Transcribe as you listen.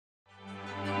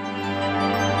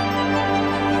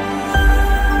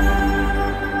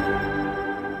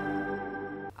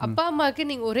அம்மாக்கு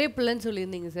நீங்க ஒரே பிள்ளைன்னு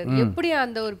சொல்லியிருந்தீங்க சார். எப்படி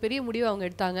அந்த ஒரு பெரிய முடிவை அவங்க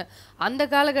எடுத்தாங்க? அந்த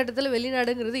காலகட்டத்தில்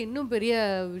வெளிநாடுங்கிறது இன்னும் பெரிய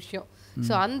விஷயம்.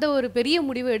 ஸோ அந்த ஒரு பெரிய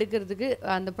முடிவை எடுக்கிறதுக்கு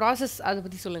அந்த ப்ராசஸ் அதை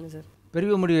பற்றி சொல்லுங்கள் சார்.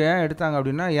 பெரிய முடிவு ஏன் எடுத்தாங்க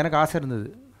அப்படின்னா, எனக்கு ஆசை இருந்தது.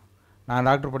 நான்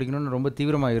டாக்டர் படிக்கணும்னு ரொம்ப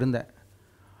தீவிரமாக இருந்தேன்.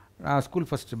 நான் ஸ்கூல்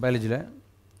ஃபஸ்ட்டு பயாலஜியில்.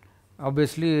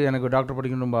 ஆப்வியஸ்லி எனக்கு டாக்டர்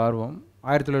படிக்கணும்னு ரொம்ப ஆர்வம்.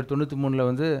 1993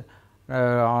 வந்து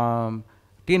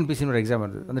டிஎன்பிசின்னு ஒரு எக்ஸாம்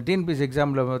இருந்தது. அந்த டிஎன்பிசி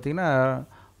எக்ஸாமில் பார்த்திங்கன்னா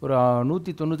ஒரு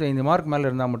 195 மார்க் மேலே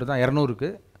இருந்தால் மட்டும்தான் 200க்கு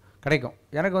கிடைக்கும்.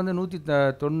 எனக்கு வந்து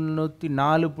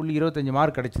 194.25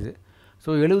 மார்க் கிடைச்சிது. ஸோ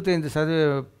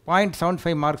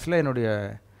 75.75 மார்க்ஸில் என்னுடைய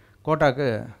கோட்டாக்கு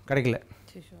கிடைக்கல.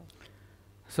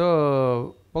 ஸோ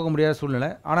போக முடியாத சூழ்நிலை.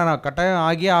 ஆனால் நான் கட்டாயம்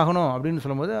ஆகியே ஆகணும் அப்படின்னு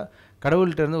சொல்லும்போது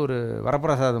கடவுள்கிட்ட இருந்து ஒரு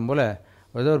வரப்பிரசாதம் போல்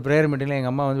ஏதோ ஒரு ப்ரேயர் மீட்டிங்கில்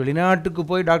எங்கள் அம்மா வந்து வெளிநாட்டுக்கு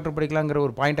போய் டாக்டர் படிக்கலாங்கிற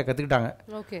ஒரு பாயிண்ட்டை கற்றுக்கிட்டாங்க.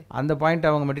 அந்த பாயிண்ட்டை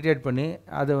அவங்க மெடிடேட் பண்ணி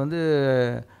அதை வந்து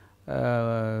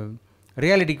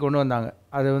ரியாலிட்டிக்கு கொண்டு வந்தாங்க.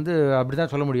 அது வந்து அப்படி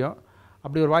தான் சொல்ல முடியும்.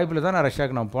 அப்படி ஒரு வாய்ப்பில் தான் நான்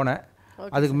ரஷ்யாவுக்கு நான் போனேன்.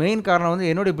 அதுக்கு மெயின் காரணம் வந்து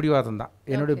என்னுடைய பிடிவாதம் தான்.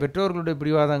 என்னுடைய பெற்றோர்களுடைய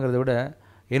பிடிவாதங்கிறத விட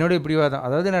என்னுடைய பிடிவாதம்.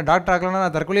 அதாவது நான் டாக்டர் ஆகலைன்னா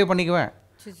நான் தற்கொலையே பண்ணிக்குவேன்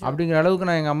அப்படிங்கிற அளவுக்கு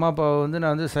நான் எங்கள் அம்மா அப்பா வந்து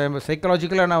நான் வந்து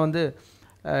சைக்கலாஜிக்கலாக நான் வந்து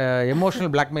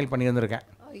எமோஷனல் பிளாக்மெயில் பண்ணியிருந்திருக்கேன்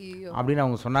அப்படின்னு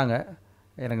அவங்க சொன்னாங்க.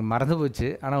 எனக்கு மறந்து போச்சு.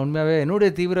 ஆனால் உண்மையாகவே என்னுடைய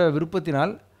தீவிர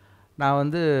விருப்பத்தினால் நான்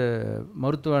வந்து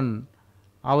மருத்துவன்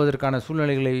ஆவதற்கான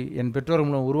சூழ்நிலைகளை என் பெற்றோர்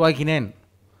மூலம் உருவாக்கினேன்.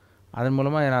 அதன்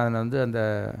மூலமாக நான் வந்து அந்த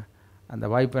அந்த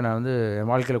வாய்ப்பை நான் வந்து என்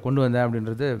வாழ்க்கையில் கொண்டு வந்தேன்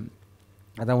அப்படின்றது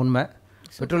அதான் உண்மை.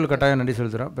 பெற்றோர்களுக்கு கட்டாயம் நன்றி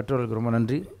செலுத்துகிறோம். பெற்றோர்களுக்கு ரொம்ப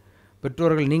நன்றி.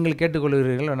 பெற்றோர்கள் நீங்கள்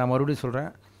கேட்டுக்கொள்கிறீர்கள். நான் மறுபடியும் சொல்கிறேன்,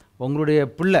 உங்களுடைய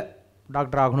பிள்ளை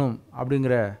டாக்டர் ஆகணும்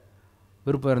அப்படிங்கிற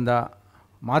விருப்பம் இருந்தால்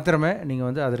மாத்திரமே நீங்கள்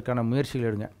வந்து அதற்கான முயற்சிகள்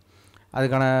எடுங்க,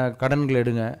 அதுக்கான கடன்கள்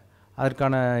எடுங்க,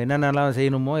 அதற்கான என்னென்னலாம்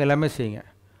செய்யணுமோ எல்லாமே செய்யுங்க.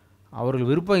 அவர்கள்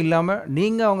விருப்பம் இல்லாமல்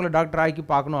நீங்கள் அவங்கள டாக்டர் ஆக்கி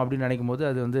பார்க்கணும் அப்படின்னு நினைக்கும் போது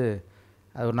அது வந்து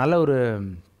அது ஒரு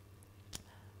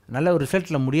நல்ல ஒரு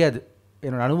ரிசல்ட்டில் முடியாது.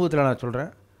 என்னோடய அனுபவத்தில் நான்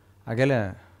சொல்கிறேன். ஆகையில்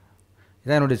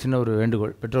இதான் என்னுடைய சின்ன ஒரு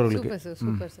வேண்டுகோள் பெற்றோர்களுக்கு.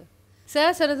 Super sir.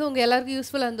 சார் சொன்னது உங்கள் எல்லாருக்கும்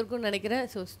யூஸ்ஃபுல்லாக இருந்திருக்கும்னு நினைக்கிறேன்.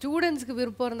 ஸோ ஸ்டூடெண்ட்ஸ்க்கு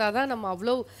விருப்பம் இருந்தால் தான் நம்ம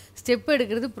அவ்வளோ ஸ்டெப்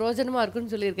எடுக்கிறது பிரோஜனமாக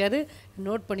இருக்குன்னு சொல்லியிருக்காரு.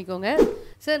 நோட் பண்ணிக்கோங்க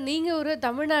சார். நீங்கள் ஒரு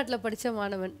தமிழ்நாட்டில் படித்த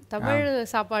மாணவன், தமிழ்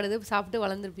சாப்பாடு சாப்பிட்டு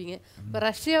வளர்ந்துருப்பீங்க. இப்போ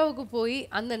ரஷ்யாவுக்கு போய்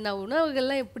அந்த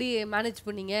உணவுகள்லாம் எப்படி மேனேஜ்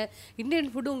பண்ணீங்க?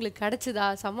 இந்தியன் ஃபுட்டு உங்களுக்கு கிடச்சிதா?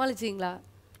 சமாளிச்சிங்களா?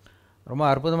 ரொம்ப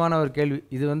அற்புதமான ஒரு கேள்வி.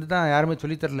 இது வந்து தான் யாருமே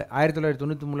சொல்லித்தரல.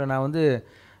 1993 நான் வந்து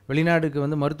வெளிநாடுக்கு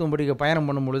வந்து மருத்துவம் படிக்க பயணம்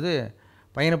பண்ணும் பொழுது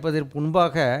பயணிப்பதற்கு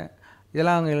முன்பாக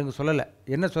இதெல்லாம் அவங்க எனக்கு சொல்லலை.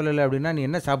 என்ன சொல்லலை அப்படின்னா, நீ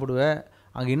என்ன சாப்பிடுவ,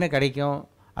 அங்கே என்ன கிடைக்கும்,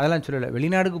 அதெல்லாம் சொல்லலை.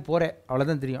 வெளிநாடுக்கு போகிறேன்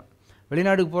அவ்வளோதான் தெரியும்.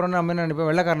 வெளிநாடுக்கு போகிறோன்னா நம்ம என்ன நினைப்பேன்,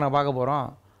 வெள்ளைக்காரனை பார்க்க போகிறோம்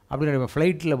அப்படின்னு நினைப்பேன்,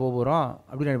 ஃப்ளைட்டில் போக போகிறோம்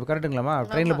அப்படின்னு நினைப்பேன். கரெக்டுங்களாம்மா?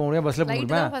 ட்ரெயினில் போக முடியும், பஸ்ஸில் போக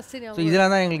முடியுமா? ஸோ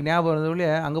இதெல்லாம் தான் எங்களுக்கு ஞாபகம்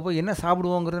இருந்ததுலேயே அங்கே போய் என்ன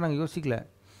சாப்பிடுவோங்கிறது நாங்கள் யோசிக்கல.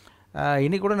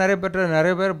 இன்றைக்கி கூட நிறைய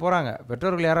பேர் போகிறாங்க.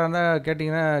 பெற்றோர்கள் யாராக இருந்தால்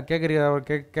கேட்டிங்கன்னா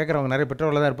கேட்குறவங்க நிறைய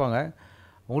பெற்றோர்கள் தான் இருப்பாங்க.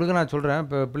 உங்களுக்கு நான் சொல்கிறேன்,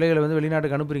 இப்போ பிள்ளைகளை வந்து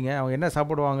வெளிநாட்டுக்கு அனுப்புகிறீங்க, அவங்க என்ன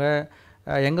சாப்பிடுவாங்க,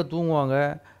 எங்கே தூங்குவாங்க,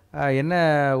 என்ன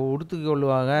உடுத்துக்கு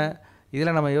கொள்ளுவாங்க,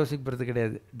 இதெல்லாம் நம்ம யோசிக்கிறது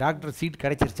கிடையாது. டாக்டர் சீட்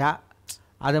கிடைச்சிருச்சா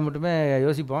அதை மட்டுமே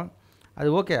யோசிப்போம். அது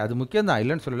ஓகே, அது முக்கியம்தான்,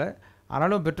 இல்லைன்னு சொல்லலை.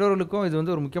 ஆனாலும் பெற்றோர்களுக்கும் இது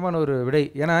வந்து ஒரு முக்கியமான ஒரு விடை.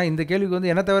 ஏன்னா இந்த கேள்விக்கு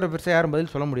வந்து என்ன தவிர பெருசாக யாரும்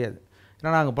பதில் சொல்ல முடியாது.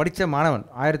 ஏன்னா நாங்கள் படித்த மாணவன்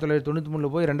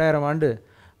 1993 போய் 2000 ஆண்டு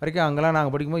வரைக்கும் அங்கெல்லாம்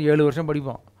நாங்கள் படிக்கும்போது 7 வருஷம்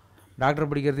படிப்போம். டாக்டர்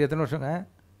படிக்கிறது எத்தனை வருஷங்க?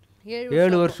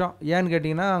 7 வருஷம். ஏன்னு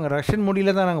கேட்டிங்கன்னா அங்கே ரஷ்யன்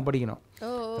மொழியில் தான் நாங்கள் படிக்கணும்.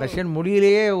 ரஷ்யன்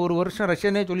மொழியிலேயே ஒரு வருஷம்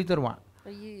ரஷ்யனே சொல்லி தருவான்.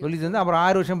 சொல்லி தந்து அப்புறம்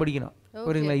 6 வருஷம் படிக்கணும்.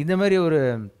 புரியுங்களா? இந்த மாதிரி ஒரு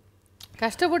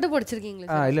கஷ்டப்பட்டு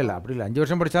படிச்சிருக்கீங்களா? இல்லை அப்படி இல்லை. 5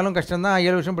 வருஷம் படித்தாலும் கஷ்டம்தான்,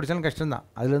 7 வருஷம் படித்தாலும் கஷ்டம்தான்.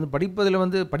 அதில் வந்து படிப்பதில்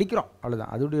வந்து படிக்கிறோம்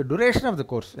அவ்வளோதான். அதோடைய டூரேஷன் ஆஃப் த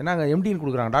கோர்ஸ். ஏன்னா அங்கே எம்டின்னு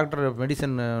கொடுக்குறாங்க, டாக்டர்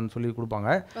மெடிசன் சொல்லி கொடுப்பாங்க,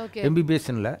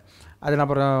 MBBSனில். அது நான்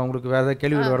அப்புறம் உங்களுக்கு வேறு ஏதாவது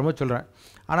கேள்விகள் வரும்போது சொல்கிறேன்.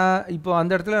 ஆனால் இப்போ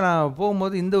அந்த இடத்துல நான்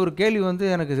போகும்போது இந்த ஒரு கேள்வி வந்து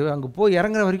எனக்கு அங்கே போய்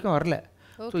இறங்குற வரைக்கும் வரல.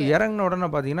 ஸோ இறங்கின உடனே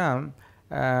பார்த்தீங்கன்னா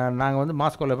நாங்கள் வந்து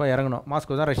மாஸ்கோவில் போய் இறங்கணும்.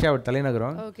 மாஸ்கோ தான் ரஷ்யாவோட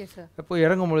தலைநகரம். இப்போ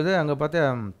இறங்கும் பொழுது அங்கே பார்த்தா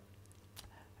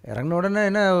இறங்கின உடனே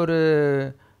என்ன ஒரு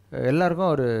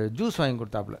எல்லாருக்கும் ஒரு ஜூஸ் வாங்கி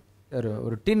கொடுத்தாப்புல,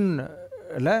 ஒரு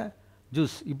டின்னில்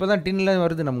ஜூஸ். இப்போ தான் டின்னில்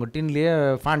வருது நமக்கு, டின்லேயே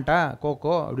ஃபேண்டா,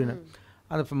 கோகோ அப்படின்னு.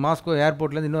 அந்த மாஸ்கோ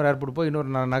ஏர்போர்ட்லேருந்து இன்னொரு ஏர்போர்ட் போய்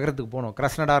இன்னொரு நகரத்துக்கு போகணும்,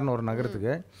 கிரஸ்னடார்னு ஒரு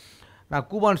நகரத்துக்கு. நான்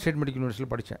கூபான் ஸ்டேட் மெடிக்கல்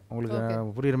யூனிவர்சிட்டியில் படித்தேன், உங்களுக்கு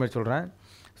புரிகிற மாதிரி சொல்கிறேன்.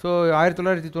 ஸோ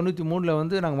 1993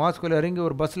 வந்து நாங்கள் மாஸ்கோவில் இறங்கி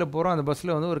ஒரு பஸ்ஸில் போகிறோம். அந்த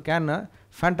பஸ்ஸில் வந்து ஒரு கேனை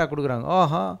ஃபேண்டா கொடுக்குறாங்க.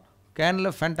 ஓஹோ,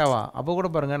 கேனில் ஃபேண்டாவா? அப்போ கூட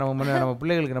பாருங்கள், நம்ம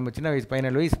பிள்ளைகளுக்கு, நம்ம சின்ன வயசு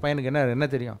 17 வயசு பையனுக்கு என்ன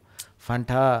தெரியும்?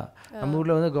 ஃபேண்டா. நம்ம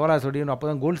ஊரில் வந்து கோலா சொடியும். அப்போ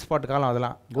தான் கோல்ட் ஸ்பாட் காலம்.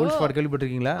 அதெல்லாம் கோல்ட் ஸ்பாட்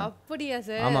கேள்விப்பட்டிருக்கீங்களா?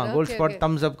 ஆமாம், கோல்ட் ஸ்பாட்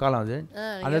தம்ஸ் அப் காலம் அது.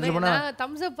 அந்த இடத்துல போனால்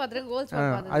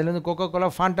அதில் வந்து கோகோ கோலா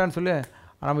ஃபேண்டான்னு சொல்லி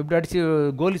நம்ம இப்படி அடித்து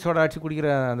கோலி சோடா அடித்து குடிக்கிற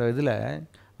அந்த இதில்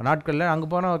நாட்களில் அங்கே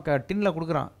போனால் டின்னில்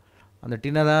கொடுக்குறான். அந்த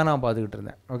டின்னை தான் நான் பார்த்துக்கிட்டு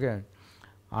இருந்தேன். ஓகே.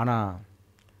 ஆனால்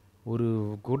ஒரு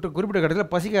குறிப்பிட்ட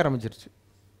கட்டத்தில் பசிக்க ஆரம்பிச்சிருச்சு.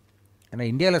 ஏன்னா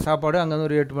இந்தியாவில் சாப்பாடு அங்கே வந்து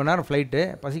ஒரு 8 மணி நேரம் ஃப்ளைட்டு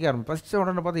பசிச்ச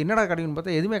உடனே பார்த்தா என்னடா கிடைக்குன்னு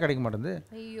பார்த்தா எதுவுமே கிடைக்க மாட்டேங்குது.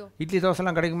 இட்லி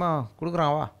தோசைலாம் கிடைக்குமா,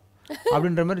 கொடுக்குறான் வா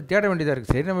அப்படின்ற மாதிரி தேட வேண்டியதாக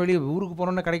இருக்குது. சரி நம்ம வெளியே ஊருக்கு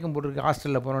போனோன்னே கிடைக்கும் போட்டுருக்கு,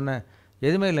 ஹாஸ்டலில் போனோன்னே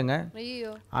எதுவுமே இல்லைங்க.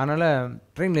 அதனால்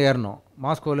ட்ரெயினில் ஏறணும்.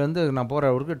 மாஸ்கோவிலேருந்து நான்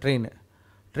போகிற ஊருக்கு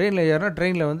ட்ரெயினில் ஏறினா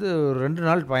ட்ரெயினில் வந்து ஒரு 2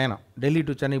 நாள் பயணம், டெல்லி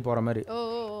டு சென்னை போகிற மாதிரி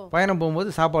பயணம் போகும்போது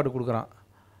சாப்பாடு கொடுக்குறான்.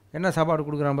 என்ன சாப்பாடு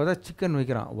கொடுக்குறான் பார்த்தா சிக்கன்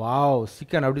வைக்கிறான். வாவ்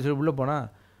சிக்கன் அப்படி சொல்லி உள்ளே போனால்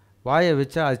வாயை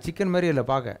வச்சா அது சிக்கன் மாதிரியே இல்லை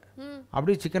பார்க்க,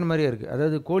 அப்படியே சிக்கன் மாதிரியே இருக்குது.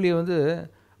 அதாவது கோழியை வந்து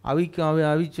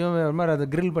அவிச்சும் அது மாதிரி அதை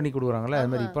கிரில் பண்ணி கொடுக்குறாங்களே அது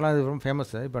மாதிரி. இப்போலாம் அது ரொம்ப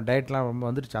ஃபேமஸ்ஸு. இப்போ டயட்லாம் ரொம்ப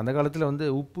வந்துடுச்சு. அந்த காலத்தில் வந்து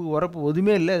உப்பு உரப்பு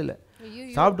எதுவுமே இல்லை இதில்.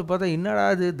 சாப்பிட்டு பார்த்தா என்னடா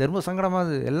அது தர்ம சங்கடமாக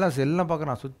அது எல்லாம்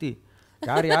பார்க்குறான் சுற்றி,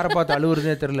 யாரை பார்த்து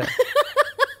அழுவுறதுனே தெரில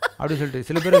அப்படி சொல்லிட்டு.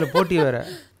 சில பேர் இதில் போட்டி வேறு,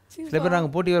 சில பேர்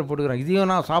நாங்கள் போட்டி வேறு போட்டுக்கிறோம்,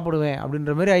 இதையும் நான் சாப்பிடுவேன்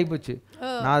அப்படின்ற மாதிரி ஆகிப்போச்சு.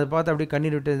 நான் அதை பார்த்து அப்படியே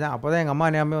கண்ணீர் விட்டு தான். அப்போ தான் எங்கள் அம்மா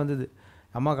ஞாபகமே வந்தது.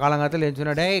 அம்மா காலங்காலத்தில்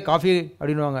எழுந்துச்சுன்னா டேய் காஃபி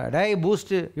அப்படின்வாங்க, டேய்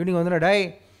பூஸ்ட்டு. ஈவினிங் வந்துன்னா டேய்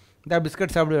இந்த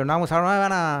பிஸ்கட் சாப்பிடுவேன். நாங்கள் சாப்பிடுவோம்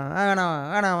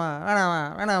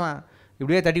வேணாமா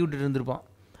இப்படியே தட்டி விட்டுட்டு இருந்திருப்போம்.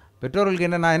 பெற்றோர்களுக்கு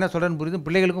என்ன நான் என்ன சொல்கிறேன்னு புரியுது,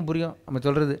 பிள்ளைகளுக்கும் புரியும் நம்ம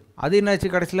சொல்கிறது. அது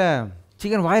என்னாச்சு கடைசியில்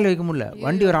சிக்கன் வாயில் வைக்க முடியல.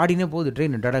 வண்டி ஒரு ஆடினே போகுது,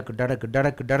 ட்ரெயின்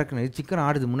டடக்குன்னு சிக்கன்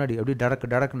ஆடுது முன்னாடி அப்படியே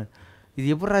டடக்குன்னு. இது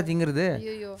எப்படா திங்கிறது?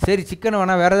 சரி சிக்கனை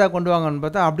வேணால் வேறு ஏதாவது கொண்டு வாங்கன்னு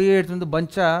பார்த்தா அப்படியே எடுத்து வந்து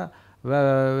பஞ்சாக.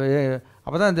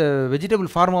 அப்போ தான் இந்த வெஜிடபிள்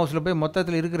ஃபார்ம் ஹவுஸில் போய்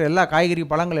மொத்தத்தில் இருக்கிற எல்லா காய்கறி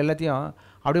பழங்கள் எல்லாத்தையும்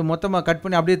அப்படியே மொத்தமாக கட்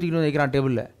பண்ணி அப்படியே தூக்கிட்டு வந்து வைக்கிறான்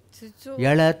டேபிளில்.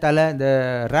 இலை தலை இந்த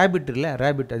ரேபிட் இல்லை,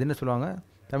 ரேபிட் அது என்ன சொல்லுவாங்க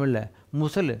தமிழில்,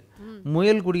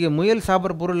 முயல்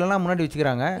சாப்பிட்ற பொருளெல்லாம் முன்னாடி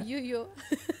வச்சுக்கிறாங்க.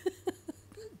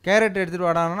 கேரட் எடுத்துகிட்டு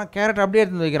வாடானா கேரட் அப்படியே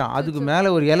எடுத்து வந்து வைக்கிறான். அதுக்கு மேலே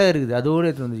ஒரு இலை இருக்குது, அதோடு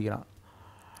எடுத்து வந்து வைக்கிறான்.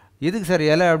 எதுக்கு சார்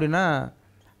இலை அப்படின்னா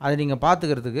அதை நீங்கள்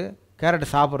பார்த்துக்கிறதுக்கு, கேரட்டை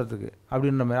சாப்பிட்றதுக்கு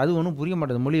அப்படின்ற மாதிரி. அது ஒன்றும் புரிய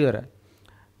மாட்டேது மொழி வேறு.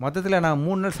 மொத்தத்தில் நான்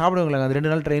 3 நாள் சாப்பிடுவேங்களேங்க அந்த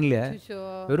 2 நாள் ட்ரெயினில்.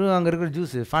 வெறும் அங்கே இருக்கிற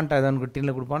ஜூஸு ஃபேண்டா ஏதாவது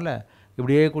டின்னில் கொடுப்பான்ல,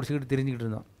 இப்படியே குடிச்சிக்கிட்டு தெரிஞ்சுக்கிட்டு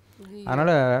இருந்தோம்.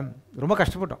 அதனால் ரொம்ப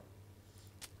கஷ்டப்பட்டோம்.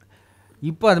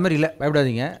 இப்போ அது மாதிரி இல்லை,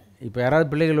 பயப்படாதீங்க. இப்போ யாராவது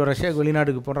பிள்ளைகள் ரஷ்யாவுக்கு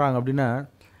வெளிநாட்டுக்கு போடுறாங்க அப்படின்னா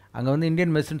அங்கே வந்து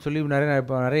இந்தியன் மெஸ்ஸுன்னு சொல்லி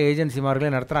நிறைய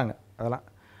ஏஜென்சிமார்களே நடத்துகிறாங்க அதெல்லாம்.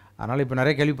 அதனால் இப்போ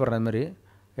நிறைய கேள்விப்படுறேன் அது மாதிரி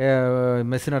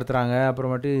மெஸ்ஸு நடத்துகிறாங்க.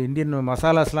 அப்புறமேட்டு இந்தியன்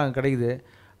மசாலாஸ்லாம் கிடைக்குது.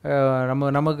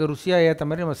 நமக்கு ருசியாக ஏற்ற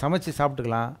மாதிரி நம்ம சமைச்சு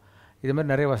சாப்பிட்டுக்கலாம். இது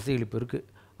மாதிரி நிறைய வசதிகள் இப்போ இருக்குது.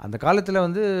 அந்த காலத்தில்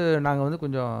வந்து நாங்கள் வந்து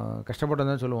கொஞ்சம் கஷ்டப்பட்டோம்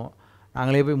தான் சொல்லுவோம்.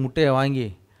 நாங்களே போய் முட்டை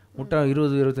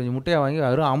 20-25 முட்டையை வாங்கி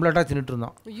வெறும் ஆம்லெட்டாக தின்னுட்டு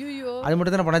இருந்தோம். அது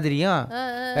மட்டும் தானே பண்ண தெரியும்,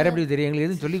 வேறு எப்படி தெரியும்? எங்களுக்கு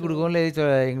எதுவும் சொல்லிக் கொடுக்கவும் இல்லை,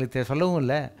 எங்களுக்கு சொல்லவும்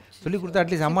இல்லை. சொல்லிக் கொடுத்தா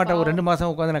அட்லீஸ்ட் அம்மாட்ட ஒரு 2 மாதம்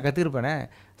உட்காந்து நான் கற்றுருப்பேனே,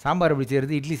 சாம்பார் எப்படி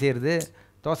செய்கிறது, இட்லி செய்கிறது,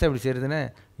 தோசை எப்படி செய்கிறதுன்னு.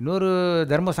 இன்னொரு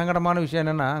தர்ம சங்கடமான விஷயம்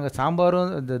என்னென்னா, அங்கே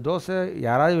சாம்பாரும் இந்த தோசை,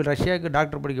 யாராவது ரஷ்யாவுக்கு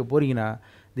டாக்டர் படிக்க போகிறீங்கன்னா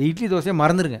இந்த இட்லி தோசையை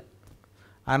மறந்துடுங்க.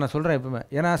 அதை நான் சொல்கிறேன் எப்பவுமே.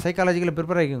 ஏன்னா சைக்காலஜிக்கலில்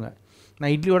ப்ரிப்பேர் ஆகிக்குங்க.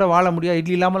 நான் இட்லியோட வாழ முடியாது,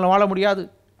 இட்லி இல்லாமல் வாழ முடியாது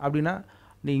அப்படின்னா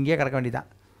நீ இங்கேயே கிடக்க வேண்டியதான்.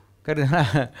 கருதுனா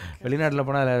வெளிநாட்டில்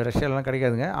போனால் ரஷ்யாவிலலாம்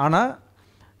கிடைக்காதுங்க. ஆனால்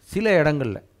சில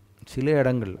இடங்களில்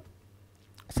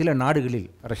சில நாடுகளில்,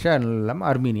 ரஷ்யா இல்லாமல்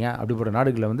அர்மீனியா அப்படிப்பட்ட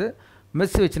நாடுகளில் வந்து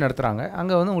மெஸ் வச்சு நடத்துகிறாங்க.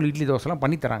 அங்கே வந்து உங்களுக்கு இட்லி தோசைலாம்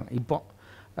பண்ணித்தராங்க. இப்போ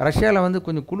ரஷ்யாவில் வந்து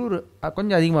கொஞ்சம் குளிர்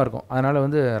கொஞ்சம் அதிகமாக இருக்கும். அதனால்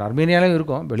வந்து அர்மேனியாவிலும்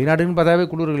இருக்கும், வெளிநாடுன்னு பார்த்தாவே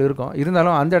குளிர்கள் இருக்கும்.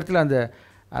 இருந்தாலும் அந்த இடத்துல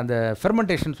அந்த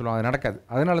ஃபெர்மெண்டேஷன் சொல்லுவாங்க, அது நடக்காது.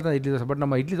 அதனால தான் இட்லி தோசை. பட்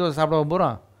நம்ம இட்லி தோசை சாப்பிட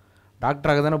போகிறோம்,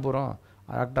 டாக்டராக தானே போகிறோம்.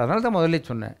 அதனால தான் முதல்ல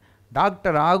சொன்னேன்,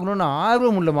 டாக்டர் ஆகணும்னு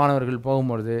ஆர்வம் உள்ள மாணவர்கள்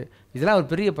போகும்பொழுது இதெல்லாம் ஒரு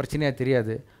பெரிய பிரச்சனையாக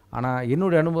தெரியாது. ஆனால்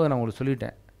என்னுடைய அனுபவம் நான் உங்களுக்கு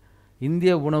சொல்லிட்டேன்.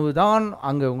 இந்திய உணவு தான்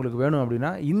அங்கே உங்களுக்கு வேணும்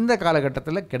அப்படின்னா இந்த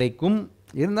காலகட்டத்தில் கிடைக்கும்.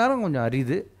 இருந்தாலும் கொஞ்சம்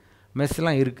அரிது.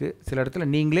 மெஸ்லாம் இருக்குது. சில இடத்துல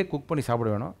நீங்களே குக் பண்ணி சாப்பிட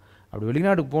வேணும். அப்படி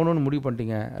வெளிநாட்டுக்கு போகணுன்னு முடிவு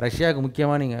பண்ணிட்டீங்க, ரஷ்யாவுக்கு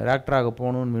முக்கியமாக நீங்கள் டாக்டராக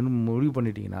போகணுன்னு முடிவு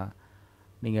பண்ணிட்டீங்கன்னா,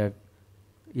 நீங்கள்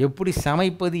எப்படி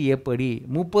சமைப்பது எப்படி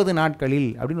 30 நாட்களில்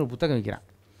அப்படின்னு ஒரு புத்தகம் வைக்கிறேன்.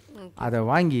 அதை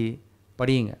வாங்கி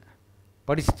படியுங்க.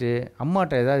 படிச்சுட்டு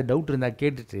அம்மாட்ட ஏதாவது டவுட் இருந்தால்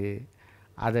கேட்டுட்டு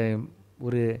அதை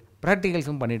ஒரு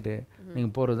ப்ராக்டிகல்ஸும் பண்ணிவிட்டு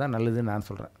நீங்கள் போகிறது தான் நல்லதுன்னு நான்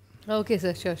சொல்கிறேன். Okay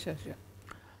sir, sure.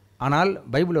 ஆனால்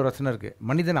பைபிள் ஒரு வசனம் இருக்குது,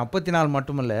 மனிதன் அப்பத்தினால்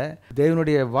மட்டுமல்ல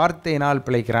தேவனுடைய வார்த்தையினால்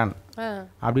பிழைக்கிறான்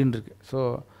அப்படின்னு இருக்குது. ஸோ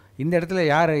இந்த இடத்துல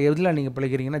யார் எதில் நீங்கள்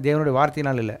பிழைக்கிறீங்கன்னா தேவனுடைய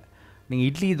வார்த்தையினால் இல்லை. நீங்கள்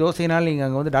இட்லி தோசையினால் நீங்கள்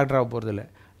அங்கே வந்து டாக்டராக போகிறதில்ல.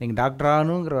 நீங்கள்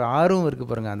டாக்டரானுங்கிற ஆர்வம்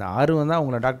இருக்குது பாருங்கள், அந்த ஆர்வம் தான்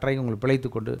உங்களை டாக்டராகி உங்களை பிழைத்து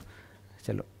கொண்டு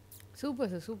செல்லும். Super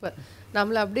sir, super.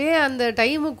 நம்மளை அப்படியே அந்த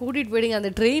டைமை கூட்டிகிட்டு போயிடுங்க.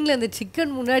 அந்த ட்ரெயினில் அந்த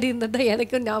சிக்கன் முன்னாடி இருந்தால் தான்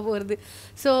எனக்கும் ஞாபகம் வருது.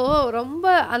 ஸோ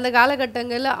ரொம்ப அந்த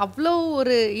காலகட்டங்களில் அவ்வளோ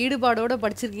ஒரு ஈடுபாடோடு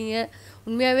படிச்சிருக்கீங்க.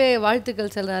 உண்மையாகவே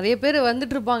வாழ்த்துக்கள் சார். நிறைய பேர்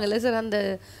வந்துட்டுருப்பாங்கல்ல சார்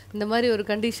இந்த மாதிரி ஒரு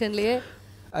கண்டிஷன்லேயே.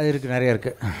 அது இருக்குது, நிறையா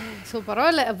இருக்குது. ஸோ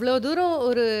பரவாயில்ல, அவ்வளோ தூரம்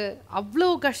அவ்வளோ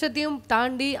கஷ்டத்தையும்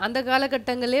தாண்டி அந்த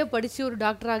காலகட்டங்களே படித்து ஒரு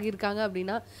டாக்டர் ஆகியிருக்காங்க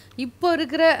அப்படின்னா, இப்போ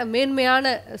இருக்கிற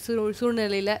மேன்மையான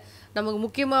சூழ்நிலையில் நமக்கு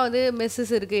முக்கியமாக வந்து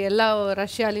மெஸ்ஸஸ் இருக்குது. எல்லா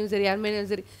ரஷ்யாலையும் சரி,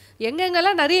 அர்மேனியாவும் சரி,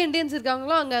 எங்கெங்கெல்லாம் நிறைய இந்தியன்ஸ்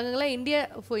இருக்காங்களோ அங்கெல்லாம்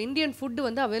இந்தியன் ஃபுட்டு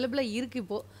வந்து அவைலபிளாக இருக்குது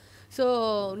இப்போது. ஸோ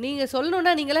நீங்கள்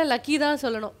சொல்லணுன்னா நீங்களாம் லக்கி தான்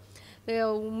சொல்லணும்.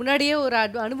 முன்னாடியே ஒரு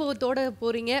அனுபவத்தோட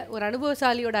போறீங்க, ஒரு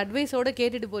அனுபவசாலியோட அட்வைஸோட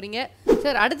கேட்டுட்டு போறீங்க.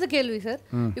 சார் அடுத்த கேள்வி சார்,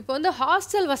 இப்போ வந்து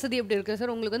ஹாஸ்டல் வசதி எப்படி இருக்கு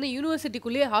சார்? உங்களுக்கு வந்து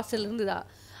யூனிவர்சிட்டிக்குள்ளேயே ஹாஸ்டல் இருந்ததா,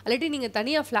 அல்லாட்டி நீங்கள்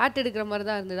தனியாக ஃப்ளாட் எடுக்கிற மாதிரி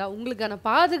தான் இருந்ததா? உங்களுக்கான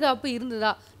பாதுகாப்பு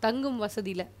இருந்ததா தங்கும்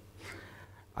வசதியில்?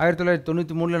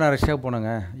 1993 நான் ரஷ்யா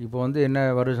போனேங்க. இப்போ வந்து என்ன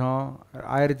வருஷம்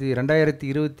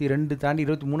 2022 தாண்டி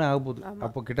 23 ஆக போகுது.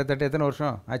 அப்போ கிட்டத்தட்ட எத்தனை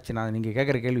வருஷம் ஆச்சு? நான் நீங்கள்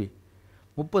கேட்குற கேள்வி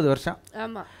 30 வருஷம்.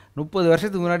 ஆமாம், 30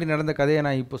 வருஷத்துக்கு முன்னாடி நடந்த கதையை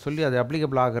நான் இப்போ சொல்லி அது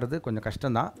அப்ளிகபிள் ஆகிறது கொஞ்சம்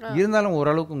கஷ்டம்தான். இருந்தாலும்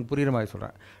ஓரளவுக்கு உங்களுக்கு புரிகிற மாதிரி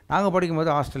சொல்கிறேன். நாங்கள்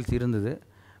படிக்கும்போது ஹாஸ்டல்ஸ் இருந்தது.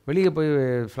 வெளியே போய்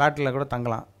ஃப்ளாட்டில் கூட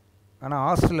தங்கலாம், ஆனால்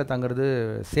ஹாஸ்டலில் தங்குறது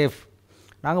சேஃப்.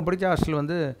 நாங்கள் படித்த ஹாஸ்டல்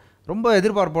வந்து ரொம்ப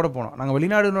எதிர்பார்ப்போடு போனோம். நாங்கள்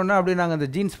வெளிநாடுனோன்னா அப்படி நாங்கள் அந்த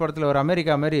ஜீன்ஸ் படத்தில் ஒரு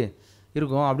அமெரிக்கா மாதிரி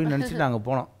இருக்கும் அப்படின்னு நினச்சிட்டு நாங்கள்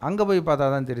போனோம். அங்கே போய் பார்த்தா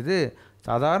தான் தெரியுது,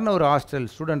 சாதாரண ஒரு ஹாஸ்டல்,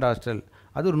 ஸ்டூடெண்ட் ஹாஸ்டல்.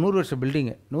 அது ஒரு 100 வருஷ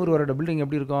பில்டிங்கு. 100 வருட பில்டிங்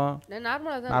எப்படி இருக்கும்?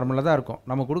 நார்மலாக தான் இருக்கும்.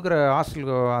 நம்ம கொடுக்குற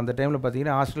ஹாஸ்டலுக்கு அந்த டைமில்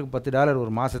பார்த்தீங்கன்னா ஹாஸ்டலுக்கு $10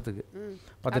 ஒரு மாதத்துக்கு.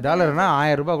 $10னா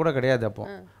 $1000 கூட கிடையாது. அப்போ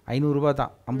 $500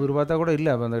 தான், $50 தான் கூட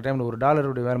இல்லை. அந்த டைமில் ஒரு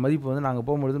டாலருடைய வேறு மதிப்பு வந்து நாங்கள்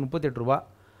போகும்பொழுது $38,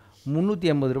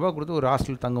 $380 கொடுத்து ஒரு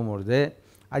ஹாஸ்டல் தங்கும்பொழுது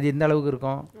அது எந்த அளவுக்கு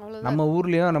இருக்கும்? நம்ம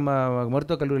ஊர்லேயும் நம்ம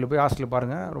மருத்துவக் கல்லூரியில் போய் ஹாஸ்டலில்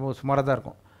பாருங்கள், ரொம்ப சுமாராக தான்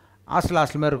இருக்கும்.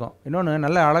 ஹாஸ்டல் மாதிரி இருக்கும். இன்னொன்று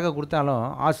நல்ல அழகாக கொடுத்தாலும்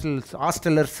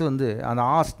ஹாஸ்டலர்ஸ் வந்து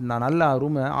அந்த நல்ல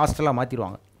ரூமை ஹாஸ்டலாக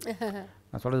மாற்றிடுவாங்க.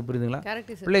 நான் சொல்கிறது புரியுதுங்களா?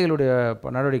 பிள்ளைகளுடைய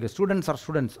நடவடிக்கை ஸ்டூடெண்ட்ஸ்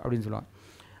அப்படின்னு சொல்லுவாங்க.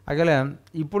 அதில்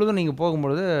இப்பொழுதும் நீங்கள்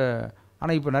போகும்பொழுது,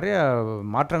 ஆனால் இப்போ நிறைய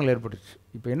மாற்றங்கள் ஏற்பட்டுச்சு.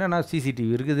 இப்போ என்னென்னா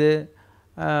சிசிடிவி இருக்குது,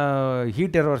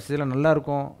 ஹீட்டர் வசதியெல்லாம்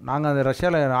நல்லாயிருக்கும். நாங்கள் அந்த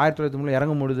ரஷ்யாவில் 1993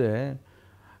 இறங்கும் பொழுது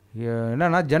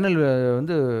என்னென்னா ஜன்னல்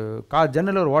வந்து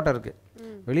ஜன்னலில் ஒரு ஓட்டை இருக்குது.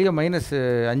 வெளியே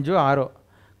 -5 6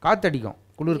 காற்றடிக்கும்,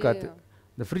 குளிர் காற்று.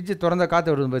 இந்த ஃப்ரிட்ஜு திறந்த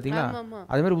காற்று வருது பார்த்தீங்களா,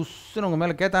 அதுமாதிரி உஸ்ஸுன்னு உங்கள்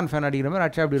மேலே கேத்தான் ஃபேன் அடிக்கிற மாதிரி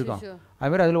அடிச்சா அப்படி இருக்கும்.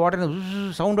 அதுமாதிரி அதில் ஓட்டை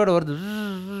சவுண்டோடு வருது.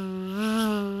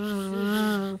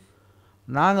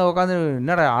 நாங்கள் உட்காந்து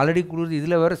என்னடா ஆல்ரெடி குளிர்,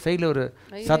 இதில் வேறு சைடில் ஒரு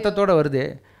சத்தத்தோடு வருது,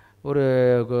 ஒரு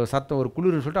சத்தம், ஒரு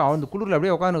குளிர்னு சொல்லிட்டு அந்த குளிரில்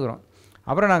அப்படியே உட்காந்துக்கிறோம்.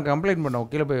 அப்புறம் நாங்கள் கம்ப்ளைண்ட் பண்ணோம்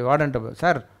கீழே போய் வார்டன்ட்ட,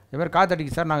 சார் இதுமாதிரி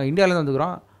காற்றடிக்கு சார், நாங்கள் இந்தியாவிலேருந்து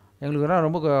வந்துக்கிறோம், எங்களுக்கு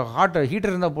ரொம்ப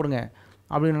ஹீட்டர் இருந்தால் போடுங்க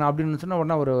அப்படின்னு சொன்னால்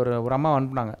உடனே ஒரு அம்மா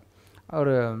அனுப்புனாங்க.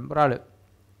 ஒரு ஆள்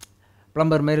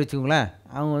ப்ளம்பர் மாரி வச்சுக்கோங்களேன்.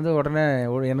 அவங்க வந்து உடனே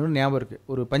எனக்கு ஞாபகம் இருக்குது,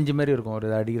 ஒரு பஞ்சு மாரி இருக்கும், ஒரு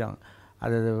அடிக்கிறாங்க.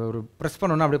 அது ஒரு ப்ரெஸ்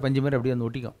பண்ணோன்னா அப்படியே பஞ்சு மாதிரி அப்படியே வந்து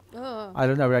ஒட்டிக்கும்.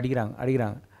 அதில் வந்து அப்படியே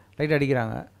அடிக்கிறாங்க லைட்டாக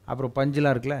அடிக்கிறாங்க. அப்புறம்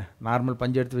பஞ்செலாம் இருக்குல்ல, நார்மல்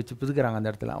பஞ்சு எடுத்து வச்சு பிதுக்குறாங்க.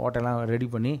 அந்த இடத்துல ஓட்டையெல்லாம் ரெடி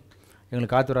பண்ணி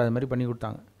எங்களுக்கு காற்று வராத மாதிரி பண்ணி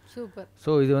கொடுத்தாங்க. சூப்பர். ஸோ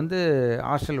இது வந்து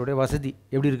ஹாஸ்டலுடைய வசதி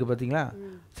எப்படி இருக்குது பார்த்தீங்களா?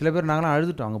 சில பேர் நாங்களாம்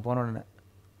அழுதுட்டோம் அங்கே போன உடனே.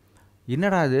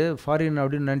 என்னடா அது ஃபாரின்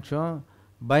அப்படின்னு நினச்சோம்,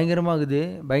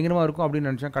 பயங்கரமாக இருக்கும் அப்படின்னு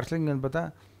நினச்சோம். கடைசியில் இங்கே வந்து பார்த்தா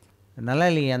நல்லா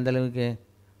இல்லைங்க அந்தளவுக்கு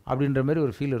அப்படின்ற மாதிரி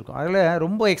ஒரு ஃபீல் இருக்கும். அதில்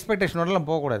ரொம்ப எக்ஸ்பெக்டேஷனோடலாம்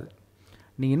போகக்கூடாது.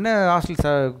 நீங்கள் என்ன ஹாஸ்டல்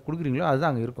கொடுக்குறீங்களோ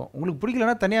அதுதான் அங்கே இருக்கும். உங்களுக்கு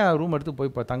பிடிக்கலன்னா தனியாக ரூம் எடுத்து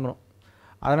போய் தங்கணும்.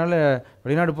 அதனால்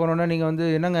வெளிநாடு போனோன்னே நீங்கள் வந்து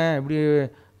என்னங்க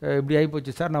இப்படி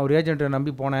ஆகிப்போச்சு சார், நான் ஒரு ஏஜென்ட்டை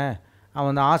நம்பி போனேன்,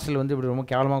 அவன் அந்த ஹாஸ்டல் வந்து இப்படி ரொம்ப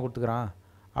கேவலமாக கொடுத்துக்கிறான்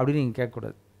அப்படின்னு நீங்கள்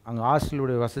கேட்கக்கூடாது. அங்கே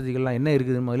ஹாஸ்டலுடைய வசதிகள்லாம் என்ன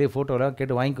இருக்குதுன்னு முதலே ஃபோட்டோலாம்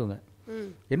கேட்டு வாங்கிக்கோங்க.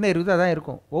 என்ன இருக்குதோ அதான்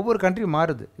இருக்கும். ஒவ்வொரு கண்ட்ரியும்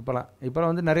மாறுது. இப்போலாம்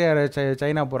வந்து நிறைய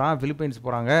சைனா போகிறான், பிலிப்பைன்ஸ்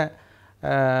போகிறாங்க,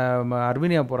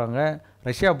 அர்மீனியா போகிறாங்க,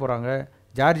 ரஷ்யா போகிறாங்க,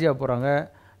 ஜார்ஜியா போகிறாங்க,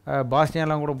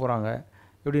 பாஸ்னியாலாம் கூட போகிறாங்க.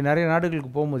 இப்படி நிறைய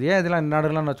நாடுகளுக்கு போகும்போது இதெல்லாம்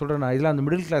நாடுகள்லாம் நான் சொல்கிறேன், இதெல்லாம் அந்த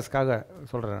மிடில் கிளாஸ்க்காக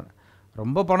சொல்கிறேன்.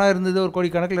 ரொம்ப பணம் இருந்தது, ஒரு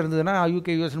கோடிக்கணக்கில் இருந்ததுன்னா UK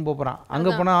US போகிறான். அங்கே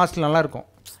போனால் ஹாஸ்டல் நல்லாயிருக்கும்.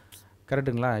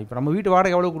 கரெக்டுங்களா? இப்போ நம்ம வீட்டு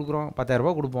வாடகை எவ்வளோ கொடுக்குறோம்?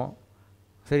 10,000 கொடுப்போம்.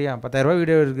 சரியா? 10,000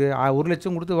 வீடு இருக்குது, 1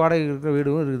 லட்சம் கொடுத்து வாடகை இருக்கிற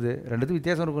வீடும் இருக்குது. ரெண்டுத்துக்கும்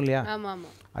வித்தியாசம் இருக்கும் இல்லையா?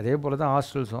 அதே போல் தான்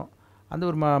ஹாஸ்டல்ஸும் அந்த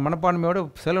ஒரு மனப்பான்மையோடு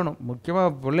செல்லணும். முக்கியமாக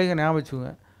பிள்ளைங்க ஞாபகம்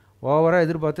வச்சுக்கோங்க, ஓவராக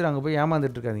எதிர்பார்த்து அங்கே போய்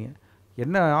ஏமாந்துட்டுருக்காதீங்க.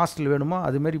 என்ன ஹாஸ்டல் வேணுமோ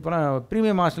அதுமாரி இப்போலாம்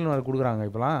ப்ரீமியம் ஹாஸ்டல்னு கொடுக்குறாங்க.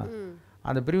 இப்போலாம்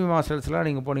அந்த ப்ரீமியம் ஹாஸ்டல்ஸ்லாம்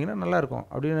நீங்கள் போனீங்கன்னா நல்லாயிருக்கும்.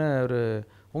 அப்படின்னு ஒரு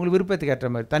உங்களுக்கு விருப்பத்துக்கு ஏற்ற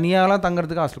மாதிரி தனியாகலாம்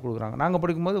தங்குறதுக்கு ஹாஸ்டல் கொடுக்குறாங்க. நாங்கள்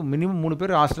படிக்கும்போது மினிமம் 3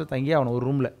 பேர் ஹாஸ்டலில் தங்கி ஆகணும் ஒரு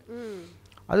ரூமில்.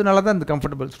 அது நல்லா தான் இந்த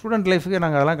கம்ஃபர்டபுள். ஸ்டூடெண்ட் லைஃபுக்கு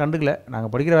நாங்கள் அதெல்லாம் கண்டுக்கல,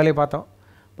 நாங்கள் படிக்கிற வேலையை பார்த்தோம்.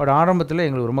 பட் ஆரம்பத்தில்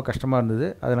எங்களுக்கு ரொம்ப கஷ்டமாக இருந்தது.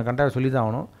 அதை நான் கரெக்டாக சொல்லி தான்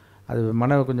ஆகணும். அது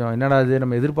கொஞ்சம் என்னடா இது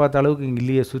நம்ம எதிர்பார்த்த அளவுக்கு இங்கே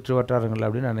இல்லையே சுற்று வட்டாரங்கள்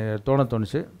அப்படின்னு நான்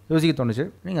யோசிக்க தோணுச்சு.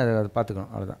 நீங்கள் அதை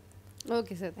பார்த்துக்கணும், அவ்வளோதான்.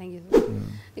 Okay sir, thank you sir.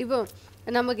 இப்போ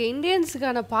நமக்கு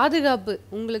இந்தியன்ஸுக்கான பாதுகாப்பு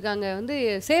உங்களுக்கு அங்கே வந்து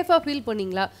சேஃபாக ஃபீல்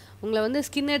பண்ணிங்களா? உங்களை வந்து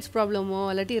ஸ்கின் ஹெட்ஸ் ப்ராப்ளமோ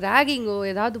இல்லாட்டி ரேகிங்கோ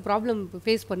ஏதாவது ப்ராப்ளம்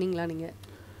ஃபேஸ் பண்ணிங்களா நீங்கள்?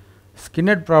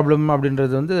 ஸ்கின் ஹெட் ப்ராப்ளம்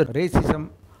அப்படின்றது வந்து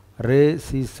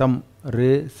ரேசிசம்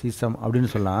அப்படின்னு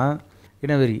சொல்லலாம்.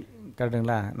 இனவெறி,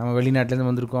 கரெக்டுங்களா? நம்ம வெளிநாட்டிலேருந்து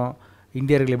வந்திருக்கோம்,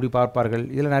 இந்தியர்கள் எப்படி பார்ப்பார்கள்,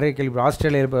 இதில் நிறைய கேள்வி.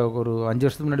 ஆஸ்திரேலியா இப்போ ஒரு 5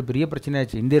 வருஷத்துக்கு முன்னாடி பெரிய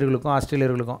பிரச்சனையாச்சு இந்தியர்களுக்கும்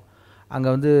ஆஸ்திரேலியர்களுக்கும். அங்கே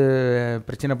வந்து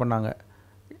பிரச்சனை பண்ணாங்க,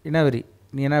 இனவெறி.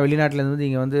 நீ என்ன வெளிநாட்டிலேருந்து வந்து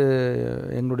இங்கே வந்து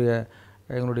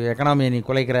எங்களுடைய எக்கனாமியை நீ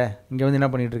குலைக்கிற, இங்கே வந்து என்ன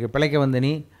பண்ணிகிட்ருக்க, பிழைக்க வந்த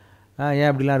நீ ஏன்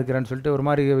இப்படிலாம் இருக்கிறேன்னு சொல்லிட்டு ஒரு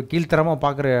மாதிரி கீழ்த்தரமாக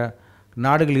பார்க்குற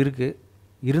நாடுகள்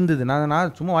இருந்தது.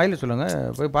 நான் சும்மா வாயில் சொல்லுங்கள்,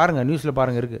 போய் பாருங்கள், நியூஸில்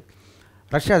பாருங்கள் இருக்குது.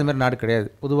 ரஷ்யா அது மாதிரி நாடு கிடையாது.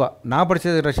 பொதுவாக நான்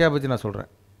படித்தது ரஷ்யா பற்றி நான் சொல்கிறேன்,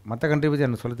 மற்ற கண்ட்ரி பற்றி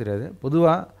எனக்கு சொல்ல தெரியாது.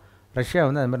 பொதுவாக ரஷ்யா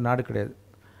வந்து அது மாதிரி நாடு கிடையாது.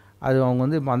 அது அவங்க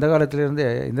வந்து இப்போ அந்த காலத்திலேருந்தே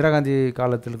இந்திரா காந்தி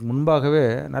காலத்துக்கு முன்பாகவே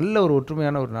நல்ல ஒரு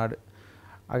ஒற்றுமையான ஒரு நாடு.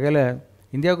 ஆகையில்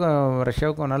இந்தியாவுக்கும்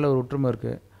ரஷ்யாவுக்கும் நல்ல ஒரு ஒற்றுமை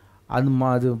இருக்குது.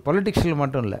 அது பொலிட்டிக்ஸில்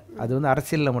மட்டும் இல்லை, அது வந்து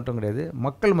அரசியலில் மட்டும் கிடையாது,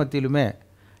 மக்கள் மத்தியிலுமே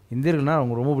இந்தியர்கள்னால்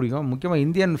அவங்களுக்கு ரொம்ப பிடிக்கும். முக்கியமாக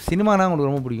இந்தியன் சினிமானா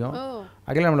அவங்களுக்கு ரொம்ப பிடிக்கும்.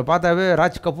 ஆகையில் நம்மளை பார்த்தாவே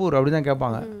ராஜ் கபூர் அப்படி தான்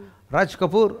கேட்பாங்க, ராஜ்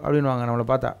கபூர் அப்படின்வாங்க நம்மளை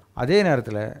பார்த்தா. அதே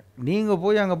நேரத்தில் நீங்கள்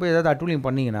போய் அங்கே போய் ஏதாவது அட்டூழியம்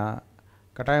பண்ணிங்கன்னா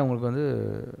கட்டாயம் உங்களுக்கு வந்து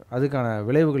அதுக்கான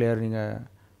விளைவுகள் யார் நீங்கள்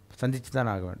சந்தித்து தான்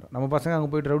ஆக வேண்டும். நம்ம பசங்க அங்கே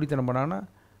போய்ட்டு ரவுடித்தனம் பண்ணாங்கன்னா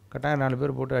கட்டாயம் 4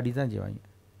 பேர் போட்டு அடி தான் செய்வாங்க.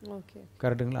 ஓகே,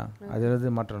 கரெக்டுங்களா? அது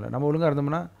எது மாற்றம் இல்லை. நம்ம ஒழுங்காக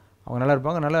இருந்தோம்னா அவங்க நல்லா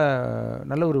இருப்பாங்க.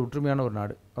 நல்ல ஒரு ஒற்றுமையான ஒரு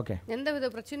நாடு. ஓகே, எந்த வித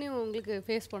பிரச்சனையும் உங்களுக்கு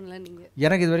ஃபேஸ் பண்ணல நீங்கள்?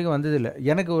 எனக்கு இது வரைக்கும் வந்ததில்லை.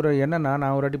 எனக்கு ஒரு என்னென்னா,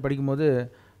 நான் ஒரு வாட்டி படிக்கும்போது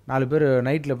 4 பேர்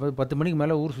நைட்டில் 10 மணிக்கு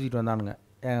மேலே ஊர் சுற்றிட்டு வந்தானுங்க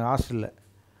என் ஹாஸ்டலில்.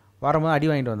 வரும்போது அடி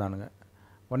வாங்கிட்டு வந்தானுங்க.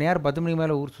 உன்னை யார் 10 மணிக்கு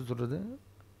மேலே ஊர் சுற்றுறது?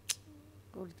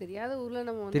 ஒரு தெரியாத ஊரில்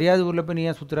நம்ம தெரியாத ஊரில் போய் நீ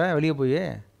ஏன் சுற்றுற? வெளியே போய்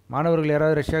மாணவர்கள்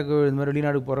யாராவது ரஷ்யாவுக்கு இது மாதிரி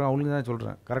வெளிநாடுக்கு போகிறாங்க அவங்களுக்கு தான்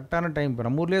சொல்கிறேன். கரெக்டான டைம் இப்போ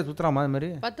நம்ம ஊர்லேயே சுற்றுறாமா அது மாதிரி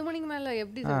 10 மணிக்கு மேலே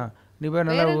எப்படி? நீ போய்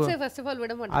நல்லா ஃபர்ஸ்ட் ஆஃப் ஆல்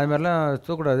விட மாட்டேன், அது மாதிரிலாம்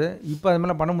சுற்றக்கூடாது. இப்போ அது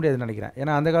மாதிரிலாம் பண்ண முடியாதுன்னு நினைக்கிறேன்.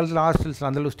 ஏன்னா அந்த காலத்தில் ஹாஸ்டல்ஸில்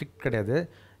அந்தளவு ஸ்ட்ரிக்ட் கிடையாது.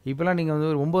 இப்போலாம் நீங்கள் வந்து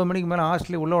ஒரு 9 மணிக்கு மேலே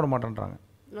ஹாஸ்டலே உள்ளே விட மாட்டேன்றாங்க.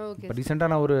 இப்போ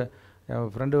ரீசெண்டாக நான் ஒரு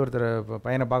ஃப்ரெண்டு ஒருத்தர்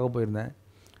பையனை பார்க்க போயிருந்தேன்,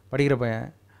 படிக்கிற பையன்,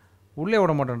 உள்ளே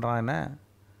விட மாட்டேன்றான். என்ன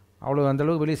அவ்வளோ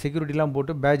அந்தளவுக்கு வெளியே செக்யூரிட்டிலாம்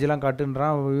போட்டு பேட்ஜெலாம்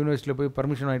காட்டுன்றான், யூனிவர்சிட்டியில் போய்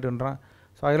பர்மிஷன் வாங்கிட்டுன்றான்.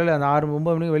 ஸோ அதில் அந்த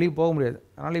 6-9 மணிக்கு வெளியே போக முடியாது.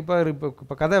 அதனால்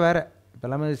இப்போ கதை வேறு. இப்போ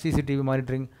எல்லாமே சிசிடிவி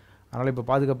மானிட்டரிங். அதனால் இப்போ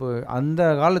பாதுகாப்பு அந்த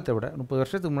காலத்தை விட 30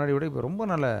 வருஷத்துக்கு முன்னாடி விட இப்போ ரொம்ப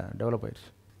நல்லா டெவலப் ஆயிடுச்சு.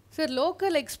 சார்,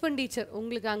 லோக்கல் எக்ஸ்பெண்டிச்சர்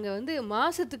உங்களுக்கு அங்கே வந்து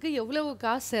மாதத்துக்கு எவ்வளவு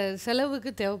காசு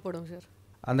செலவுக்கு தேவைப்படும் சார்?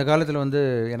 அந்த காலத்தில் வந்து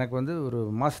எனக்கு வந்து ஒரு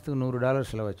மாதத்துக்கு $100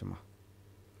 செலவாச்சுமா.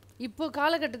 இப்போ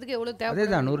காலகட்டத்துக்கு எவ்வளோ தேவை? அதே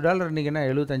தான் $100 இன்றைக்கி என்ன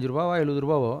 75 ரூபாவோ 70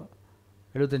 ரூபாவோ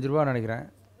 75 ரூபா நினைக்கிறேன்.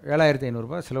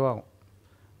 7500 செலவாகும்,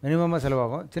 மினிமமாக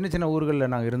செலவாகும். சின்ன சின்ன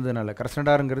ஊர்களில் நாங்கள் இருந்ததுனால,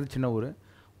 கிரஸ்னடாருங்கிறது சின்ன ஊர்.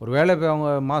 ஒரு வேளை இப்போ அவங்க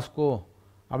மாஸ்கோ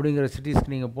அப்படிங்கிற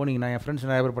சிட்டிஸ்க்கு நீங்கள் போனீங்கன்னா, என் ஃப்ரெண்ட்ஸ்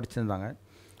நிறைய பேர் படிச்சிருந்தாங்க,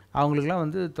 அவங்களுக்குலாம்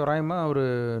வந்து தோராயமாக ஒரு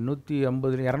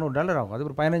 $150-200 ஆகும். அது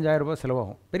ஒரு $15,000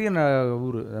 செலவாகும். பெரிய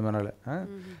ஊர் அதனால்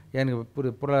எனக்கு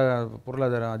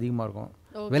பொருளாதாரம் அதிகமாக இருக்கும்,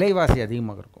 விலைவாசி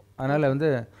அதிகமாக இருக்கும். அதனால் வந்து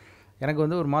எனக்கு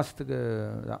வந்து ஒரு மாதத்துக்கு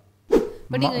தான்.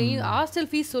 இப்போ நீங்கள் ஹாஸ்டல்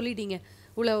ஃபீஸ் சொல்லிட்டீங்க,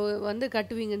 இவ்வளோ வந்து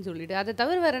கட்டுவீங்கன்னு சொல்லிட்டு, அதை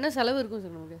தவிர வேறு என்ன செலவு இருக்கும்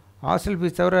சார் நமக்கு? ஹாஸ்டல்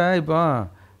ஃபீஸ் தவிர இப்போ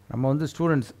நம்ம வந்து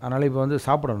ஸ்டூடெண்ட்ஸ், அதனால் இப்போ வந்து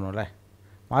சாப்பிடணும்ல,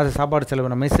 மாத சாப்பாடு செலவு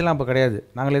நம்ம மெஸ்ஸெல்லாம் இப்போ கிடையாது,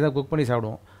 நாங்களே தான் குக் பண்ணி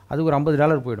சாப்பிடுவோம். அதுக்கு ஒரு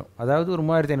 $50 போயிடும், அதாவது ஒரு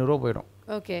 $3500 போயிடும்.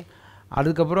 ஓகே.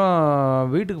 அதுக்கப்புறம்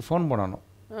வீட்டுக்கு ஃபோன் பண்ணணும்.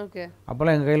 ஓகே.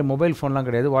 அப்போல்லாம் எங்கள் கையில் மொபைல் ஃபோன்லாம்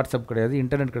கிடையாது, வாட்ஸ்அப் கிடையாது,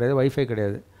 இன்டர்நெட் கிடையாது, வைஃபை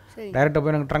கிடையாது. டைரெக்டாக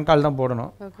போய் நாங்கள் ட்ரங்க் கால் தான்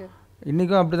போடணும். ஓகே.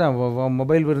 இன்றைக்கும் அப்படி தான்.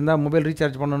 மொபைல் இருந்தால் மொபைல்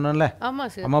ரீசார்ஜ் பண்ணணும்ல, அம்மா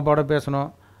அப்பாவோட பேசணும்.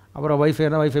 அப்புறம் வைஃபை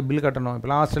இருந்தால் வைஃபை பில் கட்டணும்.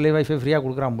 இப்போலாம் ஹாஸ்டல்லே வைஃபை ஃப்ரீயாக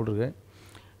கொடுக்குறான் போட்டுருக்கு.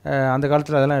 அந்த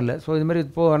காலத்தில் அதெல்லாம் இல்லை. ஸோ இதுமாதிரி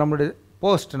நம்மளுடைய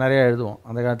போஸ்ட் நிறையா எழுதுவோம்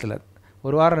அந்த காலத்தில்.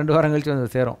 1 வாரம் 2 வாரம் கழிச்சு வந்து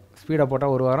சேரும். ஸ்பீடாக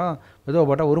போட்டால் 1 வாரம், மெதுவாக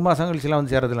போட்டால் 1 மாதம் கழிச்சுலாம்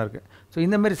வந்து சேரதுலாம் இருக்குது. ஸோ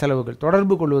இந்தமாரி செலவுகள்,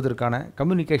 தொடர்பு கொள்வதற்கான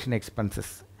கம்யூனிகேஷன்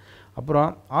எக்ஸ்பென்சஸ். அப்புறம்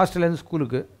ஹாஸ்டல்லேருந்து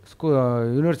ஸ்கூலுக்கு,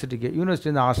 யூனிவர்சிட்டிக்கு,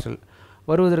 யூனிவர்சிட்டிலேருந்து ஹாஸ்டல்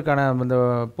வருவதற்கான அந்த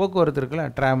போக்குவரத்து இருக்குல்ல,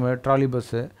 ட்ராமு, ட்ராலி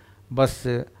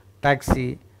பஸ்ஸு, டாக்ஸி,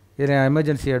 இதில்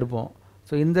எமர்ஜென்சி எடுப்போம்.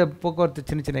 ஸோ இந்த போக்குவரத்து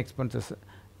சின்ன சின்ன எக்ஸ்பென்சஸ்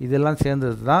இதெல்லாம்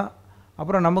சேர்ந்தது தான்.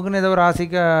 அப்புறம் நமக்குன்னு ஏதோ ஒரு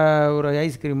ஆசைக்கு ஒரு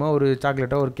ஐஸ்கிரீமோ, ஒரு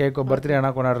சாக்லேட்டோ, ஒரு கேக்கோ, பர்த்டே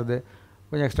ஆனால் கொண்டாடுறது,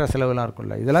 கொஞ்சம் எக்ஸ்ட்ரா செலவுலாம்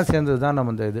இருக்கும்ல, இதெல்லாம் சேர்ந்தது தான்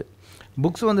நம்ம இந்த இது.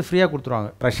 புக்ஸ் வந்து ஃப்ரீயாக கொடுத்துருவாங்க.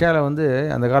 ரஷ்யாவில் வந்து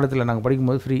அந்த காலத்தில் நாங்கள்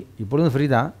படிக்கும்போது ஃப்ரீ, இப்பொழுதும் ஃப்ரீ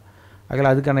தான்.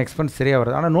 அதில் அதுக்கான எக்ஸ்பென்ஸ் சரியாக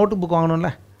வருது. ஆனால் note book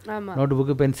வாங்கணும்ல, note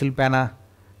book, pencil, பேனா,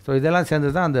 ஸோ இதெல்லாம்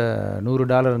சேர்ந்து தான் அந்த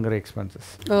 $100ங்கிற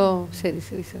எக்ஸ்பென்சஸ். ஓ, சரி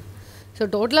சரி சார். ஸோ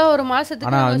டோட்டலாக ஒரு மாதத்துக்கு.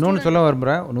 ஆனால் இன்னொன்று சொல்ல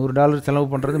விரும்புகிறேன், $100 செலவு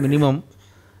பண்ணுறது மினிமம்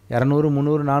 200,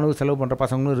 300, 400 செலவு பண்ணுற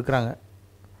பசங்களும் இருக்கிறாங்க.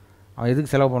 அவன்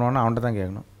எதுக்கு செலவு பண்ணுவான்னு அவன்கிட்ட தான்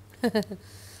கேட்கணும்.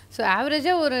 ஸோ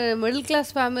ஆவரேஜாக ஒரு மிடில் கிளாஸ்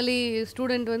ஃபேமிலி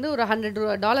ஸ்டூடெண்ட் வந்து ஒரு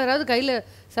 $100 கையில்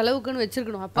செலவுக்குன்னு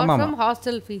வச்சுருக்கணும், அப்பார்ட் ஃப்ரம்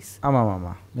ஹாஸ்டல் ஃபீஸ். ஆமாம்,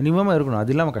 மினிமமாக இருக்கணும்,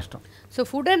 அது இல்லாமல் கஷ்டம். So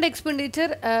food and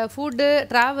expenditure, food,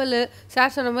 travel,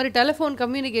 sir சொன்ன மாதிரி டெலிஃபோன்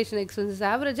கம்யூனிகேஷன் எக்ஸ்பென்சஸ்,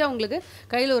 ஆவரேஜாக உங்களுக்கு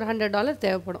கையில் ஒரு $100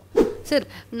 தேவைப்படும். சார்,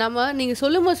 நீங்கள்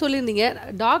சொல்லியிருந்தீங்க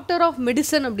டாக்டர் ஆஃப்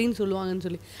மெடிசன் அப்படின்னு சொல்லுவாங்கன்னு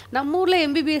சொல்லி. நம்ம ஊரில்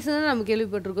MBBS தான் நம்ம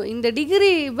கேள்விப்பட்டிருக்கோம். இந்த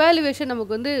டிகிரி இவாலுவேஷன்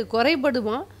நமக்கு வந்து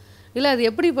குறைபடுமா, இல்லை அது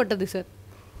எப்படிப்பட்டது சார்?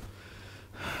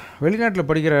 வெளிநாட்டில்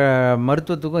படிக்கிற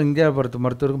மருத்துவத்துக்கும் இந்தியாவில் பொறுத்த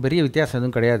மருத்துவருக்கும் பெரிய வித்தியாசம்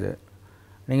எதுவும் கிடையாது.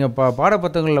 நீங்கள்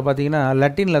பாடப்புத்தகங்களில் பார்த்தீங்கன்னா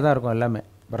லத்தீனில் தான் இருக்கும் எல்லாமே.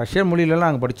 இப்போ ரஷ்யன் மொழியிலலாம்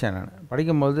நாங்கள் படித்தேன். நான்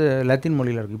படிக்கும்போது லத்தீன்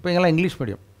மொழியில் இருக்குது. இப்போ எங்கெல்லாம் இங்கிலீஷ்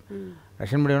மீடியம்.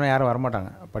 ரஷ்யன் மீடியம்னா யாரும்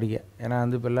வரமாட்டாங்க படிக்க. ஏன்னா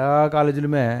வந்து இப்போ எல்லா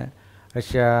காலேஜிலுமே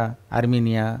ரஷ்யா,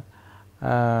 ஆர்மீனியா,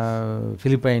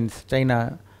 ஃபிலிப்பைன்ஸ், சைனா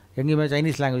எங்கேயுமே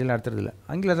சைனீஸ் லாங்குவேஜில் நடத்துறதில்ல,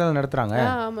 ஆங்கிலத்தில் நடத்துகிறாங்க.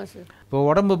 ஆமாம் சார். இப்போ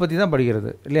உடம்பை பற்றி தான்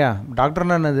படிக்கிறது இல்லையா?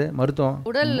 டாக்டர்னா என்னது? மருத்துவம்,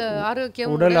 உடல்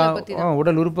ஆரோக்கியம்,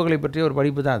 உடல் உறுப்புகளை பற்றிய ஒரு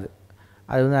படிப்பு தான் அது.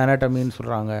 அது வந்து அனாட்டமின்னு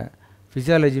சொல்கிறாங்க,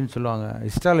 ஃபிசியாலஜின்னு சொல்லுவாங்க,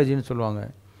 ஹிஸ்டாலஜின்னு சொல்லுவாங்க,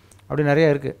 அப்படி நிறையா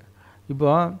இருக்குது.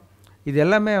 இப்போ இது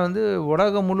எல்லாமே வந்து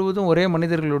உலகம் முழுவதும் ஒரே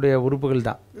மனிதர்களுடைய உறுப்புகள்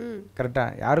தான். கரெக்டாக?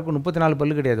 யாருக்கும் 34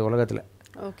 பல்லு கிடையாது உலகத்தில்.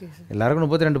 Okay sir. எல்லாருக்கும்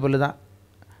 32 பல்லு தான்.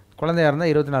 குழந்தையா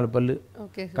இருந்தால் 24 பல்லு.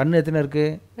 ஓகே. கண் எத்தனை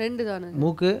இருக்குது? 2 தானே.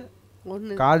 மூக்கு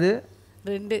 1, காது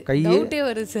 2, கை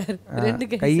வருது சார்.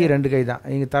 2 கை 2 கை தான்.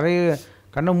 நீங்கள் தலையை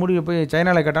கண்ணை மூடி போய்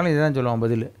சைனாவில் கேட்டாலும் இதுதான் சொல்லுவான்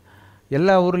பதில்.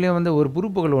 எல்லா ஊர்லேயும் வந்து ஒரு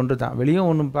உறுப்புகள் ஒன்று தான். வெளியும்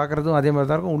ஒன்று பார்க்குறதும் அதே மாதிரி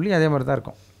தான் இருக்கும், உள்ளேயும் அதே மாதிரி தான்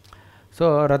இருக்கும். ஸோ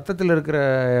ரத்தத்தில் இருக்கிற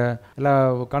எல்லா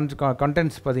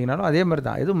கண்டென்ட்ஸ் பார்த்திங்கனாலும் அதே மாதிரி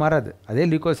தான், எதுவும் மாறாது. அதே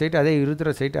லியூக்கோசைட், அதே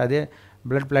யூரித்ரோசைட், அதே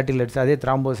பிளட் பிளாட்டிலெட்ஸ், அதே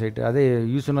த்ராம்போசைட், அதே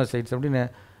யூசினோசைட்ஸ் அப்படின்னு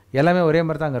எல்லாமே ஒரே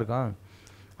மாதிரி தாங்க இருக்கும்.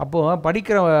 அப்போது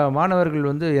படிக்கிற மாணவர்கள்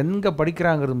வந்து எங்கே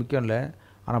படிக்கிறாங்கிறது முக்கியம் இல்லை,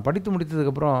 ஆனால் படித்து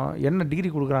முடித்ததுக்கப்புறம் என்ன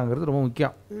டிகிரி கொடுக்குறாங்கிறது ரொம்ப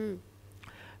முக்கியம்.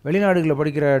 வெளிநாடுகளில்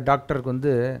படிக்கிற டாக்டருக்கு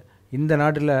வந்து இந்த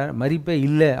நாட்டில் மதிப்பே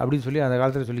இல்லை அப்படின்னு சொல்லி அந்த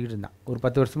காலத்தில் சொல்லிக்கிட்டு இருந்தான். ஒரு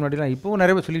 10 வருஷம் முன்னாடிலாம் இப்போவும்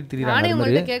நிறைய பேர் சொல்லிட்டு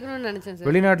தெரியுறாங்க.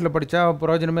 வெளிநாட்டில் படித்தா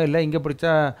பிரயோஜனமே இல்லை, இங்கே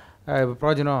படித்தா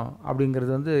பிரயோஜனம்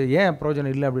அப்படிங்கிறது வந்து ஏன்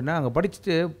பிரயோஜனம் இல்லை அப்படின்னா, அங்கே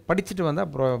படிச்சுட்டு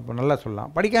வந்தால் நல்லா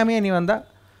சொல்லலாம். படிக்காமையே நீ வந்தால்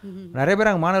நிறைய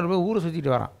பேர் அங்கே மாணவர்கள் போய் ஊரை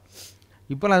சுற்றிட்டு வரான்.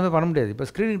 இப்போலாம் அதுமாதிரி பண்ண முடியாது. இப்போ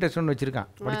ஸ்க்ரீனிங் டெஸ்ட் ஒன்று வச்சுருக்கான்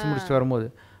படித்து முடிச்சுட்டு வரும்போது.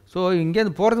 ஸோ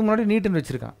இங்கேருந்து போகிறதுக்கு முன்னாடி நீட்டுன்னு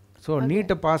வச்சுருக்கான். ஸோ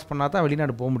நீட்டை பாஸ் பண்ணால் தான்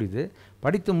வெளிநாடு போக முடியுது.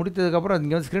 படித்து முடித்ததுக்கப்புறம்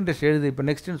இங்கே வந்து ஸ்க்ரீன் டெஸ்ட் எழுது இப்போ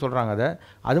நெக்ஸ்ட்டுன்னு சொல்கிறாங்க.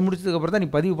 அது முடிச்சதுக்கப்புறம் தான் நீ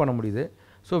பதிவு பண்ண முடியுது.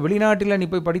 ஸோ வெளிநாட்டில் நீ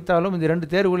போய் படித்தாலும் இந்த 2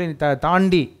 தேர்வுகளை நீ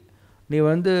தாண்டி நீ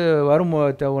வந்து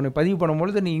உன்னை பதிவு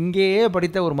பண்ணும்பொழுது நீ இங்கேயே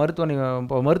படித்த ஒரு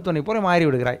மருத்துவனை போல மாறி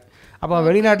விடுகிறாய். அப்போ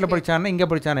வெளிநாட்டில் படித்தானே இங்கே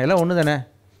படித்தானே எல்லாம் ஒன்று தானே?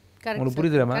 உங்களுக்கு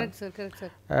புரியுதுலாமா?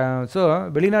 ஸோ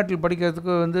வெளிநாட்டில்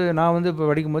படிக்கிறதுக்கு வந்து நான் வந்து இப்போ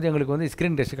படிக்கும்போது எங்களுக்கு வந்து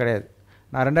ஸ்க்ரீன் டெஸ்ட் கிடையாது.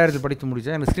 நான் 2000 படித்து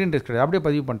முடித்தேன், எனக்கு ஸ்க்ரீன் டெஸ்ட் கிடையாது, அப்படியே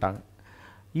பதிவு பண்ணிட்டாங்க.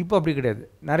 இப்போ அப்படி கிடையாது.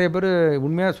 நிறைய பேர்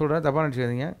உண்மையாக சொல்கிறேன், தப்பாக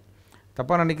நினச்சிக்காதீங்க.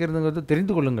 தப்பாக நினைக்கிறதுங்கிறது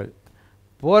தெரிந்து கொள்ளுங்கள்.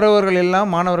 போகிறவர்கள் எல்லாம்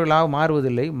மாணவர்களாக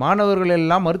மாறுவதில்லை, மாணவர்கள்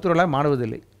எல்லாம் மருத்துவர்களாக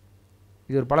மாறுவதில்லை.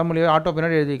 இது ஒரு பழமொழியோ ஆட்டோ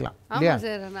பின்னாடி எழுதிக்கலாம் இல்லையா?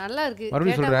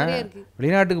 மறுபடியும் சொல்கிறேன்,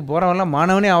 வெளிநாட்டுக்கு போகிறவங்களாம்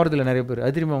மாணவனே ஆகிறதில்லை நிறைய பேர்.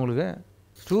 அது தெரியுமா உங்களுக்கு?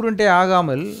 ஸ்டூடெண்ட்டே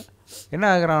ஆகாமல் என்ன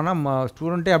ஆகிறாங்கன்னா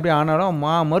ஸ்டூடெண்ட்டே அப்படியே ஆனாலும்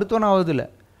மருத்துவம் ஆகுதில்லை.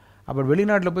 அப்புறம்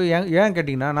வெளிநாட்டில் போய் ஏன்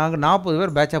கேட்டிங்கன்னா, நாங்கள் 40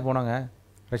 பேர் பேட்சாக போனாங்க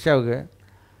ரஷ்யாவுக்கு.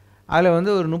 அதில்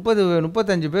வந்து ஒரு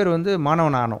 35 பேர் வந்து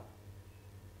மாணவன் ஆனோம்,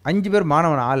 5 பேர்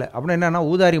மாணவன் ஆலை. அப்படின்னா என்னென்னா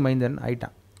ஊதாரி மைந்தன்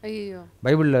ஆயிட்டான்.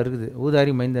 பைபிளில் இருக்குது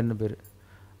ஊதாரி மைந்தன் பேர்.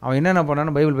 அவன் என்னென்ன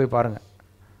பண்ணான்னு பைபிள் போய் பாருங்கள்,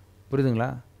 புரியுதுங்களா?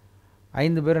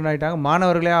 5 பேர் என்ன ஆகிட்டாங்க,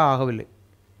 மாணவர்களே ஆகவில்லை.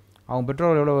 அவங்க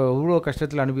பெற்றோர்கள் எவ்வளோ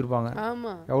கஷ்டத்தில் அனுப்பியிருப்பாங்க,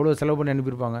 எவ்வளோ செலவு பண்ணி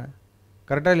அனுப்பியிருப்பாங்க.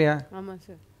 கரெக்டாக இல்லையா?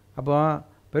 அப்போ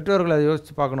பெற்றோர்கள் அதை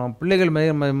யோசித்து பார்க்கணும். பிள்ளைகள்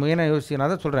மெயினாக யோசிச்சு,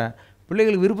 நான் தான் சொல்கிறேன்,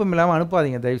 பிள்ளைகளுக்கு விருப்பம் இல்லாமல்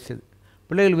அனுப்பாதீங்க தயவுசெய்து.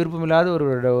 பிள்ளைகள் விருப்பம் இல்லாத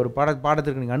ஒரு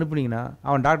பாடத்திற்கு நீங்கள் அனுப்புனீங்கன்னா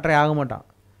அவன் டாக்டரே ஆக மாட்டான்.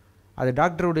 அது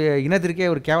டாக்டருடைய இனத்திற்கே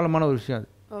ஒரு கேவலமான ஒரு விஷயம் அது.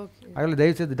 அதில்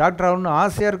தயவுசெய்து டாக்டர் ஆகணும்னு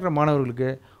ஆசையாக இருக்கிற மாணவர்களுக்கு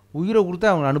உயிரை கொடுத்து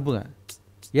அவங்க அனுப்புங்க,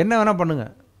 என்ன வேணால்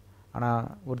பண்ணுங்கள். ஆனால்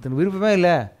ஒருத்தர் விருப்பமே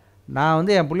இல்லை, நான்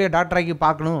வந்து என் பிள்ளைய டாக்டராக்கி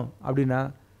பார்க்கணும் அப்படின்னா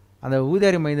அந்த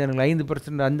ஊதாரி மைந்தனுங்கள்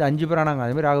 5% அந்த 5 பேர் ஆனாங்க.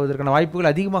 அதுமாதிரி ஆகுவதற்கான வாய்ப்புகள்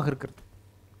அதிகமாக இருக்கிறது.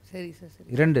 சரி சார்.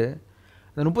 2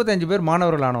 அந்த 35 பேர்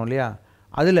மாணவர்கள் ஆனோம் இல்லையா,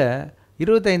 அதில்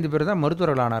 25 பேர் தான்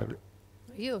மருத்துவர்கள் ஆனார்கள்.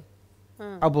 ஐயோ,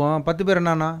 அப்போ 10 பேர்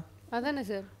என்னன்னா அதானே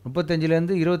சார்,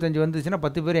 35லேருந்து 25 வந்துச்சுன்னா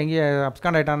 10 பேர் எங்கேயே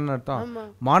அப்ஸ்காண்ட் ஆகிட்டான்னு அர்த்தம்.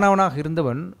 மாணவனாக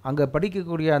இருந்தவன் அங்கே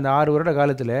படிக்கக்கூடிய அந்த 6 வருட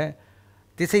காலத்தில்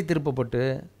திசை திருப்பப்பட்டு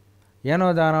ஏனோ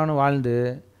தானோன்னு வாழ்ந்து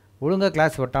ஒழுங்காக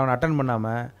கிளாஸ் அட்டன்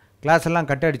பண்ணாமல் கிளாஸ் எல்லாம்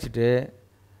கட் அடிச்சுட்டு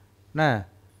என்ன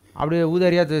அப்படியே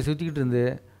ஊதாரியாக சுற்றிக்கிட்டு இருந்து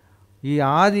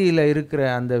ஆதியில் இருக்கிற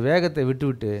அந்த வேகத்தை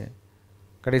விட்டு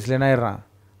கடைசியில் என்ன ஆயிடுறான்,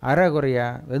 அரை குறையா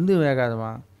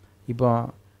வேகாதமா இப்போ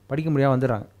படிக்க முடியாமல்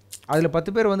வந்துடுறாங்க. அதில்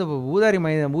 10 பேர் வந்து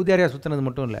ஊதாரியாக சுற்றினது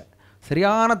மட்டும் இல்லை,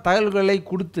 சரியான தகவல்களை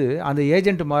கொடுத்து அந்த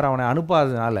ஏஜென்ட் மாதிரி அவனை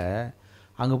அனுப்பாததுனால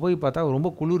அங்கே போய் பார்த்தா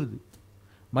ரொம்ப குளிருது.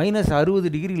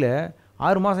 -60 டிகிரியில்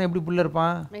 6 மாதம் எப்படி புள்ள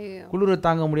இருப்பான்? குளிரை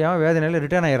தாங்க முடியாமல் வேதனையில்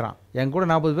ரிட்டர்ன் ஆகிடுறான். என் கூட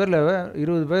 40 பேரில்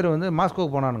 20 பேர் வந்து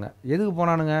மாஸ்கோவுக்கு போனானுங்க. எதுக்கு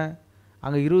போனானுங்க?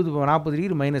 அங்கே 40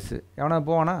 டிகிரி மைனஸு. எவனா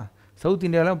போவானா? சவுத்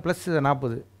இந்தியாவில்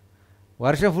 +40,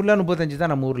 வருஷம் ஃபுல்லாக 35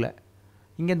 தான் நம்ம ஊரில்.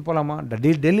 இங்கேருந்து போகலாமா?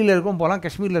 டெல்லியில் இருக்கிறவங்க போகலாம்,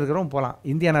 காஷ்மீரில் இருக்கிறவங்க போகலாம்,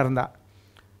 இந்தியானா இருந்தால்.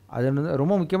 அது வந்து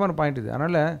ரொம்ப முக்கியமான பாயிண்ட் இது.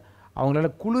 அதனால் அவங்களால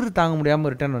குளிர் தாங்க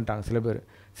முடியாமல் ரிட்டர்ன் வந்துட்டாங்க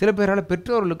சில பேரால்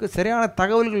பெற்றோர்களுக்கு சரியான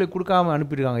தகவல்களை கொடுக்காமல்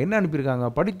அனுப்பியிருக்காங்க. என்ன அனுப்பியிருக்காங்க?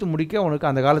 படித்து முடிக்க உனக்கு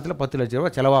அந்த காலத்தில் 10 லட்ச ரூபா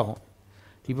செலவாகும்,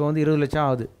 இப்போ வந்து 20 லட்சம்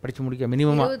ஆகுது படித்து முடிக்க.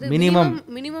 மினிமம்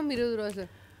 20 ரூபா சார்.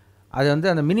 அது வந்து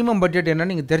அந்த மினிமம் பட்ஜெட்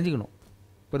என்னன்னு நீங்கள் தெரிஞ்சுக்கணும்,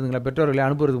 புரியுதுங்களா? பெற்றோர்களை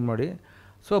அனுப்புறதுக்கு முன்னாடி.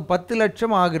 ஸோ 10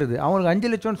 லட்சம் ஆகுறது, அவங்களுக்கு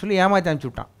 5 லட்சம்னு சொல்லி ஏமாற்றி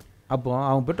அனுப்பிச்சி விட்டான். அப்போது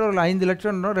அவங்க பெற்றோர்கள் 5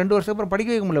 லட்சம் 2 வருஷம் அப்புறம் படிக்க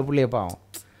வைக்க முடியல பிள்ளையப்பா, அவன்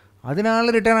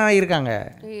அதனால ரிட்டர்ன் ஆகியிருக்காங்க.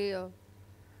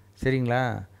 சரிங்களா?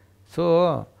 ஸோ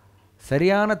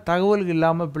சரியான தகவல்கள்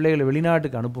இல்லாமல் பிள்ளைகளை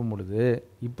வெளிநாட்டுக்கு அனுப்பும் பொழுது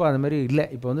இப்போ அது மாதிரி இல்லை.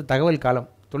 இப்போ வந்து தகவல் காலம்,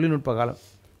 தொழில்நுட்ப காலம்.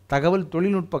 தகவல்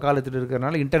தொழில்நுட்ப காலத்தில்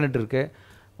இருக்கிறனால இன்டர்நெட் இருக்குது,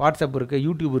 வாட்ஸ்அப் இருக்குது,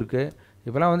 யூடியூப் இருக்குது.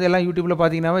 இப்போலாம் வந்து எல்லாம் யூடியூப்பில்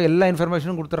பார்த்தீங்கன்னாவே எல்லா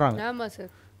இன்ஃபர்மேஷனும் கொடுத்துட்றாங்க. ஆமாம்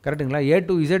சார், கரெக்டுங்களா? A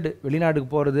to Z வெளிநாட்டுக்கு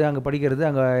போகிறது, அங்கே படிக்கிறது,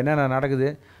 அங்கே என்னென்ன நடக்குது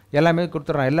எல்லாமே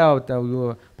கொடுத்துட்றாங்க. எல்லா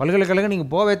பல்கலைக்கழகம்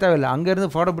நீங்கள் போவே தேவையில்லை,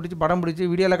 அங்கேருந்து ஃபோட்டோ பிடிச்சி படம் பிடிச்சி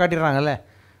வீடியோலாம் காட்டிடுறாங்கல்ல.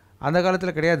 அந்த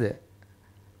காலத்தில் கிடையாது.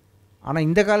 ஆனால்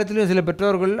இந்த காலத்துலேயும் சில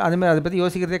பெற்றோர்கள் அதுமாதிரி அதை பற்றி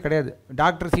யோசிக்கிறதே கிடையாது.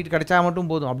 டாக்டர் சீட் கிடைச்சா மட்டும்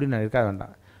போதும் அப்படின்னு இருக்க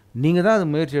வேண்டாம். நீங்கள் தான் அது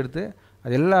முயற்சி எடுத்து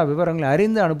அது எல்லா விவரங்களையும்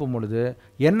அறிந்து அனுப்பும் பொழுது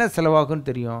என்ன செலவாகுன்னு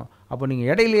தெரியும். அப்போ நீங்கள்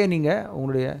இடையிலேயே நீங்கள்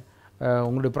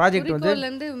உங்களுடைய ப்ராஜெக்ட் வந்து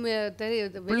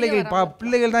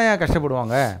பிள்ளைகள் தான் ஏன்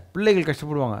கஷ்டப்படுவாங்க, பிள்ளைகள்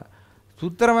கஷ்டப்படுவாங்க.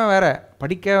 சுத்தரமாக வேறு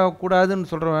படிக்கக்கூடாதுன்னு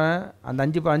சொல்கிறவன் அந்த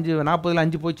 40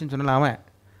 5 போச்சுன்னு சொன்னால அவன்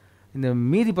இந்த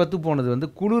மீதி 10 போனது வந்து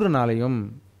குளிர்னாலையும்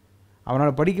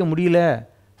அவனால் படிக்க முடியல,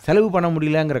 செலவு பண்ண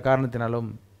முடியலங்கிற காரணத்தினாலும்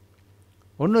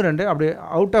 1 2 அப்படியே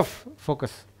அவுட் ஆஃப்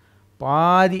ஃபோக்கஸ்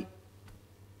பாதி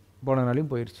போனதுனாலையும்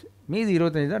போயிடுச்சு. மீதி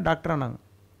 25 தான் டாக்டர் ஆனாங்க.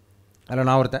 அதில்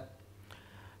நான் ஒருத்தன்.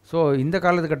 ஸோ இந்த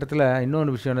காலகட்டத்தில்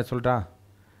இன்னொன்று விஷயம் என்ன சொல்லிட்டான்,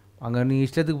 அங்கே நீ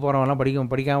இஷ்டத்துக்கு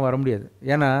போகிறவங்களாம் படிக்காமல் வர முடியாது.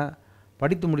 ஏன்னா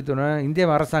படித்து முடித்தோன்னே இந்திய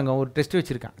அரசாங்கம் ஒரு டெஸ்ட்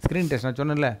வச்சுருக்கான், ஸ்க்ரீன் டெஸ்ட். நான்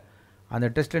சொன்னேன்ல, அந்த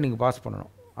டெஸ்ட்டில் நீங்கள் பாஸ்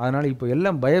பண்ணணும். அதனால் இப்போ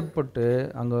எல்லாம் பயப்பட்டு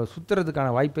அங்கே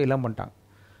சுற்றுறதுக்கான வாய்ப்பை எல்லாம் பண்ணிட்டாங்க.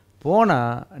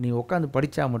 போனால் நீ உட்காந்து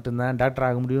படித்தா மட்டும்தான் டாக்டர்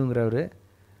ஆக முடியுங்கிற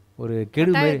ஒரு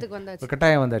கெடு மாதிரி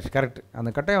கட்டாயம் வந்தாச்சு. கரெக்ட்.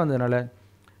 அந்த கட்டாயம் வந்ததுனால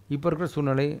இப்போ இருக்கிற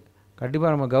சூழ்நிலை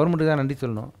கண்டிப்பாக நம்ம கவர்மெண்ட்டுக்கு தான் நன்றி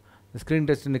சொல்லணும். ஸ்க்ரீன்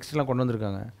டெஸ்ட் நெக்ஸ்ட்லாம் கொண்டு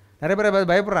வந்திருக்காங்க. நிறைய பேர்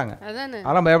பயப்படுறாங்க.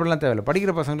 அதெல்லாம் பயப்படலாம் தேவையில்லை.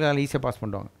 படிக்கிற பசங்களுக்கு அதெல்லாம் ஈஸியாக பாஸ்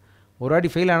பண்ணுவாங்க. ஒரு வாட்டி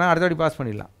ஃபெயில் ஆனால் அடுத்த வாட்டி பாஸ்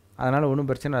பண்ணிடலாம். அதனால் ஒன்றும்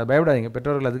பிரச்சனை, அதை பயப்படாதீங்க.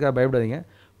 பெற்றோர்கள் அதுக்காக பயப்படாதீங்க.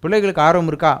 பிள்ளைகளுக்கு ஆர்வம்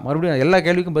இருக்கா, மறுபடியும் எல்லா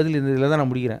கேள்விக்கும் பதில் இந்த இதில் தான்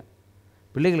நான் முடிக்கிறேன்.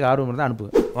 பிள்ளைகளுக்கு ஆர்வம் இருந்தால்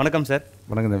அனுப்புங்க. வணக்கம் சார்.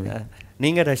 வணக்கம் தம்பி.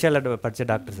 நீங்கள் ரஷ்யாவில் படித்த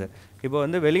டாக்டர் சார். இப்போ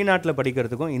வந்து வெளிநாட்டில்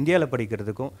படிக்கிறதுக்கும் இந்தியாவில்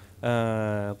படிக்கிறதுக்கும்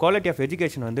குவாலிட்டி ஆஃப்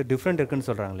எஜுகேஷன் வந்து டிஃப்ரெண்ட் இருக்குன்னு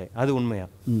சொல்கிறாங்களே, அது உண்மையா?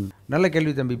 நல்ல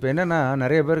கேள்வி தம்பி. இப்போ என்னென்னா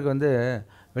நிறைய பேருக்கு வந்து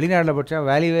வெளிநாட்டில் படித்தா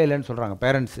வேல்யூவே இல்லைன்னு சொல்கிறாங்க.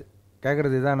 பேரண்ட்ஸு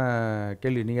கேட்குறது இதான்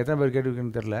கேள்வி. நீங்கள் எத்தனை பேர்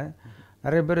கேட்டுருக்குன்னு தெரில.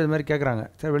 நிறைய பேர் இது மாதிரி கேட்குறாங்க.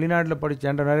 சார் வெளிநாட்டில்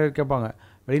படித்தேன்ற நிறைய பேர் கேட்பாங்க.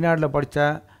 வெளிநாட்டில் படித்தா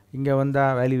இங்கே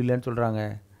வந்தால் வேல்யூ இல்லைன்னு சொல்கிறாங்க,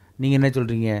 நீங்கள் என்ன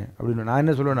சொல்கிறீங்க அப்படின்னு. நான்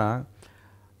என்ன சொல்லுவேன்னா,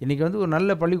 இன்றைக்கி வந்து ஒரு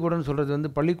நல்ல பள்ளிக்கூடம்னு சொல்கிறது வந்து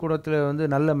பள்ளிக்கூடத்தில் வந்து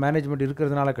நல்ல மேனேஜ்மெண்ட்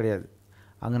இருக்கிறதுனால கிடையாது,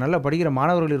 அங்கே நல்லா படிக்கிற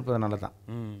மாணவர்கள் இருப்பதனால தான்.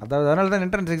 அதாவது அதனால தான்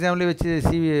என்ட்ரன்ஸ் எக்ஸாம்லேயே வச்சு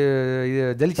இது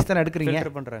ஜலிச்சு தானே எடுக்கிறீங்க.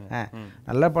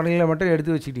 நல்ல பள்ளிகளை மட்டும்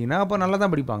எடுத்து வச்சுக்கிட்டிங்கன்னா அப்போ நல்லா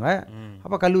தான் படிப்பாங்க.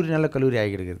 அப்போ கல்லூரி நல்ல கல்லூரி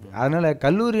ஆகிடுகிறது. அதனால்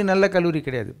கல்லூரி நல்ல கல்லூரி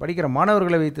கிடையாது, படிக்கிற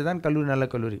மாணவர்களை வைத்து தான் கல்லூரி நல்ல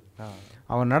கல்லூரி.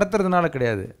 அவன் நடத்துறதுனால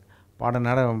கிடையாது.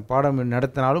 பாடம்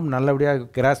நடத்தினாலும் நல்லபடியாக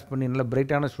கிராஸ் பண்ணி நல்ல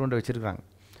பிரைட்டான ஸ்டூடெண்ட் வச்சுருக்காங்க.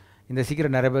 இந்த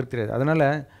சீக்கிரம் நிறைய பேருக்கு தெரியாது. அதனால்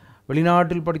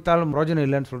வெளிநாட்டில் படித்தாலும் பிரோஜனம்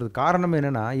இல்லைன்னு சொல்கிறது காரணம்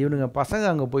என்னென்னா, இவனுங்க பசங்க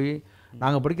அங்கே போய்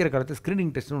நாங்கள் படிக்கிற காலத்தில்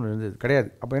ஸ்க்ரீனிங் டெஸ்ட்னு ஒன்று இருந்தது கிடையாது.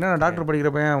 அப்போ என்ன டாக்டர் படிக்கிற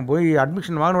பையன் போய்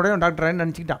அட்மிஷன் வாங்கினோடய டாக்டர் ஆகின்னு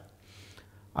நினச்சிக்கிட்டான்.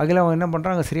 அதில் அவன் என்ன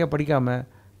பண்ணுறான், சரியாக படிக்காமல்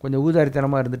கொஞ்சம்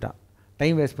ஊதாரித்தனமாக இருந்துட்டான்.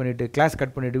 டைம் வேஸ்ட் பண்ணிவிட்டு கிளாஸ்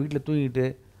கட் பண்ணிவிட்டு வீட்டில் தூங்கிட்டு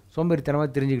சோம்பேறித்தனமாக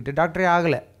தெரிஞ்சுக்கிட்டு டாக்டரே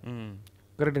ஆகலை.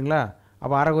 கரெக்டுங்களா?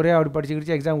 அப்போ அரைக்குறையாக அப்படி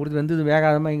படிச்சுக்கிட்டு எக்ஸாம் கொடுத்து வந்து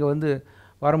வேகாதமாக இங்கே வந்து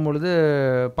வரும்பொழுது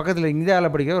பக்கத்தில்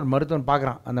இந்தியாவில் படிக்கிற ஒரு மருத்துவன்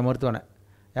பார்க்குறான். அந்த மருத்துவனை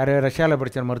யார், ரஷ்யாவில்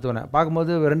படித்த மருத்துவனை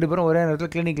பார்க்கும்போது 2 பேரும் ஒரே நேரத்தில்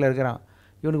கிளினிக்கில் இருக்கிறான்.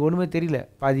 இவனுக்கு ஒன்றுமே தெரியல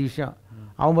பாதி விஷயம்.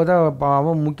 அவன் பார்த்தா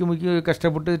அவன் முக்கிய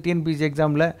கஷ்டப்பட்டு டிஎன்பிசி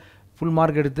எக்ஸாமில் ஃபுல்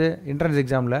மார்க் எடுத்து என்ட்ரன்ஸ்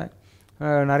எக்ஸாமில்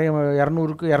நிறைய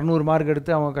 200 மார்க்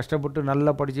எடுத்து அவன் கஷ்டப்பட்டு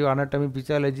நல்லா படித்து அனாட்டமி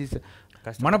பிசியாலஜி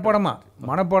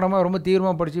மனப்பாடமாக ரொம்ப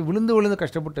தீவிரமாக படித்து விழுந்து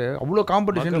கஷ்டப்பட்டு அவ்வளோ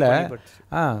காம்படிஷனில்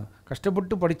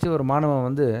கஷ்டப்பட்டு படித்த ஒரு மாணவன்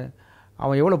வந்து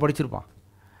அவன் எவ்வளோ படிச்சிருப்பான்.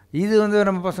 இது வந்து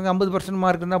நம்ம பசங்க 50%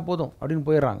 மார்க் இருந்தால் போதும் அப்படின்னு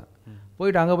போயிடுறாங்க.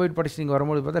 போயிட்டு அங்கே போயிட்டு படிச்சு இங்கே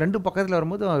வரும்போது பார்த்தா 2 பக்கத்தில்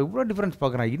வரும்போது அவன் இவ்வளோ டிஃப்ரென்ஸ்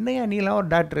பார்க்குறான். இன்னையா நீலாம் ஒரு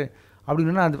டாக்டரு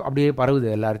அப்படின்னா அது அப்படியே பரவுது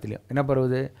எல்லா இடத்துலையும். என்ன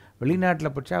பரவுது,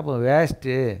 வெளிநாட்டில் படித்தா அப்போ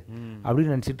வேஸ்ட்டு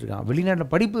அப்படின்னு நினச்சிட்டு இருக்கான்.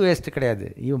 வெளிநாட்டில் படிப்பு வேஸ்ட்டு கிடையாது,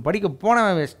 இவன் படிக்க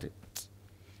போனவன் வேஸ்ட்டு.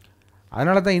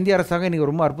 அதனால தான் இந்திய அரசாங்கம் இன்றைக்கி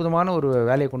ரொம்ப அற்புதமான ஒரு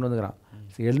வேலையை கொண்டு வந்துக்கிறான்.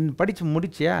 படித்து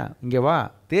முடிச்சியா இங்கே வா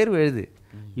தேர்வு எழுது.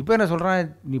 இப்போ என்ன சொல்கிறான்,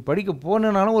 நீ படிக்க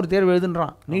போனாலும் ஒரு தேர்வு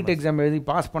எழுதுன்றான். நீட் எக்ஸாம் எழுதி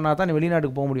பாஸ் பண்ணால் தான் நீ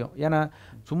வெளிநாட்டுக்கு போக முடியும். ஏன்னா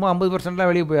சும்மா 50%லாம்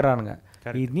வெளியே போயிடறானுங்க.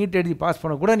 நீ நீட் எழுதி பாஸ்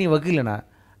பண்ண கூட நீ வக்கீலண்ணா,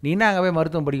 நீ என்ன அங்கே போய்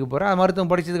மருத்துவம் படிக்க போகிற, அது மருத்துவம்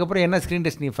படித்ததுக்கப்புறம் என்ன ஸ்க்ரீன்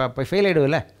டெஸ்ட் நீ ஃபெயில்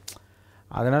ஆகிடுவில்ல.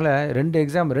 அதனால் 2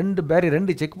 எக்ஸாம்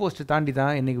 2 செக் போஸ்ட்டு தாண்டி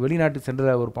தான் இன்றைக்கி வெளிநாட்டுக்கு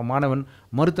சென்ற ஒரு மாணவன்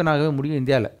மருத்துவனாகவே முடியும்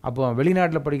இந்தியாவில். அப்போ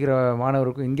வெளிநாட்டில் படிக்கிற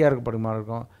மாணவருக்கும் இந்தியாவுக்கு படிக்கிற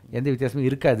மாணவருக்கும் எந்த வித்தியாசமும்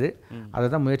இருக்காது. அதை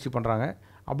தான் முயற்சி பண்ணுறாங்க.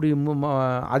 அப்படி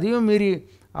அதையும் மீறி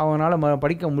அவனால்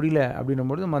படிக்க முடியல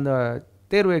அப்படின்னும்போது அந்த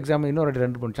தேர்வு எக்ஸாம் இன்னொரு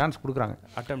 2 சான்ஸ் கொடுக்குறாங்க.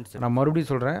 நான்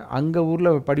மறுபடியும் சொல்கிறேன், அங்கே ஊரில்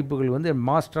படிப்புகள் வந்து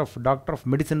master of doctor of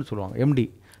medicine சொல்லுவாங்க, எம்டி.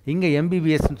 இங்கே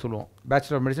MBBSன்னு சொல்லுவோம்,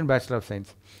 bachelor of medicine, bachelor of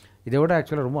science. இதை விட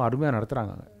ஆக்சுவலாக ரொம்ப அருமையாக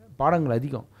நடத்துகிறாங்க. பாடங்கள்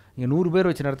அதிகம். இங்கே 100 பேர்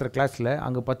வச்சு நடத்துகிற கிளாஸில்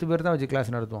அங்கே 10 பேர் தான் வச்சு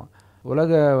கிளாஸ் நடத்துவோம்.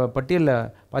 உலக பட்டியலில்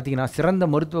பார்த்தீங்கன்னா சிறந்த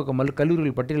மருத்துவ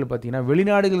கல்லூரிகள் பட்டியலில் பார்த்தீங்கன்னா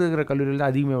வெளிநாடுகளில் இருக்கிற கல்லூரிகள்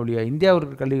தான் அதிகமாக ஒழிய இந்தியாவில்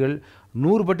இருக்கிற கல்லூரிகள்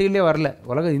 100 பட்டியலே வரல.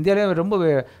 இந்தியாவிலே ரொம்ப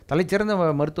தலைச்சிறந்த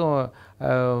மருத்துவ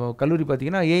கல்லூரி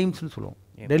பார்த்தீங்கன்னா எய்ம்ஸ்னு சொல்லுவோம்,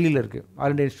 டெல்லியில் இருக்குது,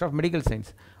 all India institute of medical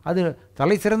science. அது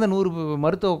தலைச்சிறந்த 100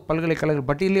 மருத்துவ பல்கலைக்கழக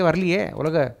பட்டியலே வரலையே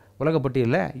உலக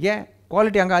பட்டியலில். ஏன்?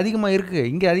 குவாலிட்டி அங்கே அதிகமாக இருக்குது,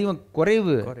 இங்கே அதிகமாக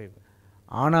குறைவு.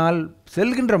 ஆனால்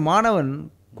செல்கின்ற மாணவன்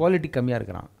குவாலிட்டி கம்மியாக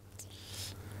இருக்கிறான்.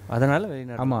 அதனால்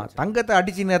ஆமாம், தங்கத்தை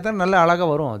அடிச்சிங்கன்னா தான் நல்ல அழகாக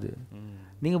வரும். அது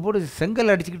நீங்கள் போட்டு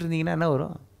செங்கல் அடிச்சுக்கிட்டு இருந்தீங்கன்னா என்ன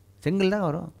வரும்? செங்கல் தான்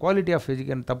வரும். குவாலிட்டி ஆஃப்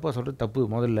எஜுகேஷன் தப்பாக சொல்கிறது தப்பு.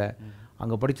 முதல்ல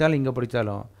அங்கே படித்தாலும் இங்கே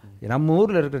படித்தாலும் நம்ம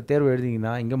ஊரில் இருக்கிற தேர்வு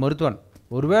எழுதிங்கன்னா இங்கே மருத்துவன்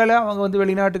ஒருவேளை அவங்க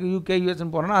வெளிநாட்டுக்கு UK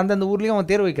USன்னு போனான்னா அந்தந்த ஊர்லேயும்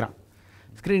அவன் தேர்வு வைக்கிறான்.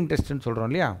 ஸ்க்ரீனிங் டெஸ்ட்டுன்னு சொல்கிறோம்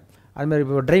இல்லையா, அதுமாதிரி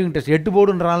இப்போ டிரைவிங் டெஸ்ட் 8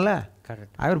 போர்டுன்றான்ல,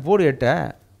 அவர் போர்டு 8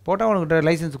 போட்டால் அவனுக்கு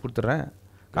லைசன்ஸ் கொடுத்துட்றேன்,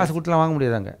 காசு கொடுத்துலாம் வாங்க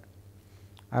முடியாதாங்க.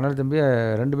 அதனால் தம்பி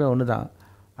ரெண்டுமே ஒன்று தான்,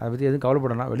 அதை பற்றி எதுவும்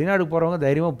கவலைப்படணும். வெளிநாட்டுக்கு போகிறவங்க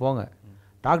தைரியமாக போங்க.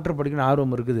 டாக்டர் படிக்கணும்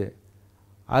ஆர்வம் இருக்குது,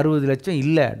 60 லட்சம்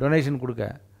இல்லை டொனேஷன் கொடுக்க.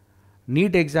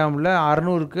 நீட் எக்ஸாமில்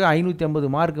 600க்கு 550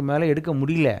 மார்க்கு மேலே எடுக்க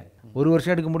முடியல, ஒரு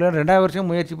வருஷம் எடுக்க முடியல, 2வது வருஷம்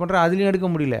முயற்சி பண்ணுறேன் அதுலேயும் எடுக்க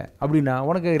முடியல. அப்படின்னா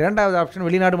உனக்கு 2வது ஆப்ஷன்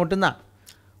வெளிநாடு மட்டும்தான்.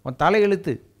 உன்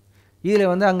தலையெழுத்து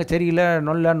இதில் அங்கே சரியில்லை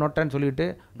நொட்டன்னு சொல்லிவிட்டு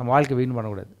நம்ம வாழ்க்கை வீண்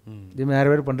பண்ணக்கூடாது. இதுமாதிரி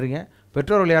நிறைய பேர் பண்ணுறீங்க.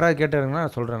 பெற்றோர்கள் யாராவது கேட்டாருங்கன்னா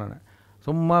நான் சொல்கிறேன், நான்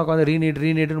சும்மா உட்காந்து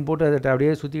ரீநீட்டுன்னு போட்டு அதை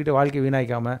அப்படியே சுற்றிக்கிட்டு வாழ்க்கை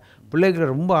வீணாக்காமல்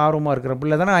பிள்ளைக்கு ரொம்ப ஆர்வமாக இருக்கிற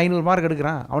பிள்ளை தானே 500 மார்க்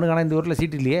எடுக்கிறான், அவனுக்கு ஆனால் இந்த ஊரில்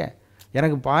சீட்டு இல்லையே.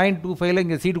 எனக்கு 0.25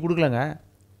 இங்கே சீட்டு கொடுக்கலங்க.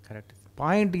 கரெக்ட்.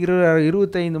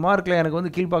 0.25 மார்க்கில்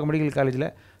எனக்கு கீழ்ப்பாக்கம் மெடிக்கல் காலேஜில்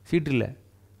சீட்டு இல்லை,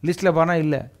 லிஸ்ட்டில் பணம்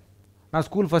இல்லை. நான்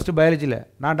ஸ்கூல் ஃபஸ்ட்டு பயாலஜியில்,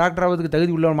 நான் டாக்டர் ஆகிறதுக்கு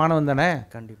தகுதி உள்ள மாணவன் தானே.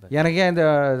 கண்டிப்பாக. எனக்கே இந்த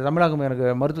தமிழகம் எனக்கு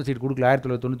மருத்துவ சீட் கொடுக்கல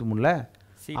 1993.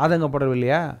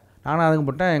 ஆதங்கப்படவில்லையா? நானும்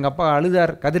ஆதங்கப்பட்டேன். எங்கள் அப்பா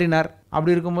அழுதார், கதறினார்.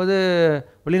 அப்படி இருக்கும்போது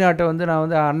வெளிநாட்டை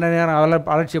நான் அண்ணன் நேரம்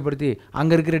அலட்சியப்படுத்தி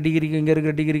அங்கே இருக்கிற டிகிரிக்கும் இங்கே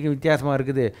இருக்கிற டிகிரிக்கும் வித்தியாசமாக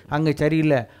இருக்குது, அங்கே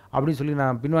சரியில்லை அப்படின்னு சொல்லி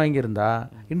நான் பின்வாங்கியிருந்தா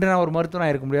இன்று நான் ஒரு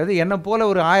மருத்துவனாக இருக்க முடியாது. என்னை போல்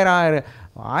ஒரு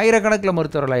ஆயிரக்கணக்கில்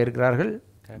மருத்துவர்களாக இருக்கிறார்கள்.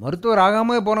 மருத்துவர்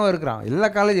ஆகாமல் போனவன் இருக்கிறான்.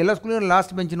 எல்லா ஸ்கூல்லையும்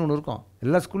லாஸ்ட் பெஞ்சுன்னு ஒன்று இருக்கும்,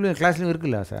 எல்லா ஸ்கூல்லையும் கிளாஸ்லையும்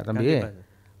இருக்குல்ல சார் தம்பி.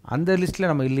 அந்த லிஸ்ட்டில்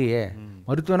நம்ம இல்லையே.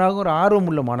 மருத்துவனாக ஒரு ஆர்வம்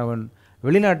உள்ள மாணவன்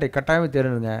வெளிநாட்டை கட்டாயம்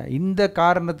தேர்ந்தெடுங்க. இந்த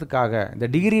காரணத்துக்காக, இந்த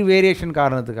டிகிரி வேரியேஷன்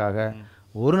காரணத்துக்காக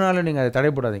ஒரு நாள் நீங்கள் அதை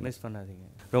தடைப்படாதீங்க, மிஸ் பண்ணாதீங்க.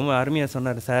 ரொம்ப அருமையாக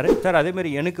சொன்னார் சார்.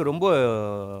 அதேமாதிரி எனக்கு ரொம்ப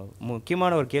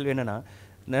முக்கியமான ஒரு கேள்வி என்னென்னா,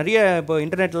 நிறைய இப்போ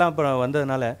இன்டர்நெட்லாம் இப்போ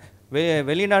வந்ததுனால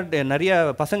வெளிநாட்டு நிறைய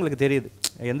பசங்களுக்கு தெரியுது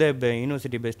எந்த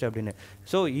யூனிவர்சிட்டி பெஸ்ட்டு அப்படின்னு.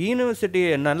 ஸோ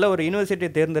நல்ல ஒரு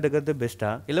யூனிவர்சிட்டியை தேர்ந்தெடுக்கிறது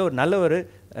பெஸ்ட்டா, இல்லை ஒரு நல்ல ஒரு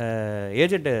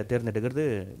ஏஜெண்ட்டை தேர்ந்தெடுக்கிறது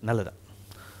நல்லதா?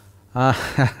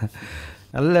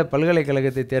 நல்ல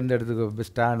பல்கலைக்கழகத்தை தேர்ந்தெடுத்துக்க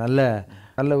பெஸ்ட்டா,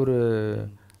 நல்ல ஒரு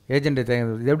ஏஜெண்ட்டை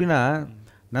தேர்ந்தெடுத்து. இது எப்படின்னா,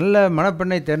 நல்ல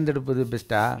மணப்பெண்ணை தேர்ந்தெடுப்பது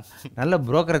பெஸ்ட்டா, நல்ல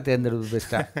புரோக்கரை தேர்ந்தெடுப்பது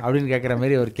பெஸ்ட்டா அப்படின்னு கேட்குற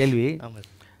மாரி ஒரு கேள்வி.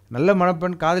 நல்ல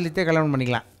மணப்பெண் காதலித்தே கல்யாணம்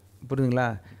பண்ணிக்கலாம், புரியுதுங்களா?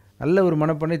 நல்ல ஒரு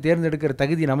மணப்பெண்ணை தேர்ந்தெடுக்கிற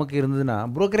தகுதி நமக்கு இருந்ததுன்னா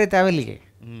புரோக்கரே தேவையில்லையே,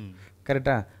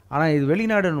 கரெக்டாக? ஆனால் இது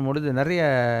வெளிநாடுன்னும் பொழுது நிறைய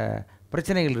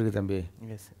பிரச்சனைகள் இருக்குது தம்பி,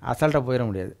 அசால்ட்டாக போயிட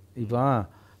முடியாது. இப்போ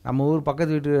நம்ம ஊர்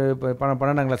பக்கத்து வீட்டு இப்போ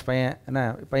 12ஆம் கிளாஸ் பையன், என்ன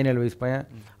 17 வயசு பையன்,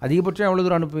 அதிகபட்சம் எவ்வளோ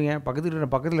தூரம் அனுப்புவீங்க?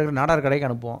 பக்கத்தில் இருக்கிற நாடார் கடைக்கு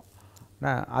அனுப்புவோம்.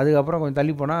 அதுக்கப்புறம் கொஞ்சம்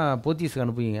தள்ளி போனால் போத்தீஸுக்கு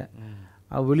அனுப்புவீங்க.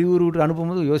 வெளியூர் வீட்டுக்கு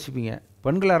அனுப்பும்போது யோசிப்பீங்க.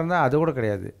 பெண்களாக இருந்தால் அதை கூட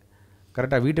கிடையாது,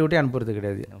 கரெக்டாக வீட்டை விட்டே அனுப்புறது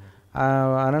கிடையாது.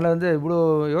 அதனால் இவ்வளோ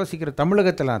யோசிக்கிற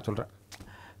தமிழகத்தில் நான் சொல்கிறேன்.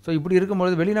 ஸோ இப்படி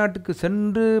இருக்கும்பொழுது வெளிநாட்டுக்கு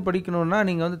சென்று படிக்கணுன்னா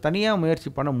நீங்கள் தனியாக முயற்சி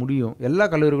பண்ண முடியும். எல்லா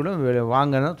கல்லூரிகளும்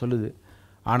வாங்க தான் சொல்லுது.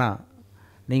 ஆனால்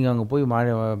நீங்கள் அங்கே போய்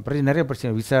நிறைய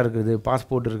பிரச்சனை, விசா இருக்குது,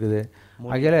 பாஸ்போர்ட் இருக்குது.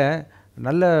 ஆகையால்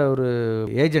நல்ல ஒரு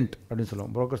ஏஜெண்ட் அப்படின்னு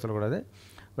சொல்லுவோம், புரோக்கர் சொல்லக்கூடாது,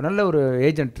 நல்ல ஒரு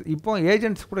ஏஜெண்ட். இப்போ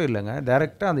ஏஜென்ட்ஸ் கூட இல்லைங்க,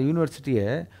 டைரெக்டாக அந்த யூனிவர்சிட்டியை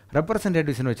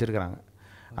ரெப்ரசன்டேட்டிவ்ஸ்னு வச்சுருக்கிறாங்க.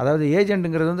 அதாவது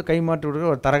ஏஜெண்ட்டுங்கிறது கைமாற்றி விடுற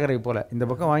ஒரு தரகரை போல், இந்த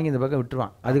பக்கம் வாங்கி இந்த பக்கம்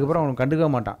விட்டுருவான், அதுக்கப்புறம் அவனுக்கு கண்டுக்க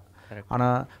மாட்டான்.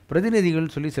 ஆனால்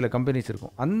பிரதிநிதிகள் சொல்லி சில கம்பெனிஸ்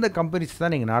இருக்கும், அந்த கம்பெனிஸ்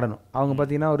தான் நீங்கள் நாடணும். அவங்க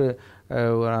பார்த்தீங்கன்னா ஒரு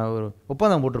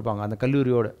ஒப்பந்தம் போட்டிருப்பாங்க அந்த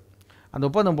கல்லூரியோடு. அந்த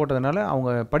ஒப்பந்தம் போட்டதுனால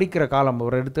அவங்க படிக்கிற காலம்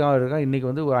ஒரு எடுத்துக்காக இன்றைக்கி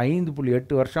ஒரு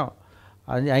 5.8 வருஷம்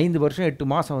 5 வருஷம் 8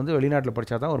 மாதம் வெளிநாட்டில்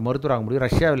படித்தா தான் ஒரு மருத்துவர் ஆக முடியும்.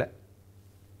 ரஷ்யாவில்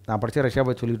நான் படித்த ரஷ்யா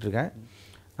பற்றி சொல்லிகிட்டு இருக்கேன்.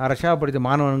 நான் ரஷ்யாவை படித்த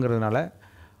மாணவனுங்கிறதுனால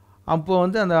அப்போ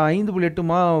அந்த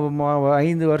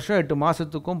 5 வருஷம் 8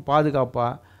 மாதத்துக்கும்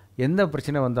பாதுகாப்பாக எந்த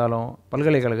பிரச்சனை வந்தாலும்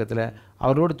பல்கலைக்கழகத்தில்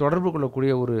அவரோடு தொடர்பு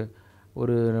கொள்ளக்கூடிய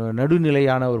ஒரு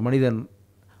நடுநிலையான ஒரு மனிதன்,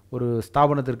 ஒரு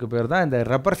ஸ்தாபனத்திற்கு பேர் தான் இந்த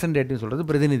ரெப்ரசன்டேட்டிவ் சொல்கிறது,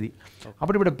 பிரதிநிதி.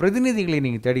 அப்படிப்பட்ட பிரதிநிதிகளை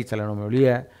நீங்கள் தேடி செல்லணும்.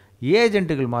 வெளியே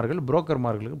ஏஜென்ட்டுகள்மார்கள்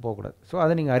புரோக்கர்மார்களுக்கு போகக்கூடாது. ஸோ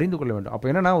அதை நீங்கள் அறிந்து கொள்ள வேண்டும். அப்போ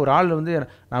என்னென்னா, ஒரு ஆள்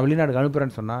நான் வெளிநாட்டுக்கு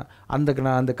அனுப்புகிறேன்னு சொன்னால்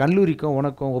அந்த கல்லூரிக்கும்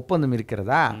உனக்கும் ஒப்பந்தம்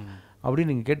இருக்கிறதா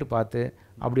அப்படின்னு நீங்கள் கேட்டு பார்த்து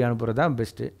அப்படி அனுப்புகிறது தான்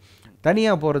பெஸ்ட்டு.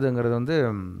 தனியாக போகிறதுங்கிறது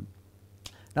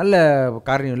நல்ல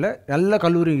காரியம் இல்லை. நல்ல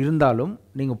கல்லூரி இருந்தாலும்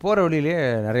நீங்கள் போகிற வழியிலே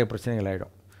நிறைய பிரச்சனைகள்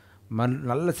ஆகிடும்.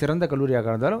 நல்ல சிறந்த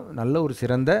கல்லூரியாக இருந்தாலும் நல்ல ஒரு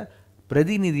சிறந்த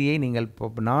பிரதிநிதியை நீங்கள்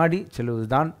நாடி செல்வது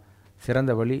தான்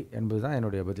சிறந்த வழி என்பது தான்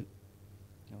என்னுடைய பதில்.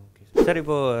 Okay sir.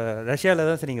 இப்போது ரஷ்யாவில்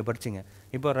தான் சார் நீங்கள் படிச்சிங்க.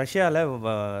 இப்போ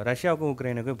ரஷ்யாவுக்கும்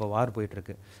உக்ரைனுக்கும் இப்போ வார்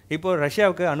போயிட்டுருக்கு. இப்போது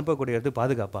ரஷ்யாவுக்கு அனுப்பக்கூடியது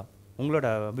பாதுகாப்பா? உங்களோட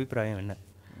அபிப்பிராயம் என்ன?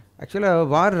 ஆக்சுவலாக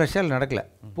வார் ரஷ்யாவில் நடக்கலை,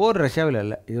 போர் ரஷ்யாவில்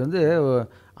இல்லை. இது வந்து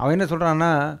அவன் என்ன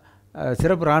சொல்கிறான்னா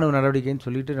சிறப்பு இராணுவ நடவடிக்கைன்னு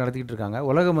சொல்லிட்டு நடத்திக்கிட்டு இருக்காங்க.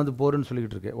 உலகம் வந்து போருன்னு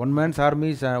சொல்லிக்கிட்டு இருக்கு. One mens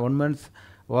armies, one mens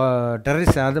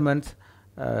terrorist, other mens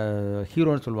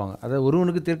ஹீரோன்னு சொல்லுவாங்க. அதாவது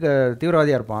ஒருவனுக்கு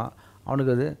தீவிரவாதியாக இருப்பான்,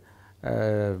 அவனுக்கு அது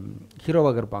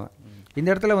ஹீரோவாக இருப்பாங்க. இந்த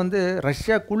இடத்துல வந்து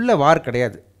ரஷ்யாக்குள்ளே வார்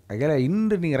கிடையாது. அதில்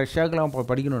இன்று நீங்கள் ரஷ்யாவுக்குலாம்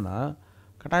படிக்கணுன்னா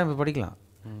கட்டாயம் படிக்கலாம்.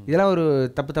 இதெல்லாம் ஒரு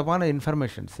தப்பான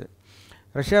இன்ஃபர்மேஷன்ஸு.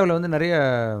 ரஷ்யாவில் வந்து நிறைய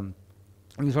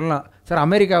நீங்கள் சொல்லலாம் சார்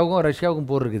அமெரிக்காவுக்கும் ரஷ்யாவுக்கும்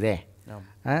போர் இருக்குதே,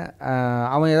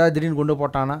 அவன் ஏதாவது திடீர்னு கொண்டு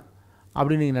போட்டானா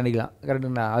அப்படின்னு நீங்கள் நினைக்கலாம்.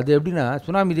 கரெக்டுங்களா? அது எப்படின்னா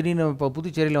சுனாமி திடீர்னு இப்போ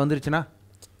புதுச்சேரியில் வந்துருச்சுன்னா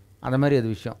அந்த மாதிரி அது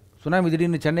விஷயம். சுனாமி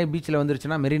திடீர்னு சென்னை பீச்சில்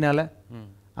வந்துருச்சுன்னா மெரினாவில்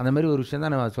அந்த மாதிரி ஒரு விஷயம்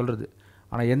தான் நான் சொல்கிறது.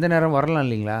 ஆனால் எந்த நேரம் வரலாம்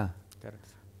இல்லைங்களா?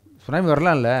 சுனாமி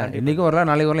வரலாம் இல்லை, இன்றைக்கும் வரலாம்,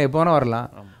 நாளைக்கு வரலாம், எப்போ வேணால் வரலாம்.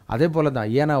 அதே போல் தான்.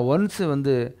 ஏன்னா ஒன்ஸ்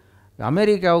வந்து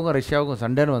அமெரிக்காவுக்கும் ரஷ்யாவுக்கும்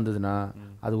சண்டைன்னு வந்ததுன்னா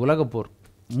அது உலகப்போர்,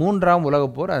 3ஆம்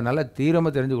உலகப்போர். அது நல்லா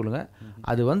தீவிரமாக தெரிஞ்சு கொள்ளுங்கள்.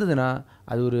 அது வந்ததுன்னா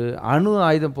அது ஒரு அணு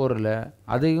ஆயுத போர் இல்லை,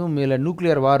 அதையும் மேலே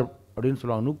நியூக்ளியர் வார் அப்படின்னு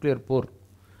சொல்லுவாங்க, நியூக்ளியர் போர்.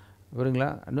 புரியுங்களா?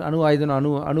 அணு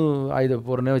ஆயுத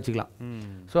போர்னே வச்சுக்கலாம்.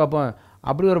 ஸோ அப்போ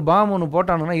அப்படி ஒரு பாம் ஒன்று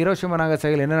போட்டாங்கன்னா ஹிரோஷிமா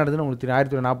நாகசாகியில் என்ன நடக்குதுன்னு உங்களுக்கு தெரியும்.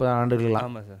 1940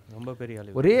 ஆண்டுகள்லாம் ரொம்ப பெரிய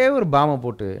ஒரே ஒரு பாமை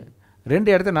போட்டு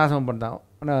 2 இடத்த நாசம் பண்ணிட்டான்.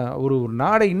 ஆனால் ஒரு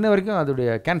நாடை இன்ன வரைக்கும் அதோடைய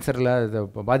கேன்சரில்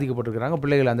பாதிக்கப்பட்டிருக்கிறாங்க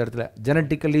பிள்ளைகள். அந்த இடத்துல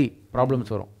ஜெனட்டிக்கலி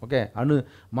ப்ராப்ளம்ஸ் வரும். ஓகே,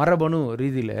 மரபணு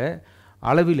ரீதியில்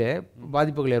அளவில்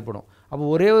பாதிப்புகள் ஏற்படும். அப்போ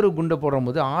ஒரே ஒரு குண்டை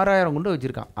போடும்போது 6000 குண்டை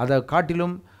வச்சுருக்கான். அதை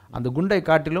காட்டிலும், அந்த குண்டை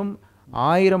காட்டிலும்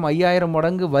 1000 5000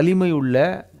 மடங்கு வலிமை உள்ள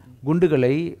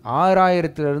குண்டுகளை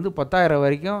 6000லேருந்து 10,000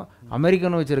 வரைக்கும்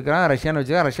அமெரிக்கனும் வச்சுருக்கிறான், ரஷ்யான்னு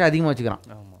வச்சுருக்கான். ரஷ்யா அதிகமாக வச்சுக்கிறான்.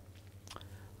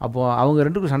 அப்போது அவங்க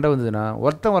ரெண்டுக்கும் சண்டை வந்ததுன்னா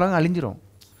ஒருத்தன் உலகம் அழிஞ்சிரும்.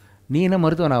 நீ என்ன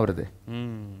மருத்துவன் ஆகுறது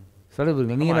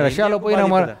சொல்லுங்க. நீங்கள் என்ன ரஷ்யாவில் போய்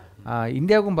நம்ம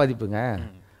இந்தியாவுக்கும் பாதிப்புங்க.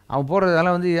 அவன்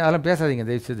போடுறதெல்லாம் வந்து அதெல்லாம் பேசாதீங்க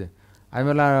தயவுசெய்து.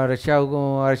 அதுமாதிரிலாம்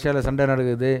ரஷ்யாவில் சண்டை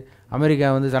நடக்குது, அமெரிக்கா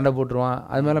வந்து சண்டை போட்டுருவான்,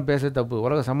 அதுமாதிரிலாம் பேசுறது தப்பு.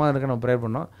 உலக சமாதானத்துக்கு நம்ம ப்ரேயர்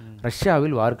பண்ணோம்.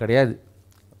 ரஷ்யாவில் வார் கிடையாது,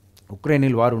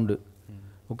 உக்ரைனில் வார் உண்டு.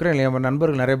 உக்ரைனில் என்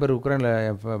நண்பர்கள் நிறைய பேர் உக்ரைனில்,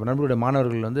 நண்பர்களுடைய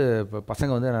மாணவர்கள் வந்து இப்போ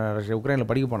பசங்க வந்து உக்ரைனில்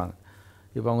படிக்க போனாங்க.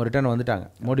 இப்போ அவங்க ரிட்டர்ன் வந்துட்டாங்க,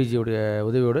 மோடிஜியோடைய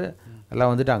உதவியோடு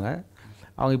எல்லாம் வந்துட்டாங்க.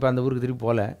 அவங்க இப்போ அந்த ஊருக்கு திருப்பி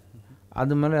போகல.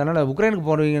 அது மேலே அதனால் உக்ரைனுக்கு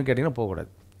போடுவீங்கன்னு கேட்டிங்கன்னா போகக்கூடாது.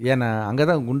 ஏன்னா அங்கே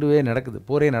தான் குண்டுவே நடக்குது,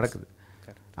 போரே நடக்குது.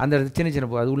 அந்த இடத்துல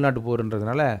சின்ன அது உள்நாட்டு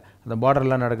போருன்றதுனால அந்த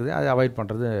பார்டர்லாம் நடக்குது. அதை அவாய்ட்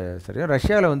பண்ணுறது சரியாக.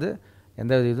 ரஷ்யாவில் வந்து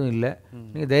எந்த இதுவும் இல்லை.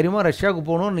 நீங்கள் தைரியமாக ரஷ்யாவுக்கு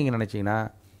போகணுன்னு நீங்கள் நினச்சிங்கன்னா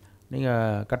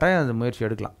நீங்கள் கட்டாயம் அந்த முயற்சி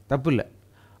எடுக்கலாம், தப்பு இல்லை.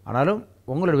 ஆனாலும்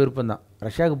உங்களோட விருப்பம் தான்.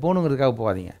 ரஷ்யாவுக்கு போகணுங்கிறதுக்காக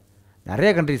போகாதீங்க. நிறைய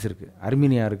கண்ட்ரிஸ் இருக்குது,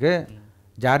 அர்மீனியா இருக்குது,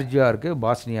 ஜார்ஜியா இருக்குது,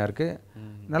 பாஸ்னியா இருக்குது,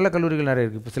 நல்ல கல்லூரிகள் நிறைய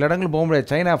இருக்குது. இப்போ சில இடங்கள் போக முடியாது.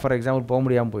 சைனா ஃபார் எக்ஸாம்பிள் போக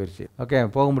முடியாமல் போயிடுச்சு. ஓகே,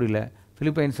 போக முடியல.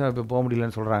 ஃபிலிப்பைன்ஸும் இப்போ போக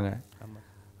முடியலன்னு சொல்கிறாங்க.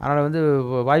 அதனால் வந்து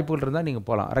வாய்ப்புகள் இருந்தால் நீங்கள்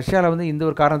போகலாம். ரஷ்யாவில் வந்து இந்த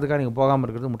ஒரு காரணத்துக்காக நீங்கள் போகாமல்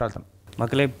இருக்கிறது முட்டாள்தனம்.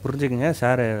 மக்களே புரிஞ்சுக்குங்க,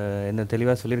 சார் என்ன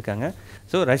தெளிவாக சொல்லியிருக்காங்க.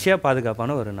 ஸோ ரஷ்யா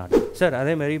பாதுகாப்பான ஒரு நாடு சார்.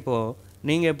 அதேமாதிரி இப்போது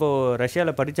நீங்கள் இப்போது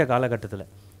ரஷ்யாவில் படித்த காலகட்டத்தில்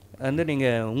வந்து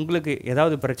நீங்கள் உங்களுக்கு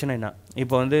ஏதாவது பிரச்சனைனா,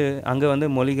 இப்போ வந்து அங்கே வந்து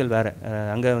மொழிகள் வேறு,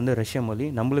 அங்கே வந்து ரஷ்ய மொழி,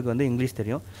 நம்மளுக்கு வந்து இங்கிலீஷ்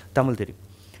தெரியும், தமிழ் தெரியும்.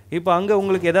 இப்போ அங்கே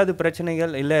உங்களுக்கு ஏதாவது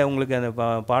பிரச்சனைகள் இல்லை, உங்களுக்கு அந்த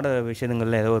பாட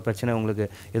விஷயங்களில் ஏதோ ஒரு பிரச்சனை, உங்களுக்கு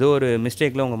ஏதோ ஒரு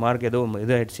மிஸ்டேக்கில் உங்கள் மார்க் ஏதோ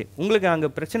இதாகிடுச்சு, உங்களுக்கு அங்கே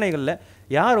பிரச்சனைகளில்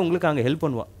யார் உங்களுக்கு அங்கே ஹெல்ப்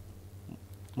பண்ணுவா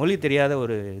மொழி தெரியாத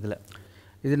ஒரு இதில்?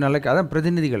 இது நல்ல அதான்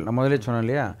பிரதிநிதிகள். நான் முதலே சொன்னேன்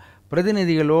இல்லையா,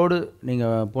 பிரதிநிதிகளோடு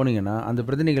நீங்கள் போனீங்கன்னா அந்த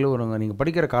பிரதிநிதிகள் நீங்கள்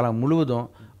படிக்கிற காலம் முழுவதும்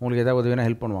உங்களுக்கு ஏதாவது உதவினா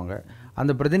ஹெல்ப் பண்ணுவாங்க.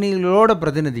 அந்த பிரதிநிதிகளோட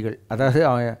பிரதிநிதிகள், அதாவது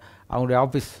அவங்களுடைய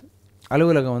ஆஃபீஸ்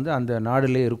அலுவலகம் வந்து அந்த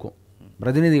நாடுலேயே இருக்கும்.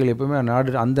 பிரதிநிதிகள் எப்போவுமே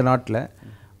அந்த நாட்டில்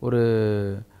ஒரு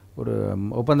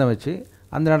ஒப்பந்தம் வச்சு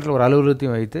அந்த நாட்டில் ஒரு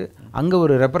அலுவலகத்தையும் வைத்து அங்கே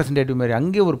ஒரு ரெப்ரசன்டேட்டிவ் மாதிரி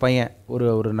அங்கே ஒரு பையன்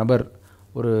ஒரு நபர்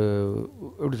ஒரு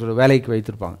எப்படி சொல்ல வேலைக்கு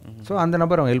வைத்திருப்பாங்க. ஸோ அந்த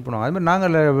நபர் அவங்க ஹெல்ப் பண்ணுவாங்க. அதுமாதிரி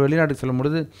நாங்கள் வெளிநாட்டுக்கு செல்லும்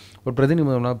பொழுது ஒரு பிரதிநிதி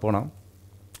மூலமாக போனோம்.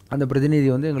 அந்த பிரதிநிதி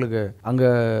வந்து எங்களுக்கு அங்கே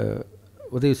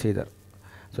உதவி செய்தார்.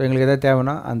 ஸோ எங்களுக்கு எதாவது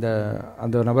தேவைன்னா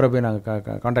அந்த நபரை போய்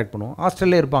நாங்கள் கான்டாக்ட் பண்ணுவோம்.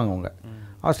 ஹாஸ்டல்லே இருப்பாங்க அவங்க,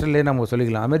 ஹாஸ்டல்லே நம்ம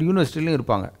சொல்லிக்கலாம். அதுமாதிரி யூனிவர்சிட்டிலையும்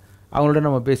இருப்பாங்க, அவங்கள்ட்ட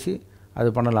நம்ம பேசி அது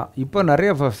பண்ணலாம். இப்போ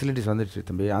நிறைய ஃபெசிலிட்டிஸ் வந்துடுச்சு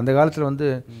தம்பி. அந்த காலத்தில் வந்து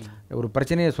ஒரு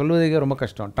பிரச்சனையை சொல்வதற்கே ரொம்ப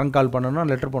கஷ்டம். டன் கால் பண்ணணும்,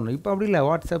 லெட்டர் பண்ணணும். இப்போ அப்படி இல்லை,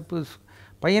 வாட்ஸ்அப்பு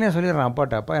பையனே சொல்லிடுறான்,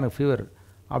 அப்பாட்ட அப்பா எனக்கு ஃபீவர்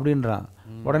அப்படின்றான்.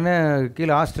 உடனே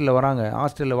கீழே ஹாஸ்டலில் வராங்க,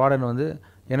 ஹாஸ்டலில் வார்டன் வந்து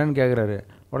என்னென்னு கேட்குறாரு.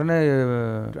 உடனே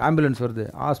ஆம்புலன்ஸ் வருது,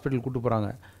 ஹாஸ்பிட்டல் கூப்பிட்டு போகிறாங்க.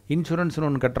 இன்சூரன்ஸ்னு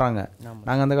ஒன்று கட்டுறாங்க.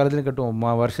 நாங்கள் அந்த காலத்துலேயும் கட்டுவோம்.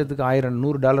 வருஷத்துக்கு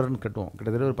 $100 கட்டுவோம்.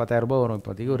 கிட்டத்தட்ட ஒரு 10,000 ரூபா வரும்.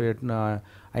 இப்போதைக்கு ஒரு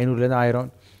 500லேருந்து 1000,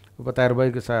 10,000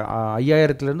 ரூபாய்க்கு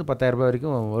 5000லேருந்து 10,000 ரூபாய்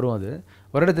வரைக்கும் வரும். அது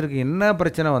வருடத்திற்கு என்ன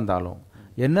பிரச்சனை வந்தாலும்,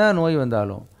 என்ன நோய்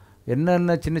வந்தாலும்,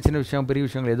 என்னென்ன சின்ன சின்ன விஷயம் பெரிய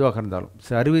விஷயங்கள் எதுவாக இருந்தாலும்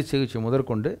அறுவை சிகிச்சை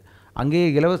முதற்கொண்டு அங்கேயே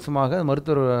இலவசமாக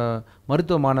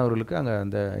மருத்துவ மாணவர்களுக்கு அங்கே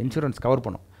அந்த இன்சூரன்ஸ் கவர்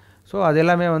பண்ணும். ஸோ அது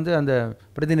எல்லாமே வந்து அந்த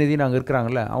பிரதிநிதி நாங்கள்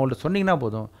இருக்கிறாங்கல்ல அவங்கள்ட்ட சொன்னிங்கன்னா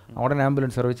போதும், உடனே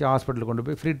ஆம்புலன்ஸ் வர வச்சு ஹாஸ்பிட்டலுக்கு கொண்டு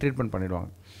போய் ஃப்ரீ ட்ரீட்மெண்ட் பண்ணிவிடுவாங்க.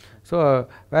 ஸோ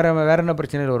வேறு என்ன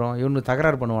பிரச்சனைகள் வரும், இவங்க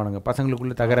தகராறு பண்ணுவானுங்க,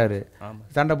 பசங்களுக்குள்ளே தகராறு,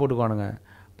 சண்டை போட்டுக்குவானுங்க,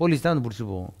 போலீஸ் தான் வந்து பிடிச்சி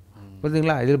போவோம்.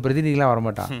 புரியுதுங்களா? இதில் பிரதிநிதிலாம்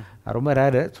வரமாட்டான், ரொம்ப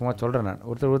ரேரு, சும்மா சொல்கிறேன் நான்.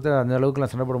 ஒருத்தர் அந்த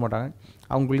அளவுக்குலாம் சண்டை போட மாட்டாங்க,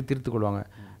 அவங்களுக்குள்ளே தீர்த்து கொள்வாங்க.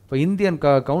 இப்போ இந்தியன்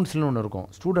கவுன்சில்னு ஒன்று இருக்கும்,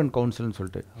 ஸ்டூடெண்ட் கவுன்சில்னு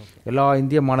சொல்லிட்டு எல்லா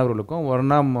இந்திய மாணவர்களுக்கும்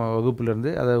 1ஆம்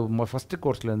வகுப்புலேருந்து அதாவது ஃபஸ்ட்டு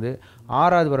கோர்ஸ்லேருந்து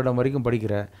 6வது வருடம் வரைக்கும்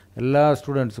படிக்கிற எல்லா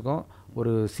ஸ்டூடெண்ட்ஸுக்கும்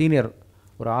ஒரு சீனியர்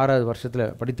ஒரு 6வது வருஷத்தில்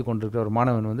படித்து கொண்டிருக்கிற ஒரு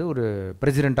மாணவன் வந்து ஒரு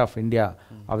president of India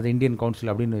of the Indian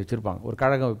council அப்படின்னு வச்சுருப்பாங்க. ஒரு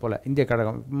கழகம் போல், இந்திய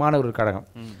கழகம், மாணவர் கழகம்,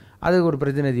 அதுக்கு ஒரு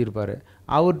பிரதிநிதி இருப்பார்.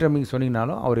 அவர்கிட்ட நீங்கள்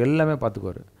சொன்னீங்கனாலும் அவர் எல்லாமே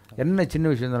பார்த்துக்குவார். என்ன சின்ன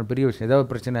விஷயம் இருந்தாலும் பெரிய விஷயம், ஏதாவது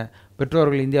பிரச்சனை,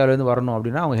 பெற்றோர்கள் இந்தியாவிலேருந்து வரணும்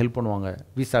அப்படின்னா அவங்க ஹெல்ப் பண்ணுவாங்க,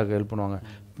 விசாவுக்கு ஹெல்ப் பண்ணுவாங்க,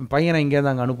 பையனை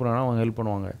இங்கேருந்து அங்கே அனுப்புனாலும் அவங்க ஹெல்ப்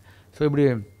பண்ணுவாங்க. ஸோ இப்படி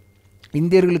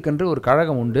இந்தியர்களுக்கென்று ஒரு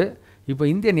கழகம் உண்டு. இப்போ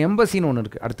இந்தியன் எம்பசின்னு ஒன்று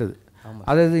இருக்குது அடுத்தது,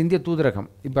 அதாவது இந்திய தூதரகம்.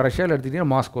 இப்போ ரஷ்யாவில்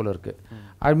எடுத்துக்கிட்டிங்கன்னா மாஸ்கோவில் இருக்குது,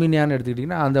 அர்மீனியான்னு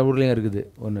எடுத்துக்கிட்டிங்கன்னா அந்த ஊர்லேயும் இருக்குது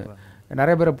ஒன்று.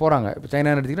 நிறைய பேர் போகிறாங்க. இப்போ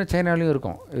சைனான்னு எடுத்திங்கன்னா சைனாலையும்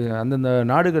இருக்கும். அந்தந்த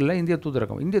நாடுகளில் இந்திய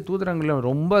தூதரகங்களில்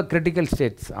ரொம்ப கிரிட்டிக்கல்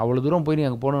ஸ்டேட்ஸ், அவ்வளோ தூரம் போய்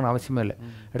அங்கே போகணுன்னு அவசியமே இல்லை.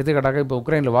 எடுத்துக்காட்டாக இப்போ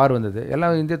உக்ரைனில் வார் வந்தது,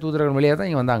 எல்லாம் இந்திய தூதரகம் வழியாக தான்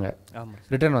இங்கே வந்தாங்க,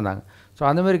 ரிட்டர்ன் வந்தாங்க. ஸோ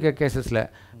அந்தமாதிரி கேசஸில்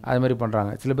அதுமாதிரி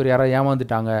பண்ணுறாங்க. சில பேர் யாராவது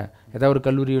ஏமாந்துட்டாங்க, ஏதாவது ஒரு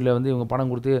கல்லூரியில் வந்து இவங்க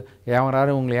பணம் கொடுத்து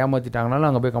யாரும் இவங்களை ஏமாற்றிட்டாங்கனாலும்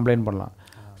அங்கே போய் கம்ப்ளைண்ட் பண்ணலாம்.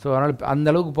 ஸோ அதனால்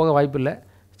அந்தளவுக்கு போக வாய்ப்பு இல்லை.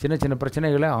 சின்ன சின்ன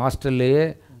பிரச்சனைகளை ஹாஸ்டல்லையே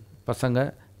பசங்க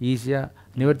ஈஸியாக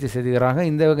நிவர்த்தி செய்துக்கிறாங்க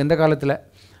இந்த காலத்தில்.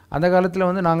 அந்த காலத்தில்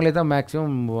வந்து நாங்களே தான்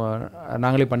மேக்ஸிமம்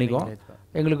நாங்களே பண்ணிக்குவோம்.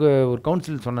 எங்களுக்கு ஒரு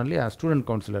கவுன்சில் சொன்னோம் இல்லையா, ஸ்டூடெண்ட்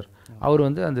கவுன்சிலர், அவர்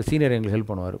வந்து அந்த சீனியர் எங்களுக்கு ஹெல்ப்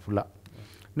பண்ணுவார் ஃபுல்லாக.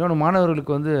 இன்னொன்று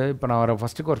மாணவர்களுக்கு வந்து இப்போ நான் வர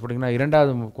ஃபஸ்ட்டு கோர்ஸ் படிக்கிறேன்னா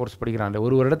 2வது கோர்ஸ் படிக்கிறான்,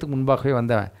 ஒரு வருடத்துக்கு முன்பாகவே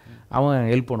வந்தவன் அவன்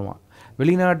ஹெல்ப் பண்ணுவான்.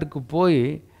 வெளிநாட்டுக்கு போய்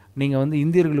நீங்கள் வந்து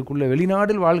இந்தியர்களுக்குள்ளே,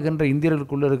 வெளிநாட்டில் வாழ்கின்ற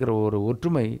இந்தியர்களுக்குள்ளே இருக்கிற ஒரு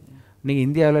ஒற்றுமை நீங்கள்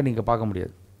இந்தியாவில் நீங்கள் பார்க்க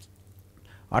முடியாது.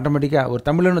 ஆட்டோமேட்டிக்காக ஒரு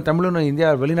தமிழனும் இந்தியா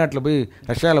வெளிநாட்டில் போய்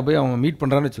ரஷ்யாவில் போய் அவன் மீட்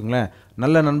பண்ணுறான்னு வச்சுக்கோங்களேன்,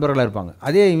 நல்ல நண்பர்களாக இருப்பாங்க.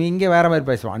 அதே இங்கே வேறு மாதிரி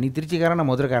பேசுவான், நீ திருச்சிக்காரன் நான்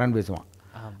மதுரைக்காரன்னு பேசுவான்,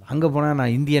 அங்கே போனால்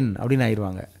நான் இந்தியன் அப்படின்னு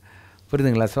ஆயிடுவாங்க.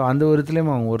 புரியுதுங்களா? ஸோ அந்த ஒரு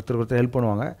இதுலேயும் அவங்க ஒருத்தர் ஹெல்ப்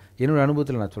பண்ணுவாங்க. என்னோடய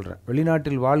அனுபவத்தில் நான் சொல்கிறேன்,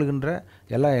 வெளிநாட்டில் வாழ்கின்ற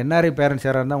எல்லா என்ஆர்ஐ பேரண்ட்ஸ்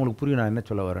யாராக இருந்தால் உங்களுக்கு புரியும் நான் என்ன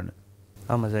சொல்ல வரேன்னு.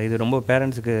 ஆமாம் சார், இது ரொம்ப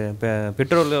பேரண்ட்ஸுக்கு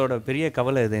பெற்றோர்களோட பெரிய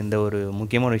கவலை இது, இந்த ஒரு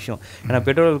முக்கியமான விஷயம். ஏன்னா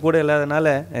பெற்றோர்கள் கூட இல்லாதனால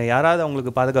யாராவது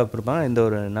அவங்களுக்கு பாதுகாப்பு இருப்பாங்க. இந்த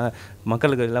ஒரு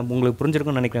மக்களுக்கு எல்லாம் உங்களுக்கு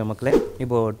புரிஞ்சிருக்கும்னு நினைக்கிறேன் மக்களே.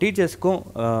 இப்போது டீச்சர்ஸுக்கும்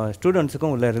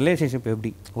ஸ்டூடெண்ட்ஸுக்கும் உள்ள ரிலேஷன்ஷிப்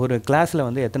எப்படி, ஒரு கிளாஸில்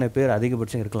வந்து எத்தனை பேர்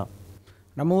அதிகபட்சம் இருக்கலாம்?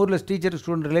 நம்ம ஊரில் டீச்சர்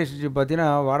ஸ்டூடெண்ட் ரிலேஷன்ஷிப் பார்த்தீங்கன்னா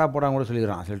வாடா போடாங்க கூட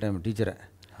சொல்லிடுறான் சில டைம் டீச்சரை.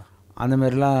 அந்த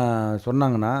மாதிரிலாம்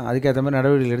சொன்னாங்கன்னா அதுக்கேற்ற மாதிரி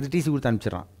நடவடிக்கைகள் எடுத்து டிசி கொடுத்து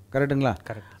அனுப்பிச்சிடறான். கரெக்டுங்களா?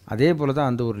 கரெக்ட். அதே போல் தான்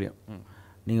அந்த ஊர்லேயும்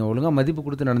நீங்கள் ஒழுங்காக மதிப்பு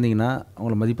கொடுத்து நடந்தீங்கன்னா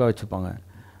அவங்கள மதிப்பாக வச்சுப்பாங்க,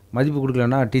 மதிப்பு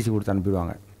கொடுக்கலன்னா டிசி கொடுத்து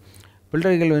அனுப்பிடுவாங்க.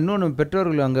 பிள்ளைகள் இன்னொன்று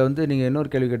பெற்றோர்கள் அங்கே வந்து நீங்கள் இன்னொரு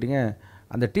கேள்வி கேட்டிங்க,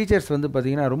 அந்த டீச்சர்ஸ் வந்து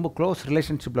பார்த்திங்கன்னா ரொம்ப க்ளோஸ்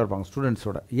ரிலேஷன்ஷிப்பில் இருப்பாங்க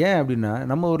ஸ்டூடெண்ட்ஸோட. ஏன் அப்படின்னா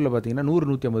நம்ம ஊரில் பார்த்திங்கன்னா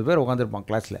 100-150 பேர் உட்காந்துருப்பாங்க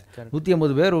கிளாஸில்.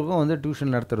 150 பேருக்கும் வந்து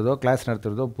டியூஷன் நடத்துகிறதோ கிளாஸ்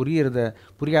நடத்துகிறதோ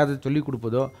புரியாத சொல்லிக்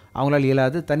கொடுப்பதோ அவங்களால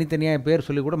இயலாது. தனித்தனியாக பேர்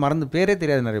சொல்லி கூட மறந்து பேரே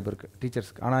தெரியாது நிறைய பேருக்கு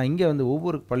டீச்சர்ஸ்க்கு. ஆனால் இங்கே வந்து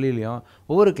ஒவ்வொரு பள்ளியிலையும்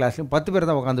ஒவ்வொரு கிளாஸ்லையும் 10 பேர்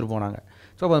தான் உட்காந்துருப்போம் நாங்கள்.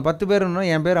 ஸோ அந்த 10 பேருன்னா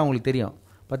என் பேர் அவங்களுக்கு தெரியும்,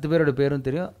 10 பேரோட பேரும்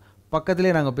தெரியும்,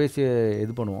 பக்கத்துலேயே நாங்கள் பேசி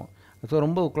இது பண்ணுவோம். ஸோ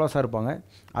ரொம்ப க்ளோஸாக இருப்பாங்க.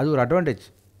 அது ஒரு அட்வான்டேஜ்.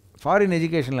 ஃபாரின்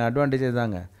எஜுகேஷனில் அட்வான்டேஜ்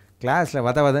தாங்க, கிளாஸில்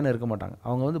வதன்னு இருக்க மாட்டாங்க.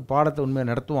 அவங்க வந்து பாடத்தை உண்மையாக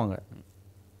நடத்துவாங்க.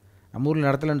 நம்ம ஊரில்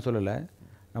நடத்தலைன்னு சொல்லலை,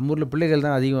 நம்ம ஊரில் பிள்ளைகள்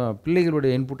தான் அதிகம்,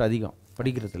 பிள்ளைகளுடைய இன்புட் அதிகம்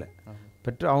படிக்கிறதுல.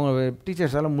 அவங்க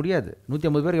டீச்சர்ஸால் முடியாது.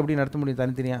 150 பேருக்கு எப்படி நடத்த முடியும்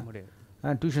தனித்தனியாக?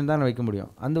 டியூஷன் தான் வைக்க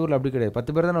முடியும். அந்த ஊரில் அப்படி கிடையாது,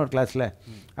 10 பேர் தானே ஒரு கிளாஸில்.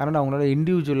 அதனால் அவங்களால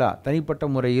இண்டிவிஜுவலாக தனிப்பட்ட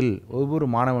முறையில் ஒவ்வொரு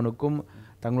மாணவனுக்கும்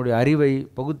தங்களுடைய அறிவை,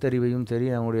 பகுத்தறிவையும் சரி,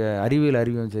 அவங்களுடைய அறிவியல்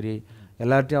அறிவையும் சரி,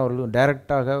 எல்லாத்தையும் அவர்களும்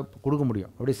டைரெக்டாக கொடுக்க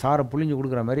முடியும். அப்படியே சாரை புழிஞ்சு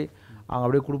கொடுக்குற மாதிரி அவங்க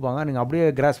அப்படியே கொடுப்பாங்க. நீங்கள் அப்படியே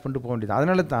கிராஸ் பண்ணிட்டு போக வேண்டியது.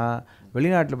 அதனால தான்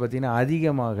வெளிநாட்டில் பார்த்திங்கன்னா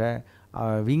அதிகமாக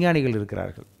விஞ்ஞானிகள்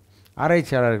இருக்கிறார்கள்,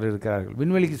 ஆராய்ச்சியாளர்கள் இருக்கிறார்கள்,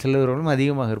 விண்வெளிக்கு செல்லுகிறவர்களும்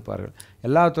அதிகமாக இருப்பார்கள்.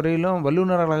 எல்லா துறையிலும்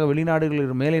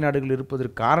வல்லுநர்களாக மேலை நாடுகள்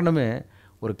இருப்பதற்கு காரணமே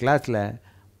ஒரு கிளாஸில்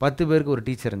 10 பேருக்கு ஒரு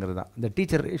டீச்சருங்கிறது தான். இந்த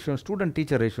டீச்சர் ரேஷியோ, ஸ்டூடெண்ட்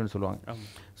டீச்சர் ரேஷியோன்னு சொல்லுவாங்க.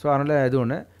 ஸோ அதனால் இது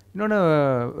ஒன்று. இன்னொன்று,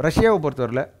 ரஷ்யாவை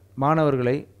பொறுத்தவரையில்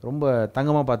மாணவர்களை ரொம்ப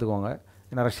தங்கமாக பார்த்துக்குவாங்க.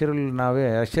 ஏன்னா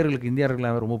ரஷ்யர்களுக்கு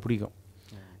இந்தியர்களாகவே ரொம்ப பிடிக்கும்,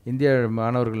 இந்திய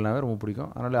மாணவர்கள்னாவே ரொம்ப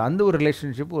பிடிக்கும். அதனால் அந்த ஒரு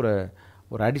ரிலேஷன்ஷிப்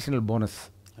ஒரு அடிஷ்னல் போனஸ்.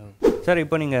 சார்,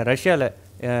 இப்போ நீங்கள் ரஷ்யாவில்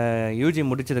யூஜி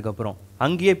முடித்ததுக்கப்புறம்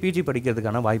அங்கேயே பிஜி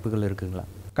படிக்கிறதுக்கான வாய்ப்புகள் இருக்குங்களா?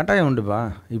 கட்டாயம் உண்டுப்பா.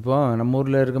 இப்போது நம்ம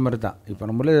ஊரில் இருக்க மாதிரி தான். இப்போ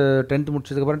நம்ம ஊரில் 10th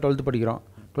முடிச்சதுக்கப்புறம் 12th படிக்கிறோம்,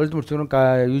 12th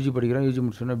முடிச்சதுக்கப்புறம் யூஜி படிக்கிறோம், யூஜி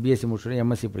முடிச்சோன்னா பிஎஸ்சி முடிச்சோன்னா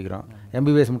எம்எஸ்சி படிக்கிறோம்,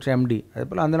 MBBS முடிச்சா MD. அதே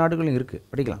போல் அந்த நாடுகளும் இருக்குது,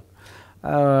 படிக்கலாம்.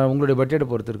 உங்களுடைய பட்ஜெட்டை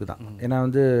பொறுத்து இருக்குது தான். ஏன்னா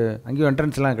வந்து அங்கேயும்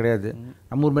என்ட்ரன்ஸ்லாம் கிடையாது.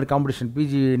 நம்ம ஊர் மாதிரி காம்படிஷன்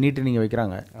பிஜி நீட்டு நீங்கள்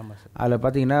வைக்கிறாங்க, அதில்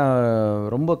பார்த்தீங்கன்னா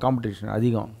ரொம்ப காம்படிஷன்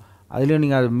அதிகம். அதுலேயும்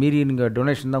நீங்கள் அதை மீறி நீங்கள்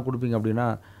டொனேஷன் தான் கொடுப்பீங்க அப்படின்னா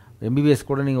MBBS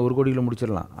கூட நீங்கள் 1 கோடியில்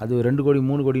முடிச்சிடலாம். அது 2 கோடி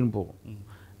 3 கோடின்னு போகும்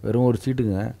வெறும் ஒரு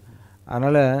சீட்டுங்க.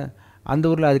 அதனால் அந்த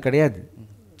ஊரில் அது கிடையாது.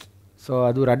 ஸோ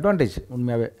அது ஒரு அட்வான்டேஜ்.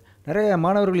 உண்மையாகவே நிறைய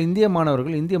மாணவர்கள், இந்திய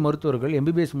மாணவர்கள், இந்திய மருத்துவர்கள்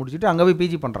MBBS முடிச்சுட்டு அங்கே போய்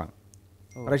பிஜி பண்ணுறாங்க.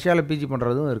 ரஷ்யாவில் பிஜி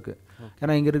பண்ணுறதும் இருக்குது.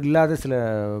 ஏன்னா இங்கே இல்லாத சில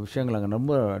விஷயங்கள் அங்கே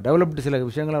ரொம்ப டெவலப்டு, சில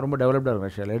விஷயங்கள்லாம் ரொம்ப டெவலப்டாக இருக்கும்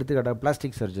ரஷ்யாவில். எடுத்துக்காட்டால்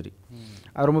பிளாஸ்டிக் சர்ஜரி,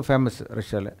 அது ரொம்ப ஃபேமஸ்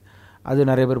ரஷ்யாவில். அது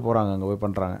நிறைய பேர் போகிறாங்க, அங்கே போய்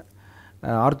பண்ணுறாங்க.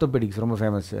 ஆர்த்தோபெடிக்ஸ் ரொம்ப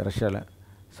ஃபேமஸ் ரஷ்யாவில்.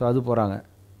 ஸோ அது போகிறாங்க,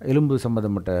 எலும்பு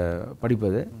சம்மந்தப்பட்ட படிப்பு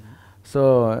அது. ஸோ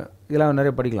இதெல்லாம்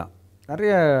நிறைய படிக்கலாம்.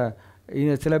 நிறைய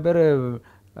சில பேர்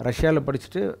ரஷ்யாவில்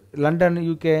படிச்சுட்டு லண்டன்,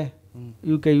 யூகே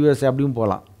USA அப்படியும்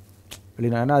போகலாம்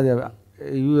இல்லைன்னா. ஏன்னா அது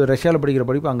ரஷ்யாவில் படிக்கிற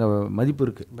படிப்பு அங்கே மதிப்பு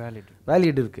இருக்குது,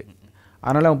 வேலிட் இருக்குது.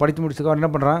 அதனால் அவன் படித்து முடிச்சதுக்கு என்ன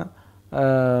பண்ணுறான்,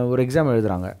 ஒரு எக்ஸாம்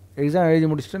எழுதுகிறாங்க. எக்ஸாம் எழுதி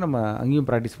முடிச்சுட்டு நம்ம அங்கேயும்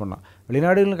ப்ராக்டிஸ் பண்ணலாம்.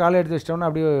 வெளிநாடுகளுக்கு காலை எடுத்து வச்சிட்டோம்னா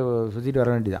அப்படியே சுற்றிட்டு வர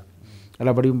வேண்டியதான்,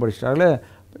 எல்லா படிப்பும் படிச்சுட்டு. அதில்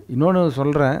இன்னொன்று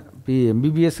சொல்கிறேன்,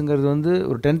 MBBSங்கிறது வந்து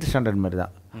ஒரு 10th ஸ்டாண்டர்ட் மாதிரி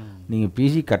தான். நீங்கள்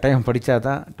பிஜி கட்டாயம் படித்தா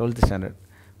தான் 12th ஸ்டாண்டர்ட்.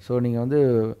 ஸோ நீங்கள் வந்து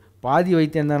பாதி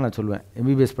வைத்தியம் தான் நான் சொல்லுவேன்.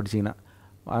 MBBS படிச்சிங்கன்னா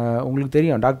உங்களுக்கு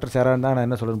தெரியும், டாக்டர் சேராக இருந்தால் நான்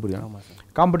என்ன சொல்கிறேன்னு புரியும்.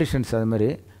 காம்படிஷன்ஸ் அது மாதிரி.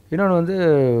 இன்னொன்று வந்து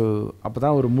அப்போ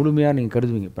தான் ஒரு முழுமையாக நீங்கள்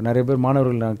கருதுவீங்க. இப்போ நிறைய பேர்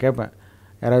மாணவர்கள் நான் கேட்பேன்,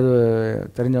 யாராவது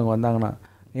தெரிஞ்சவங்க வந்தாங்கன்னா,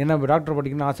 என்ன இப்போ டாக்டர்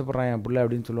படிக்கணும்னு ஆசைப்பட்றேன் என் பிள்ளை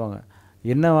அப்படின்னு சொல்லுவாங்க.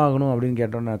 என்ன ஆகணும் அப்படின்னு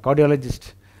கேட்டோன்னே, கார்டியாலஜிஸ்ட்,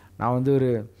 நான் வந்து ஒரு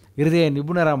இருதய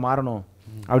நிபுணராக மாறணும்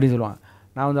அப்படின்னு சொல்லுவாங்க.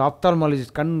 நான் வந்து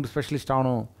ஆப்தால்மாலஜிஸ்ட், கண் ஸ்பெஷலிஸ்ட்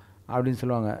ஆகணும் அப்படின்னு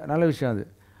சொல்லுவாங்க. நல்ல விஷயம் அது.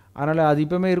 அதனால் அது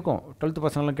இப்போவுமே இருக்கும். 12th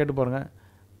பசங்களாம் கேட்டு பாருங்கள்,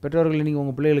 பெற்றோர்கள் நீங்கள்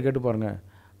உங்கள் பிள்ளைகளை கேட்டு பாருங்கள்,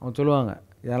 அவங்க சொல்லுவாங்க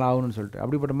இதெல்லாம் ஆகணும்னு சொல்லிட்டு.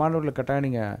 அப்படிப்பட்ட மாணவர்களை கட்டாயம்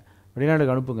நீங்கள்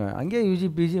வெளிநாட்டுக்கு அனுப்புங்க. அங்கேயே UG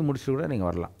PG முடிச்சுட்டு கூட நீங்கள்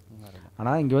வரலாம்.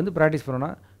 ஆனால் இங்கே வந்து ப்ராக்டிஸ் பண்ணோன்னா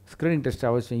ஸ்க்ரீனிங் டெஸ்ட்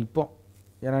அவசியம் இப்போ.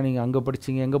 ஏன்னா நீங்கள் அங்கே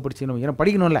படிச்சிங்க, எங்கே படிச்சிங்கன்னு, ஏன்னா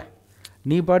படிக்கணும்ல.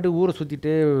 நீ பாட்டு ஊரை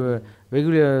சுற்றிட்டு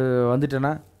வெகு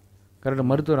வந்துட்டேன்னா கரெக்டாக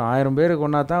மருத்துவர் 1000 பேரை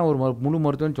கொண்டா தான் ஒரு முழு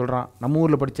மருத்துவம்னு சொல்கிறான். நம்ம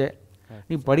ஊரில் படித்தே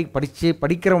நீ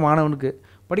படிக்கிற மாணவனுக்கு,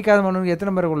 படிக்காத மாணவனுக்கு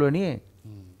எத்தனை பேரை கொள்ளுவ நீ?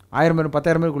 1000 பேர்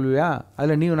 10,000 பேர் கொள்வியா?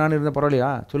 அதில் நீயும் நானும் இருந்தால்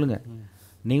பரவாயில்லையா? சொல்லுங்கள்.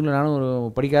 நீங்களும் நானும் ஒரு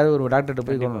படிக்காத ஒரு டாக்டர்கிட்ட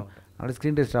போய் கொள்ளணும். அதனால்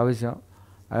ஸ்க்ரீன் டெஸ்ட் அவசியம்.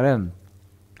 அதில்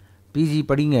பிஜி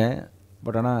படிங்க,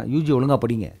 பட் ஆனால் UG ஒழுங்காக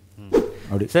படிங்க.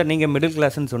 அப்படி சார், நீங்கள் மிடில்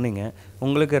கிளாஸ்ன்னு சொன்னீங்க.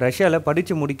 உங்களுக்கு ரஷ்யாவில்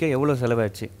படித்து முடிக்க எவ்வளோ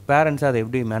செலவாச்சு? பேரண்ட்ஸ் அதை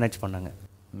எப்படி மேனேஜ் பண்ணாங்க?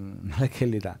 நல்ல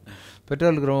கேள்வி தான்.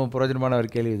 பெற்றோர்களுக்கு ரொம்ப பிரயோஜனமான ஒரு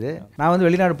கேள்வி இது. நான் வந்து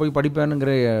வெளிநாடு போய்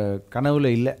படிப்பேனுங்கிற கனவில்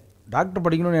இல்லை. டாக்டர்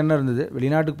படிக்கணும்னு என்ன இருந்தது,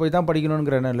 வெளிநாட்டுக்கு போய் தான்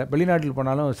படிக்கணுங்கிற எண்ணம் இல்லை. வெளிநாட்டில்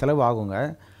போனாலும் செலவு ஆகுங்க.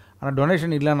 ஆனால்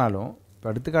டொனேஷன் இல்லைனாலும், இப்போ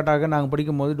எடுத்துக்காட்டாக நாங்கள்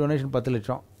படிக்கும்போது டொனேஷன் 10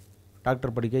 லட்சம்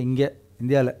டாக்டர் படிக்க இங்கே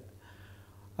இந்தியாவில்.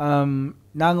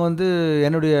 நாங்கள் வந்து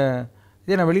என்னுடைய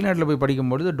இதே நான் வெளிநாட்டில் போய்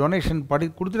படிக்கும்பொழுது டொனேஷன்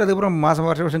கொடுத்துட்டு அதுக்கப்புறம்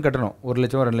வருஷம் கட்டணும். 1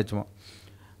 லட்சமோ 2 லட்சமோ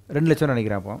 2 லட்சம்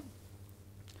நினைக்கிறேன். அப்போ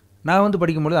நான் வந்து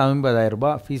படிக்கும்போது 50,000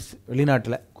 ரூபாய் ஃபீஸ்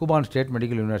வெளிநாட்டில், குபான் ஸ்டேட்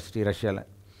மெடிக்கல் யூனிவர்சிட்டி ரஷ்யாவில்.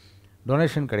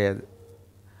 டொனேஷன் கிடையாது.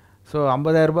 ஸோ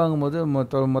 50,000 ரூபாங்கும்போது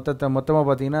மொத்தமாக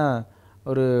பார்த்தீங்கன்னா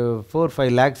ஒரு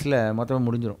 4-5 லேக்ஸில் மொத்தமாக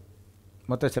முடிஞ்சிடும்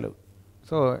மொத்த செலவு.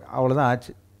 ஸோ அவ்வளோதான்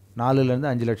ஆச்சு.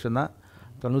 4லேருந்து 5 லட்சம் தான்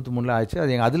 93 ஆச்சு.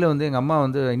 அது அதில் வந்து எங்கள் அம்மா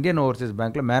வந்து இந்தியன் ஓவர்சீஸ்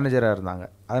பேங்க்கில் மேனேஜராக இருந்தாங்க.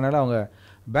 அதனால் அவங்க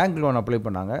பேங்க் லோன் அப்ளை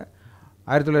பண்ணாங்க.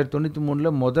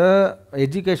 1993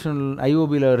 எஜுகேஷனல்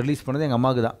IOBயில் ரிலீஸ் பண்ணது எங்கள்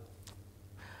அம்மாவுக்கு தான்.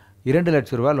 2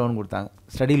 லட்ச ரூபா லோன் கொடுத்தாங்க,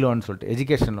 ஸ்டடி லோன் சொல்லிட்டு,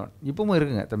 எஜுகேஷன் லோன். இப்போவும்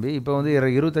இருக்குங்க தம்பி. இப்போ வந்து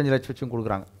 25 லட்சம் வச்சும்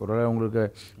கொடுக்குறாங்க. ஒருவேளை உங்களுக்கு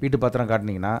வீட்டு பத்திரம்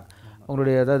காட்டினீங்கன்னா,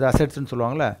 உங்களுடைய ஏதாவது அசெட்ஸ்ன்னு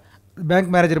சொல்லுவாங்கள்ல, பேங்க்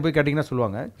மேனேஜர் போய் கேட்டிங்கன்னா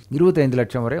சொல்லுவாங்க, 25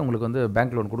 லட்சம் வரை உங்களுக்கு வந்து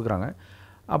பேங்க் லோன் கொடுக்குறாங்க.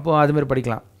 அப்போது அதுமாதிரி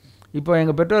படிக்கலாம். இப்போ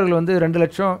எங்கள் பெற்றோர்கள் வந்து 2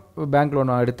 லட்சம் பேங்க் லோன்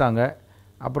எடுத்தாங்க.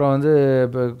 அப்புறம் வந்து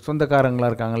இப்போ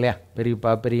சொந்தக்காரங்களாக இருக்காங்க இல்லையா,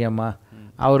 பெரியப்பா பெரியம்மா,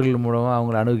 அவர்கள் மூலமாக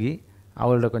அவங்கள அணுகி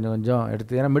அவங்கள்ட்ட கொஞ்சம் கொஞ்சம்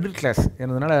எடுத்து, ஏன்னா மிடில் கிளாஸ்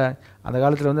இருந்ததுனால அந்த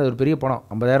காலத்தில் வந்து அது ஒரு பெரிய பணம்.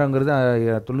 50,000ங்கிறது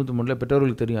 93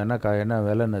 பெற்றோர்களுக்கு தெரியும் என்ன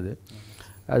விலைன்னது.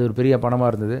 அது ஒரு பெரிய பணமாக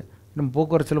இருந்தது. இன்னும்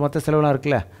போக்குவரத்து மற்ற செலவுலாம்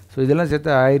இருக்குல்ல, ஸோ இதெல்லாம்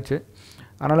சேர்த்து ஆயிடுச்சு.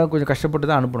 அதனால் கொஞ்சம் கஷ்டப்பட்டு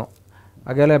தான் அனுப்பணும்.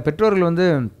 அதில் பெற்றோர்கள் வந்து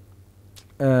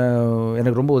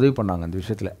எனக்கு ரொம்ப உதவி பண்ணாங்க அந்த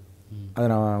விஷயத்தில். அதை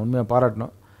நான் உண்மையாக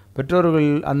பாராட்டணும். பெற்றோர்கள்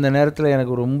அந்த நேரத்தில்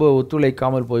எனக்கு ரொம்ப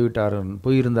ஒத்துழைக்காமல்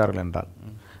போயிருந்தார்கள் என்றால்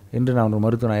இன்று நான் ஒரு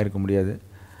மருத்துவன் ஆகிருக்க முடியாது.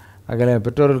 அதில்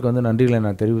பெற்றோர்களுக்கு வந்து நன்றிகளை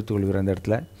நான் தெரிவித்துக் கொள்கிறேன். இந்த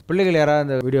இடத்துல பிள்ளைகள் யாராவது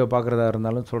அந்த வீடியோவை பார்க்குறதா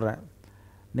இருந்தாலும் சொல்கிறேன்,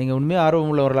 நீங்கள் உண்மையாக ஆர்வம்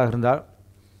உள்ளவர்களாக இருந்தால்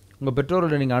உங்கள்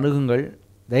பெற்றோர்களை நீங்கள் அணுகுங்கள்.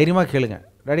 தைரியமாக கேளுங்க,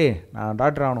 டாடி நான்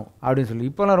டாக்டர் ஆகணும் அப்படின்னு சொல்லி.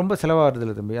 இப்போலாம் ரொம்ப செலவாகிறது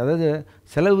இல்லை தம்பி. அதாவது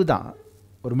செலவு தான்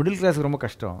ஒரு மிடில் கிளாஸுக்கு ரொம்ப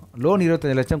கஷ்டம். லோன்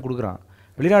 25 லட்சம் கொடுக்குறான்.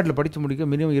 வெளிநாட்டில் படித்து முடிக்க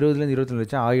மினிமம் 20லேருந்து 25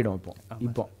 லட்சம் ஆகிடும்.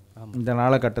 இப்போ இந்த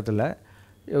காலகட்டத்தில்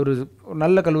ஒரு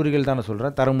நல்ல கல்லூரிகள் தான் நான்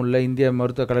சொல்கிறேன், தரமுள்ள இந்திய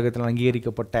மருத்துவக் கழகத்தில்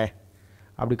அங்கீகரிக்கப்பட்ட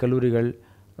அப்படி கல்லூரிகள்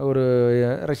ஒரு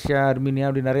ரஷ்யா, அர்மீனியா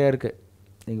அப்படி நிறையா இருக்குது.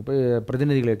 நீங்கள் போய்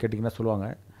பிரதிநிதிகளை கேட்டிங்கன்னா சொல்லுவாங்க.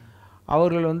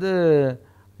 அவர்கள் வந்து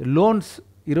லோன்ஸ்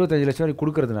 25 லட்சம் வரைக்கும்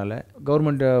கொடுக்கறதுனால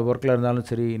கவர்மெண்ட் ஒர்க்கில் இருந்தாலும்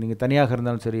சரி, நீங்கள் தனியாக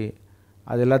இருந்தாலும் சரி,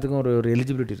 அது எல்லாத்துக்கும் ஒரு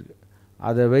எலிஜிபிலிட்டி இருக்குது.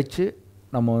 அதை வச்சு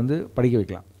நம்ம வந்து படிக்க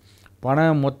வைக்கலாம்.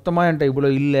 பணம் மொத்தமாக என்கிட்ட இவ்வளோ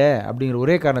இல்லை அப்படிங்கிற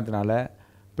ஒரே காரணத்தினால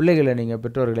பிள்ளைகளை நீங்கள்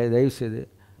பெற்றோர்களை தயவுசெய்து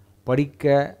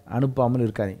படிக்க அனுப்பாமல்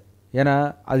இருக்காதீங்க. ஏன்னா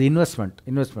அது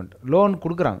இன்வெஸ்ட்மெண்ட். லோன்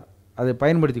கொடுக்குறாங்க, அதை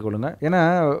பயன்படுத்தி கொள்ளுங்கள். ஏன்னா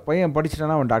பையன்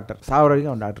படிச்சிட்டானா அவன் டாக்டர், சாவர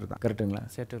வரைக்கும் அவன் டாக்டர் தான். கரெக்டுங்களா?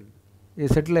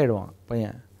 செட்டில் ஆகிடுவான்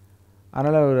பையன்.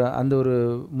 அதனால் அந்த ஒரு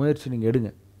முயற்சி நீங்கள்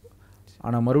எடுங்க.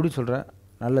 ஆனால் மறுபடியும் சொல்கிறேன்,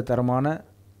 நல்ல தரமான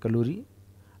கல்லூரி,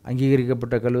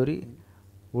 அங்கீகரிக்கப்பட்ட கல்லூரி,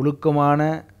 ஒழுக்கமான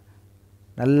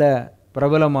நல்ல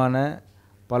பிரபலமான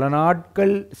பல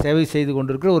நாட்கள் சேவை செய்து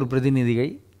கொண்டிருக்கிற ஒரு பிரதிநிதியை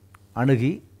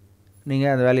அணுகி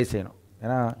நீங்கள் அந்த வேலையை செய்யணும்.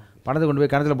 ஏன்னா பணத்தை கொண்டு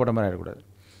போய் கணத்தில் போட்ட மாதிரி ஆகிடக்கூடாது.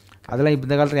 அதெல்லாம் இப்போ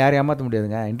இந்த காலத்தில் யாரையும் ஏமாற்ற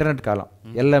முடியாதுங்க. இன்டர்நெட் காலம்,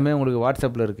 எல்லாமே உங்களுக்கு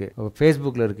வாட்ஸ்அப்பில் இருக்குது,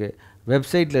 ஃபேஸ்புக்கில் இருக்குது,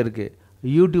 வெப்சைட்டில் இருக்குது,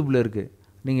 யூடியூப்பில் இருக்குது.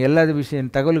 நீங்கள் எல்லா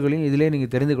தகவல்களையும் இதிலே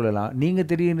நீங்கள் தெரிந்து கொள்ளலாம். நீங்கள்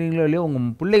தெரியுறீங்களோ இல்லையோ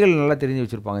உங்கள் பிள்ளைகள் நல்லா தெரிஞ்சு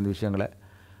வச்சுருப்பாங்க இந்த விஷயங்களை.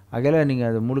 ஆகையில் நீங்கள்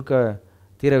அதை முழுக்க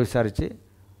தீர விசாரித்து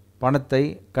பணத்தை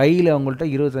கையில் அவங்கள்ட்ட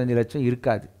 25 லட்சம்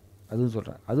இருக்காது. அதுவும்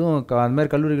சொல்கிறேன். அதுவும் அந்த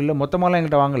மாதிரி கல்லூரிகளில் மொத்தமாலாம்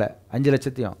எங்கிட்ட வாங்கலை 5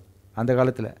 லட்சத்தையும். அந்த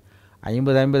காலத்தில்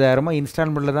 50,000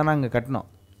 இன்ஸ்டால்மெண்ட்டில் தான் நாங்கள் கட்டினோம்.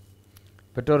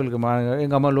 பெற்றோர்களுக்கு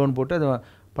எங்கள் அம்மா லோன் போட்டு அதை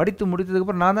படித்து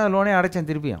முடித்ததுக்கப்புறம் நான் தான் லோனே அடைச்சேன்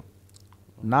திருப்பியும்.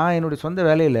 நான் என்னுடைய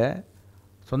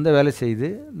சொந்த வேலை செய்து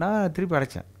நான் திருப்பி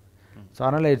அடைச்சேன். ஸோ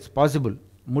அதனால் இட்ஸ் பாசிபிள்.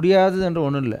 முடியாதது என்று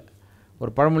ஒன்றும் இல்லை.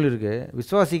 ஒரு பழமொழி இருக்குது,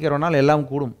 விசுவாசிக்கிறவனால் எல்லாம்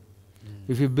கூடும்.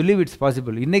 If you believe it's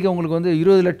possible. இன்றைக்கி உங்களுக்கு வந்து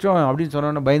 20 லட்சம் அப்படின்னு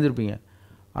சொன்னோன்னா பயந்துருப்பீங்க.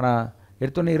 ஆனால்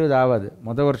எடுத்தோன்னே 20 ஆகாது.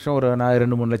 மொதல் வருஷம் ஒரு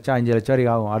 2-3 லட்சம் 5 லட்சம்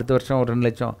வரைக்கும் ஆகும். அடுத்த வருஷம் ஒரு 2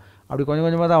 லட்சம் அப்படி கொஞ்சம்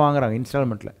கொஞ்சமாக தான் வாங்குறாங்க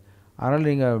இன்ஸ்டால்மெண்ட்டில். அதனால்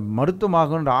நீங்கள் மருத்துவம்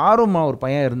ஆகணுன்ற ஆர்வமாக ஒரு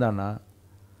பையன் இருந்தான்னா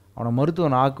அவனை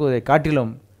மருத்துவன் ஆக்குவதை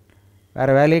காட்டிலும்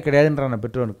வேறு வேலையே கிடையாதுன்றான்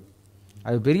பெற்றோனுக்கு.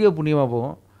 அது பெரிய புண்ணியமாக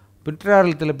போகும்.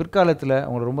 பிற்காலத்தில்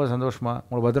அவங்களை ரொம்ப சந்தோஷமாக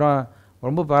அவங்களை பத்திரமா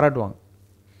ரொம்ப பாராட்டுவாங்க.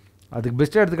 அதுக்கு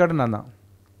பெஸ்ட்டாக எடுத்துக்காட்டு நான் தான்.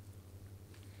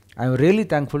 I am really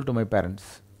thankful to my parents.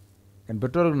 என்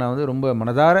பெற்றோருக்கு நான் வந்து ரொம்ப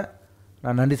மனதார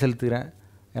நான் நன்றி செலுத்துகிறேன்.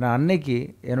 ஏன்னா அன்னைக்கு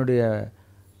என்னுடைய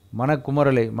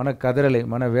மனக்குமரலை, மனக்கதறலை,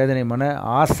 மனவேதனை, மன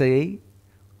ஆசையை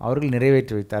அவர்கள்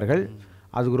நிறைவேற்றி வைத்தார்கள்.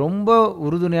 அதுக்கு ரொம்ப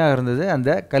உறுதுணையாக இருந்தது அந்த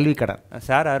கல்வி கடன்.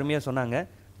 சார் அருமையாக சொன்னாங்க.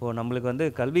 இப்போது நம்மளுக்கு வந்து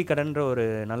கல்வி கடன்ற ஒரு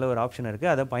நல்ல ஒரு ஆப்ஷன்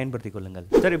இருக்குது, அதை பயன்படுத்தி கொள்ளுங்கள்.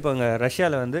 சார் இப்போ இங்கே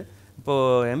ரஷ்யாவில் வந்து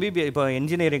இப்போது MBBS இப்போ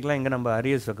இன்ஜினியரிங்லாம் இங்கே நம்ம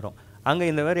அரியர்ஸ் வைக்கிறோம். அங்கே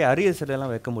இந்த மாதிரி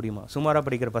அரியர்ஸ்லாம் வைக்க முடியுமா? சுமாராக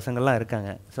படிக்கிற பசங்கள்லாம் இருக்காங்க.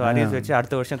 ஸோ அரியர்ஸ் வச்சு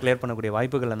அடுத்த வருஷம் கிளியர் பண்ணக்கூடிய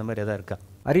வாய்ப்புகள் அந்த மாதிரி எதாவது இருக்கா?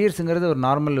 அரியர்ஸுங்கிறது ஒரு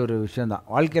நார்மல் ஒரு விஷயம் தான்.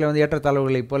 வாழ்க்கையில் வந்து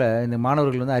ஏற்றத்தாழ்வுகளை போல் இந்த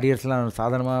மாணவர்கள் வந்து அரியர்ஸ்லாம்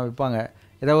சாதாரணமாக வைப்பாங்க.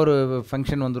 ஏதாவது ஒரு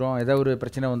ஃபங்க்ஷன் வந்துடும், ஏதாவது ஒரு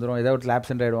பிரச்சனை வந்துடும், ஏதாவது ஒரு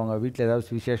ஆப்சென்ட் ஆகிடுவாங்க, வீட்டில்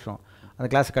ஏதாவது விசேஷம், அந்த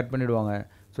கிளாஸை கட் பண்ணிவிடுவாங்க.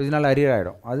 ஸோ இதனால் அரியர்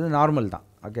ஆகிடும். அது நார்மல் தான்.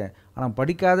 ஓகே. ஆனால்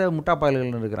படிக்காத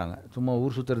முட்டாப்பாயல்கள்னு இருக்கிறாங்க, சும்மா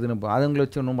ஊர் சுற்றுறதுன்னு. இப்போ அதுங்களை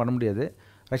வச்சு ஒன்றும் பண்ண முடியாது.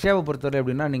 ரஷ்யாவை பொறுத்தவரை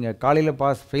எப்படின்னா, நீங்கள் காலையில்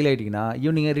ஃபெயில் ஆகிட்டிங்கன்னா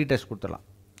ஈவினிங்கே ரீடெஸ்ட் கொடுத்துடலாம்.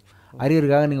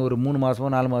 அரியருக்காக நீங்கள் ஒரு 3 மாதமோ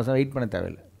 4 மாதம் வெயிட் பண்ண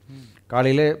தேவையில்லை.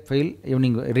 காலையில் ஃபெயில்,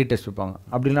 ஈவினிங் ரீடெஸ்ட் வைப்பாங்க.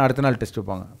 அப்படின்னா அடுத்த நாள் டெஸ்ட்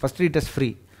வைப்பாங்க. First retest free,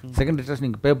 second retest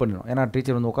நீங்கள் பே பண்ணிடணும். ஏன்னா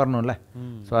டீச்சர் வந்து உட்காரணும்ல.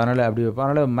 ஸோ அதனால் அப்படி வைப்பாங்க.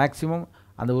 அதனால் மேக்ஸிமம்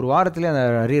அந்த ஒரு வாரத்திலே அந்த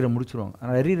அரியரை முடிச்சுருவாங்க.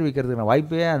 அதனால் அரியர் வைக்கிறதுக்கான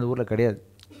வாய்ப்பே அந்த ஊரில் கிடையாது.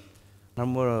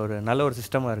 நம்ம ஒரு நல்ல ஒரு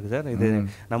சிஸ்டமாக இருக்குது சார் இது.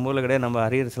 நம்ம ஊரில் கிடையாது. நம்ம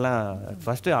அரியர்ஸ்லாம்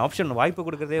ஃபஸ்ட்டு ஆப்ஷன் வாய்ப்பு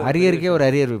கொடுக்குறதே அரியருக்கே ஒரு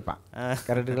அரியர் வைப்பான்.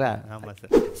 கரெக்டுங்களா? ஆமாம்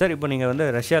சார். சார் இப்போ நீங்கள் வந்து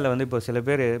ரஷ்யாவில் வந்து இப்போ சில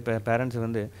பேர் இப்போ பேரண்ட்ஸ்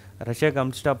வந்து ரஷ்யாவுக்கு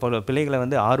அமிச்சிட்டா பிள்ளைகளை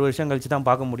வந்து 6 வருஷம் கழிச்சு தான்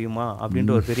பார்க்க முடியுமா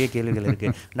அப்படின்ற ஒரு பெரிய கேள்விகள்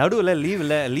இருக்குது. நடுவில்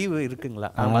லீவு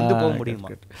இருக்குங்களா? வந்து போக முடியுமா?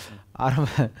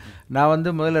 நான்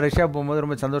வந்து முதல்ல ரஷ்யா போகும்போது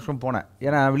ரொம்ப சந்தோஷம் போனேன்.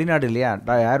 ஏன்னா வெளிநாடு இல்லையா,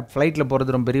 ஃப்ளைட்டில்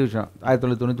போகிறது ரொம்ப பெரிய விஷயம்.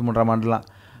 1993ஆம் ஆண்டுலாம்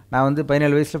நான் வந்து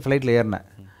 17 வயசில் ஃப்ளைட்டில்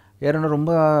ஏறினா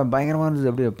ரொம்ப பயங்கரமாக இருந்தது.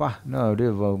 அப்படியேப்பா இன்னும்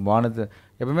அப்படியே வானத்து.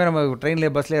 எப்போவுமே நம்ம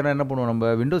ட்ரெயினில் பஸ்ஸில் ஏறினா என்ன பண்ணுவோம், நம்ம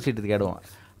விண்டோ சீட்டு தேடுவோம்.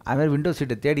 அதுமாதிரி விண்டோ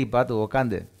சீட்டை தேடி பார்த்து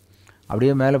உக்காந்து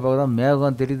அப்படியே மேலே போக தான்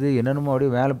மேகம் தெரியுது, என்னென்னமோ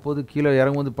அப்படியே மேலே போகுது, கீழே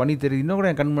இறங்கும்போது பனி தெரியுது. இன்னும் கூட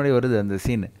என் கண் முன்னாடி வருது அந்த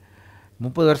சீனு.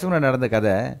 30 வருஷம் நான் நடந்த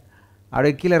கதை.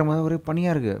 அப்படியே கீழே இறங்கும்போது ஒரே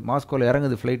பனியாக இருக்குது. மாஸ்கோவில்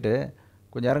இறங்குது ஃப்ளைட்டு,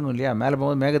 கொஞ்சம் இறங்கும் இல்லையா, மேலே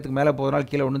போகும்போது மேகத்துக்கு மேலே போகிறதுனால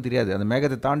கீழே ஒன்றும் தெரியாது. அந்த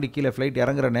மேகத்தை தாண்டி கீழே ஃப்ளைட்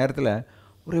இறங்குற நேரத்தில்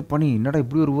ஒரே பனி. என்னடா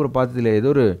இப்படி ஒரு ஊரை பார்த்தது இல்லை,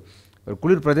 ஏதோ ஒரு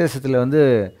குளிர் பிரதேசத்தில் வந்து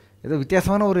ஏதோ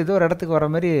வித்தியாசமான ஏதோ ஒரு இடத்துக்கு வர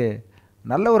மாதிரி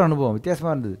நல்ல ஒரு அனுபவம்,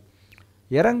 வித்தியாசமாக இருந்தது.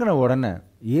 இறங்கின உடனே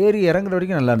இறங்குற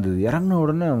வரைக்கும் நல்லா இருந்தது. இறங்கின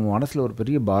உடனே மனசில் ஒரு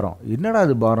பெரிய பாரம். என்னடா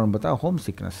அது பாரம்னு பார்த்தா ஹோம்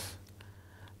சிக்னஸ்.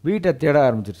 வீட்டை தேட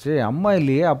ஆரம்பிச்சிருச்சு. அம்மா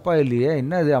இல்லையே, அப்பா இல்லையே,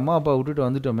 என்ன இது அம்மா அப்பா விட்டுட்டு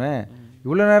வந்துட்டோமே.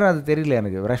 இவ்வளோ நேரம் அது தெரியல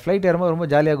எனக்கு. ஃப்ளைட் ஏறும்போது ரொம்ப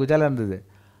குஜாலியாக இருந்தது.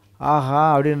 ஆஹா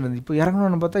அப்படின்னு இருந்தது. இப்போ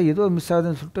இறங்கணுன்னு பார்த்தா ஏதோ மிஸ்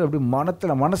ஆகுதுன்னு சொல்லிட்டு அப்படி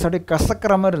மனசு அப்படியே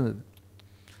கசக்கிற மாதிரி இருந்தது.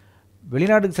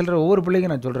 வெளிநாட்டுக்கு செல்கிற ஒவ்வொரு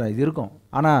பிள்ளைக்கும் நான் சொல்கிறேன் இது இருக்கும்.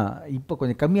 ஆனால் இப்போ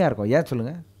கொஞ்சம் கம்மியாக இருக்கும். ஏன்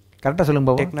சொல்லுங்கள், கரெக்டாக சொல்லுங்க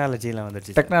பாபு. டெக்னாலஜிலாம்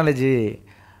வந்துடுச்சு. டெக்னாலஜி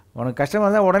உனக்கு கஷ்டமாக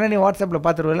இருந்தால் உடனே நீ வாட்ஸ்அப்பில்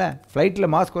பார்த்துருவில்ல.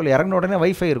 ஃப்ளைட்டில் மாஸ்கோவில் இறங்கின உடனே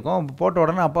வைஃபை இருக்கும், போட்ட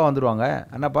உடனே அப்பா வந்துடுவாங்க.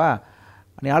 என்னப்பா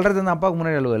நீ அழுறது வந்து அப்பாவுக்கு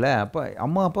முன்னாடி அழுவல, அப்பா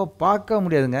அம்மா அப்பா பார்க்க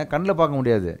முடியாதுங்க, கண்ணில் பார்க்க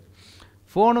முடியாது,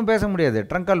 ஃபோனும் பேச முடியாது,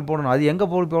 ட்ரங்க் கால் போடணும், அது எங்கே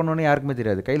போகணுன்னு யாருக்குமே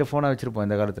தெரியாது, கையில் ஃபோனாக வச்சுருப்போம்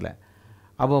இந்த காலத்தில்.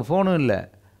 அப்போ ஃபோனும் இல்லை,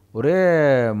 ஒரே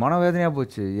மனவேதனையாக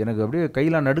போச்சு எனக்கு, அப்படியே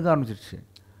கையெல்லாம் நடுங்க ஆரம்பிச்சிருச்சு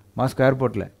மாஸ்கோ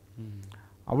ஏர்போர்ட்டில்,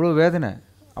 அவ்வளோ வேதனை.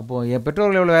 அப்போது என்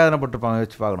பெற்றோர்கள் எவ்வளோ வேதனைப்பட்டிருப்பாங்க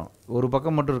வச்சு பார்க்கணும். ஒரு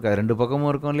பக்கம் மட்டும் இருக்காது, 2 பக்கமும்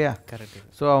இருக்கும் இல்லையா. கரெக்ட்.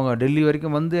 ஸோ அவங்க டெல்லி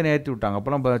வரைக்கும் வந்து என்னை ஏற்றி விட்டாங்க.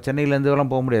 அப்போலாம் இப்போ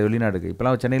சென்னையிலேருந்துலாம் போக முடியாது வெளிநாட்டுக்கு,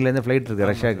 இப்போலாம் சென்னையிலேருந்து ஃப்ளைட் இருக்குது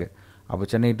ரஷ்யாவுக்கு. அப்போ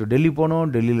சென்னை டு டெல்லி போகணும்,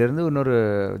 டெல்லியிலேருந்து இன்னொரு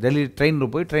டெல்லி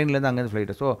ட்ரெயினில் போய் ட்ரெயின்லேருந்து அங்கேருந்து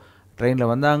ஃப்ளைட்டு. ஸோ ட்ரெயினில்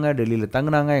வந்தாங்க, டெல்லியில்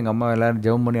தங்கினாங்க, எங்கள் அம்மா எல்லோரும்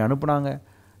ஜெபம் பண்ணி அனுப்புனாங்க.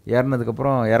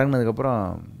 இறங்கினதுக்கப்புறம்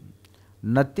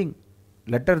நத்திங்,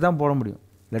 லெட்டர் தான் போட முடியும்.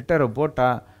 லெட்டரை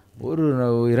போட்டால் ஒரு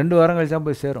 2 வாரம் கழிச்சு தான்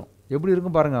போய் சேரும். எப்படி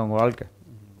இருக்கும் பாருங்கள் அவங்க வாழ்க்கை.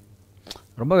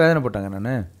 ரொம்ப வேதனைப்பட்டாங்க,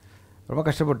 நான் ரொம்ப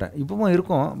கஷ்டப்பட்டேன். இப்பவும்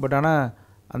இருக்கும், பட் ஆனால்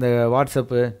அந்த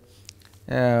வாட்ஸ்அப்பு,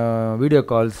 வீடியோ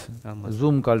கால்ஸ்,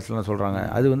 ஜூம் கால்ஸ்லாம் சொல்கிறாங்க,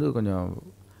 அது வந்து கொஞ்சம்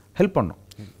ஹெல்ப் பண்ணும்.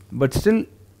 பட் ஸ்டில்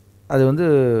அது வந்து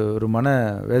ஒரு மன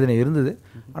வேதனை இருந்தது.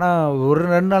 ஆனால் ஒரு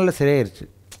 2 நாளில் சரியாயிருச்சு,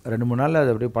 2-3 நாளில்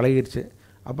அது அப்படியே பழகிருச்சு.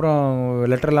 அப்புறம்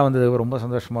லெட்டர்லாம் வந்தது ரொம்ப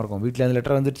சந்தோஷமாக இருக்கும், வீட்டில் அந்த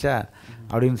லெட்டர் வந்துடுச்சா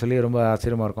அப்படின்னு சொல்லி ரொம்ப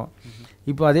ஆச்சரியமாக இருக்கும்.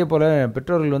 இப்போ அதே போல்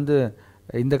பெற்றோர்கள் வந்து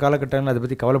இந்த காலகட்டங்களில் அதை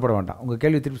பற்றி கவலைப்பட வேண்டாம். உங்கள்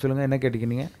கேள்வி திருப்பி சொல்லுங்கள், என்ன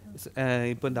கேட்டீங்க?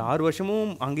 இப்போ இந்த 6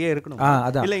 வருஷமும் அங்கேயே இருக்கணும்.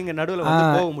 அதான் இல்லை இங்கே நடுவில்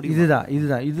போக முடியும்.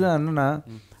 இதுதான் என்னென்னா,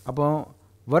 அப்போ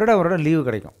வருடம் லீவு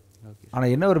கிடைக்கும்.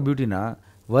 ஆனால் என்ன ஒரு பியூட்டினா,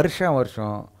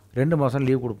 வருஷம் 2 மாதம்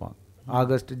லீவ் கொடுப்பான்.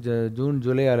 ஆகஸ்ட், ஜூன்,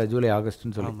 ஜூலை, ஜூலை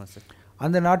ஆகஸ்ட்னு சொல்லி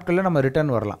அந்த நாட்களில் நம்ம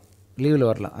ரிட்டர்ன் வரலாம், லீவில்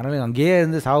வரலாம். அதனால் அங்கேயே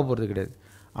இருந்து சாவ போகிறது கிடையாது.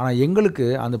 ஆனால் எங்களுக்கு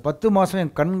அந்த 10 மாதம்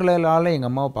என் கண்களால்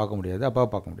எங்கள் அம்மாவை பார்க்க முடியாது, அப்பாவை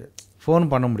பார்க்க முடியாது, ஃபோன்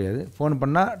பண்ண முடியாது. ஃபோன்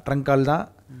பண்ணால் ட்ரங்க் கால் தான்,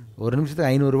 ஒரு நிமிஷத்துக்கு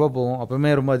 500 ரூபா போகும், அப்போவுமே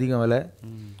ரொம்ப அதிகம் விலை.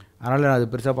 அதனால் அது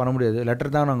பெருசாக பண்ண முடியாது.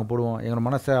 லெட்டர் தான் நாங்கள் போடுவோம், எங்கள்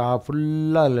மனசை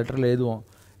ஃபுல்லாக லெட்டரில் எழுதுவோம்.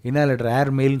 என்ன லெட்டர்,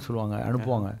 ஏர் மெயில்னு சொல்லுவாங்க,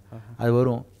 அனுப்புவாங்க, அது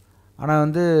வரும். ஆனால்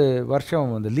வந்து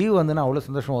வருஷம் வந்து லீவ் வந்துன்னா அவ்வளோ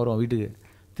சந்தோஷமாக வரும் வீட்டுக்கு.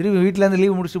 திரும்பி வீட்டிலேருந்து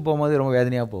லீவ் முடிச்சுட்டு போகும்போது ரொம்ப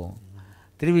வேதனையாக போகும்,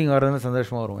 திரும்பி இங்கே வர்றது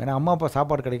சந்தோஷமாக வரும். ஏன்னா அம்மா அப்பா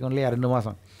சாப்பாடு கிடைக்கும் இல்லையா 2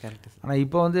 மாதம். ஆனால்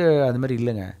இப்போ வந்து அது மாதிரி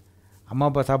இல்லைங்க, அம்மா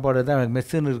அப்பா சாப்பாடு தான் எனக்கு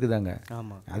மெஸ்ஸுன்னு இருக்குதாங்க.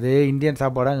 அதே இந்தியன்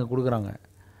சாப்பாடாக அங்கே கொடுக்குறாங்க.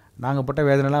 நாங்கள் பட்ட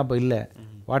வேதனைலாம் அப்போ இல்லை.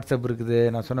 வாட்ஸ்அப் இருக்குது,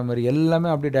 நான் சொன்ன மாதிரி எல்லாமே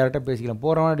அப்படியே டேரெக்டாக பேசிக்கலாம்.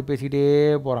 போகிறவன் அப்படி பேசிக்கிட்டே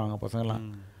போகிறாங்க பசங்களாம்,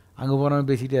 அங்கே போகிறவன்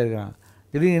பேசிக்கிட்டே இருக்கிறான்.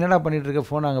 திடீர்னு என்னடா பண்ணிகிட்டு இருக்க,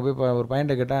 ஃபோன் அங்கே போய் ஒரு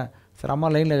பையன்ட்ட கேட்டால், சார் அம்மா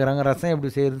லைனில் இருக்கிறாங்க, ரசம் எப்படி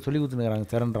செய்யுதுன்னு சொல்லி கொடுத்துனுக்குறாங்க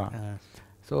சார்ன்றான்.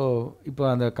 ஸோ இப்போ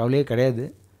அந்த கவலையே கிடையாது.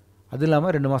 அதுவும்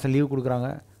இல்லாமல் 2 மாதம் லீவ் கொடுக்குறாங்க,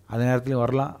 அந்த நேரத்துலையும்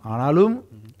வரலாம். ஆனாலும்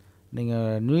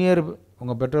நீங்கள் நியூ இயர்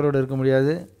உங்கள் பெற்றோரோடு இருக்க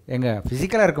முடியாது, எங்கள்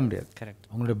ஃபிசிக்கலாக இருக்க முடியாது. கரெக்ட்.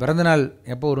 உங்களுடைய பிறந்தநாள்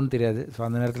எப்போ வரும்னு தெரியாது. ஸோ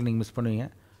அந்த நேரத்தில் நீங்கள் மிஸ் பண்ணுவீங்க.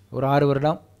 ஒரு 6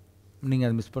 வருடம் நீங்கள்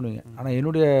அதை மிஸ் பண்ணுவீங்க. ஆனால்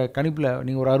என்னுடைய கணிப்பில்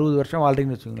நீங்கள் ஒரு 60 வருஷம்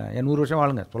வாழ்றீங்கன்னு வச்சுக்கோங்களேன், 100 வருஷம்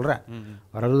வாழுங்க சொல்கிறேன்.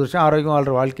 ஒரு 60 வருஷம் ஆரோக்கியம்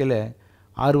வாழ்கிற வாழ்க்கையில்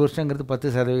 6 வருஷங்கிறது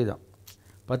 10%.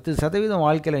 10%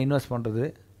 வாழ்க்கையில் இன்வெஸ்ட் பண்ணுறது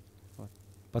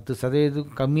 10%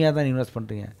 கம்மியாக தான் இன்வெஸ்ட்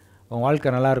பண்ணுறீங்க. உங்கள்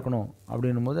வாழ்க்கை நல்லா இருக்கணும்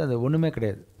அப்படின்னும் போது அது ஒன்றுமே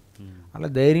கிடையாது.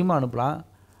 அதனால் தைரியமாக அனுப்பலாம்.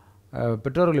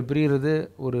 பெற்றோர்களை பிரிகிறது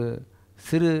ஒரு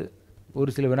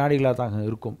சில வினாடிகளாக தான்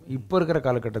இருக்கும். இப்போ இருக்கிற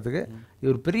காலகட்டத்துக்கு இது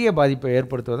ஒரு பெரிய பாதிப்பை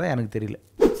ஏற்படுத்துவதாக எனக்கு தெரியல.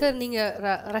 சார், நீங்கள்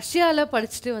ரஷ்யாவில்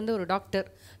படிச்சுட்டு வந்து ஒரு டாக்டர்,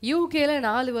 யூகேல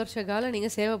 4 வருஷ காலம்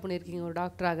நீங்கள் சேவை பண்ணியிருக்கீங்க ஒரு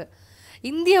டாக்டராக.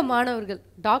 இந்திய மாணவர்கள்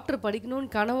டாக்டர் படிக்கணும்னு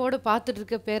கனவோடு பார்த்துட்டு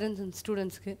இருக்க பேரண்ட்ஸ் அண்ட்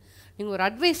ஸ்டூடெண்ட்ஸ்க்கு நீங்கள் ஒரு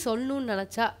அட்வைஸ் சொல்லணும்னு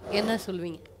நினச்சா என்ன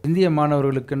சொல்வீங்க? இந்திய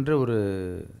மாணவர்களுக்கென்று ஒரு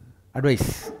அட்வைஸ்,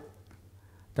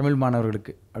 தமிழ்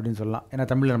மாணவர்களுக்கு அப்படின்னு சொல்லலாம். ஏன்னா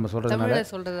தமிழில் நம்ம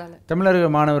சொல்கிறதால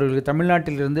தமிழர்கள் மாணவர்களுக்கு,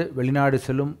 தமிழ்நாட்டிலிருந்து வெளிநாடு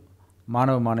செல்லும்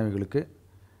மாணவ மாணவிகளுக்கு,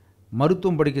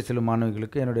 மருத்துவம் படிக்க செல்லும்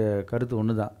மாணவிகளுக்கு என்னுடைய கருத்து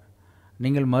ஒன்று தான்.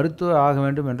 நீங்கள் மருத்துவ ஆக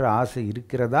வேண்டும் என்ற ஆசை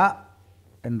இருக்கிறதா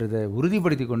என்றதை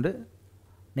உறுதிப்படுத்தி கொண்டு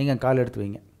நீங்கள் கால் எடுத்து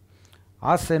வைங்க.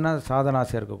 ஆசைன்னா சாதன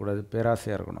ஆசையாக இருக்கக்கூடாது,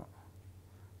 பேராசையாக இருக்கணும்.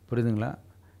 புரியுதுங்களா?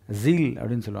 ஜீல்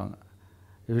அப்படின்னு சொல்லுவாங்க.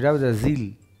 You should have the zeal,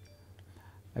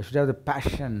 I should have the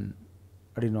passion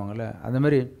அப்படின்வாங்கள்ல, அந்த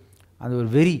மாதிரி அந்த ஒரு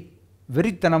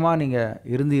வெறித்தனமாக நீங்கள்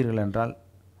இருந்தீர்கள் என்றால்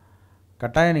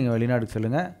கட்டாயம் நீங்கள் வெளிநாட்டுக்கு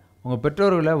செல்லுங்கள். உங்கள்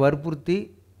பெற்றோர்களை வற்புறுத்தி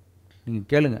நீங்கள்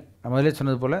கேளுங்க. நம்ம அதிலே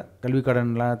சொன்னது போல் கல்வி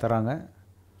கடன்லாம் தராங்க,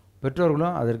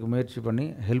 பெற்றோர்களும் அதற்கு முயற்சி பண்ணி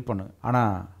ஹெல்ப் பண்ணுங்க.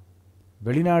 ஆனால்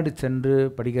வெளிநாடு சென்று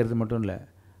படிக்கிறது மட்டும் இல்லை,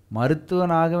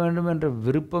 மருத்துவனாக வேண்டும் என்ற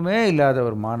விருப்பமே இல்லாத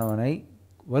ஒரு மாணவனை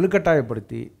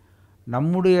வலுக்கட்டாயப்படுத்தி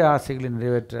நம்முடைய ஆசைகளை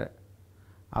நிறைவேற்ற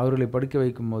அவர்களை படிக்க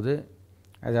வைக்கும்போது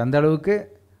அது அந்த அளவுக்கு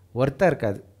ஒர்த்தாக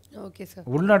இருக்காது. Okay sir.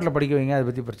 உள்நாட்டில் படிக்க வைங்க, அதை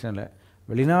பற்றி பிரச்சனை இல்லை.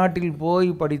 வெளிநாட்டில் போய்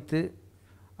படித்து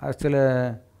சில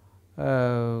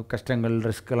கஷ்டங்கள்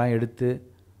ரிஸ்கெல்லாம் எடுத்து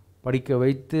படிக்க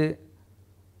வைத்து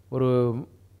ஒரு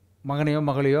மகனையோ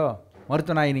மகளையோ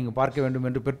மருத்துவனாய் நீங்கள் பார்க்க வேண்டும்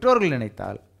என்று பெற்றோர்கள்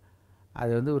நினைத்தால்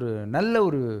அது வந்து ஒரு நல்ல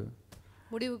ஒரு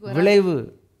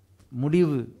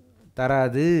முடிவு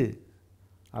தராது.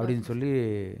 அப்படின்னு சொல்லி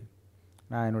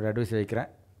நான் என்னோடய அட்வைஸ் வைக்கிறேன்.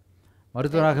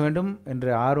 மருத்துவராக வேண்டும் என்ற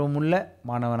ஆர்வமுள்ள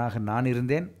மாணவனாக நான்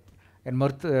இருந்தேன்.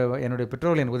 என்னுடைய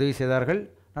பெற்றோர்கள் எனக்கு உதவி செய்தார்கள்.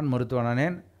 நான்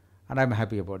மருத்துவனானேன். And I am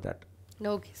happy about that.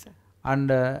 Okay, sir. And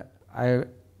I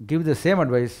give the same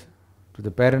advice to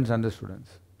the parents and the students.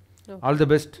 Okay. All the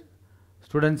best.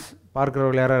 Students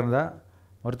பார்க்குறவர்கள் யாராக இருந்தால்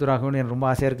மருத்துவராகணும்னு எனக்கு ரொம்ப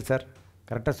ஆசையாக இருக்குது சார்,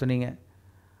 கரெக்டாக சொன்னீங்க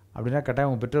அப்படின்னா கரெக்டாக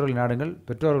உங்கள் பெற்றோர்கள் நாடுங்கள்.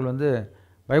 பெற்றோர்கள் வந்து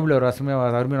பைபிளில் ஒரு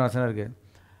அருமையான வசனம் இருக்குது.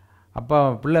 அப்பா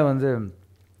பிள்ளை வந்து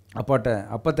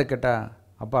அப்பத்தை கேட்டால்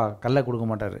அப்பா கல்லை கொடுக்க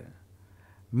மாட்டார்,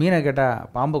 மீனை கேட்டால்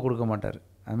பாம்பை கொடுக்க மாட்டார்.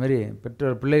 அதுமாரி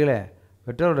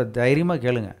பெற்றோரோட தைரியமாக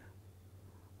கேளுங்க.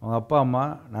 உங்கள் அப்பா அம்மா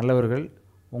நல்லவர்கள்,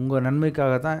 உங்கள்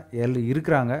நன்மைக்காக தான்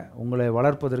இருக்கிறாங்க. உங்களை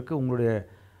வளர்ப்பதற்கு உங்களுடைய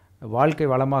வாழ்க்கை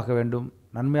வளமாக வேண்டும்,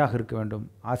 நன்மையாக இருக்க வேண்டும்,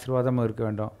 ஆசீர்வாதமாக இருக்க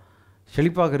வேண்டும்,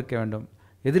 செழிப்பாக இருக்க வேண்டும்,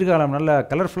 எதிர்காலம் நல்ல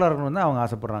கலர்ஃபுல்லாக இருக்கணும்னு தான் அவங்க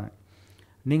ஆசைப்பட்றாங்க.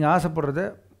 நீங்கள் ஆசைப்படுறத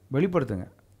வெளிப்படுத்துங்க,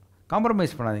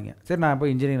 காம்ப்ரமைஸ் பண்ணாதீங்க. சரி நான்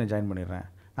போய் இன்ஜினியரிங்கில் ஜாயின் பண்ணிடுறேன்,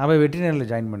 நான் போய் வெட்டினரியில்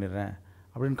ஜாயின் பண்ணிடுறேன்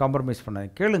அப்படின்னு காம்ப்ரமைஸ்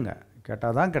பண்ணாதீங்க. கேளுங்க,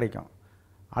 கேட்டால் தான் கிடைக்கும்.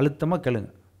 அழுத்தமாக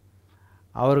கேளுங்க.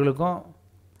 அவர்களுக்கும்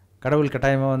கடவுள்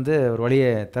கட்டாயமாக வந்து ஒரு வழியை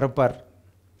திறப்பார்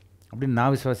அப்படின்னு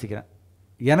நான் விசுவாசிக்கிறேன்.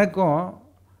 எனக்கும்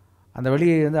அந்த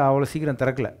வழியை வந்து அவ்வளோ சீக்கிரம்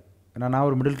திறக்கலை. ஏன்னா நான்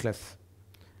ஒரு மிடில்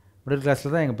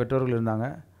கிளாஸில் தான் எங்கள் பெற்றோர்கள் இருந்தாங்க.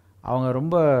 அவங்க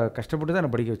ரொம்ப கஷ்டப்பட்டு தான்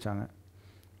என்னை படிக்க வச்சாங்க.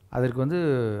 அதற்கு வந்து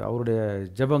அவருடைய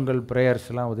ஜெபங்கள் ப்ரேயர்ஸ்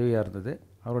எல்லாம் உதவியாக இருந்தது.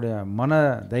 அவருடைய மன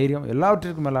தைரியம்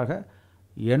எல்லாவற்றிற்கும் மேலாக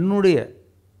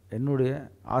என்னுடைய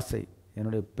ஆசை,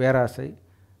 என்னுடைய பேராசை,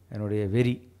 என்னுடைய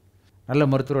வெறி, நல்ல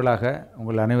மருத்துவர்களாக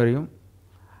உங்கள் அனைவரையும்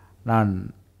நான்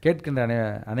கேட்கின்ற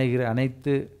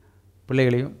அனைத்து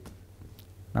பிள்ளைகளையும்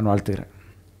நான் வாழ்த்துகிறேன்.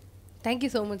 Thank you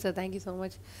so much sir, thank you so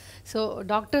much. So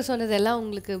doctor சொன்னதெல்லாம்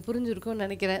உங்களுக்கு புரிஞ்சுருக்கும்னு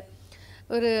நினைக்கிறேன்.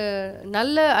 ஒரு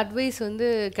நல்ல அட்வைஸ் வந்து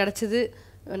கிடச்சிது.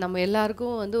 நம்ம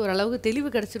எல்லாருக்கும் வந்து ஓரளவுக்கு தெளிவு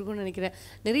கிடச்சிருக்கும்னு நினைக்கிறேன்.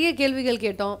 நிறைய கேள்விகள்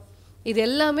கேட்டோம். இது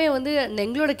எல்லாமே வந்து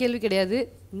எங்களோட கேள்வி கிடையாது.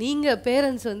 நீங்கள்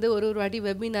பேரண்ட்ஸ் வந்து ஒரு வாட்டி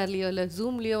வெபினார்லேயோ இல்லை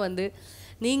ஜூம்லேயோ வந்து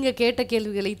நீங்கள் கேட்ட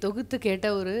கேள்விகளை தொகுத்து கேட்ட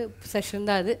ஒரு செஷன்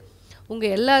தான் அது.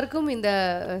 உங்கள் எல்லாருக்கும் இந்த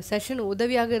செஷன்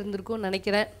உதவியாக இருந்திருக்கும்னு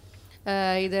நினைக்கிறேன்.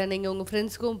 இதை நீங்கள் உங்கள்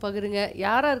ஃப்ரெண்ட்ஸ்க்கும் பகிருங்க.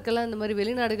 யாராருக்கெல்லாம் இந்த மாதிரி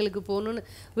வெளிநாடுகளுக்கு போகணுன்னு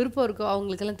விருப்பம் இருக்கோ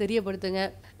அவங்களுக்கெல்லாம் தெரியப்படுத்துங்க.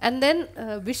 And then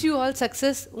wish you all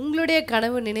success. உங்களுடைய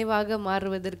கனவு நினைவாக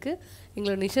மாறுவதற்கு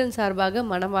எங்களோட நிஷன் சார்பாக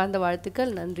மனமார்ந்த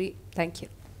வாழ்த்துக்கள். நன்றி. Thank you.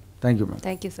 Thank you ma'am.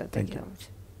 Thank you sir. Thank you very much.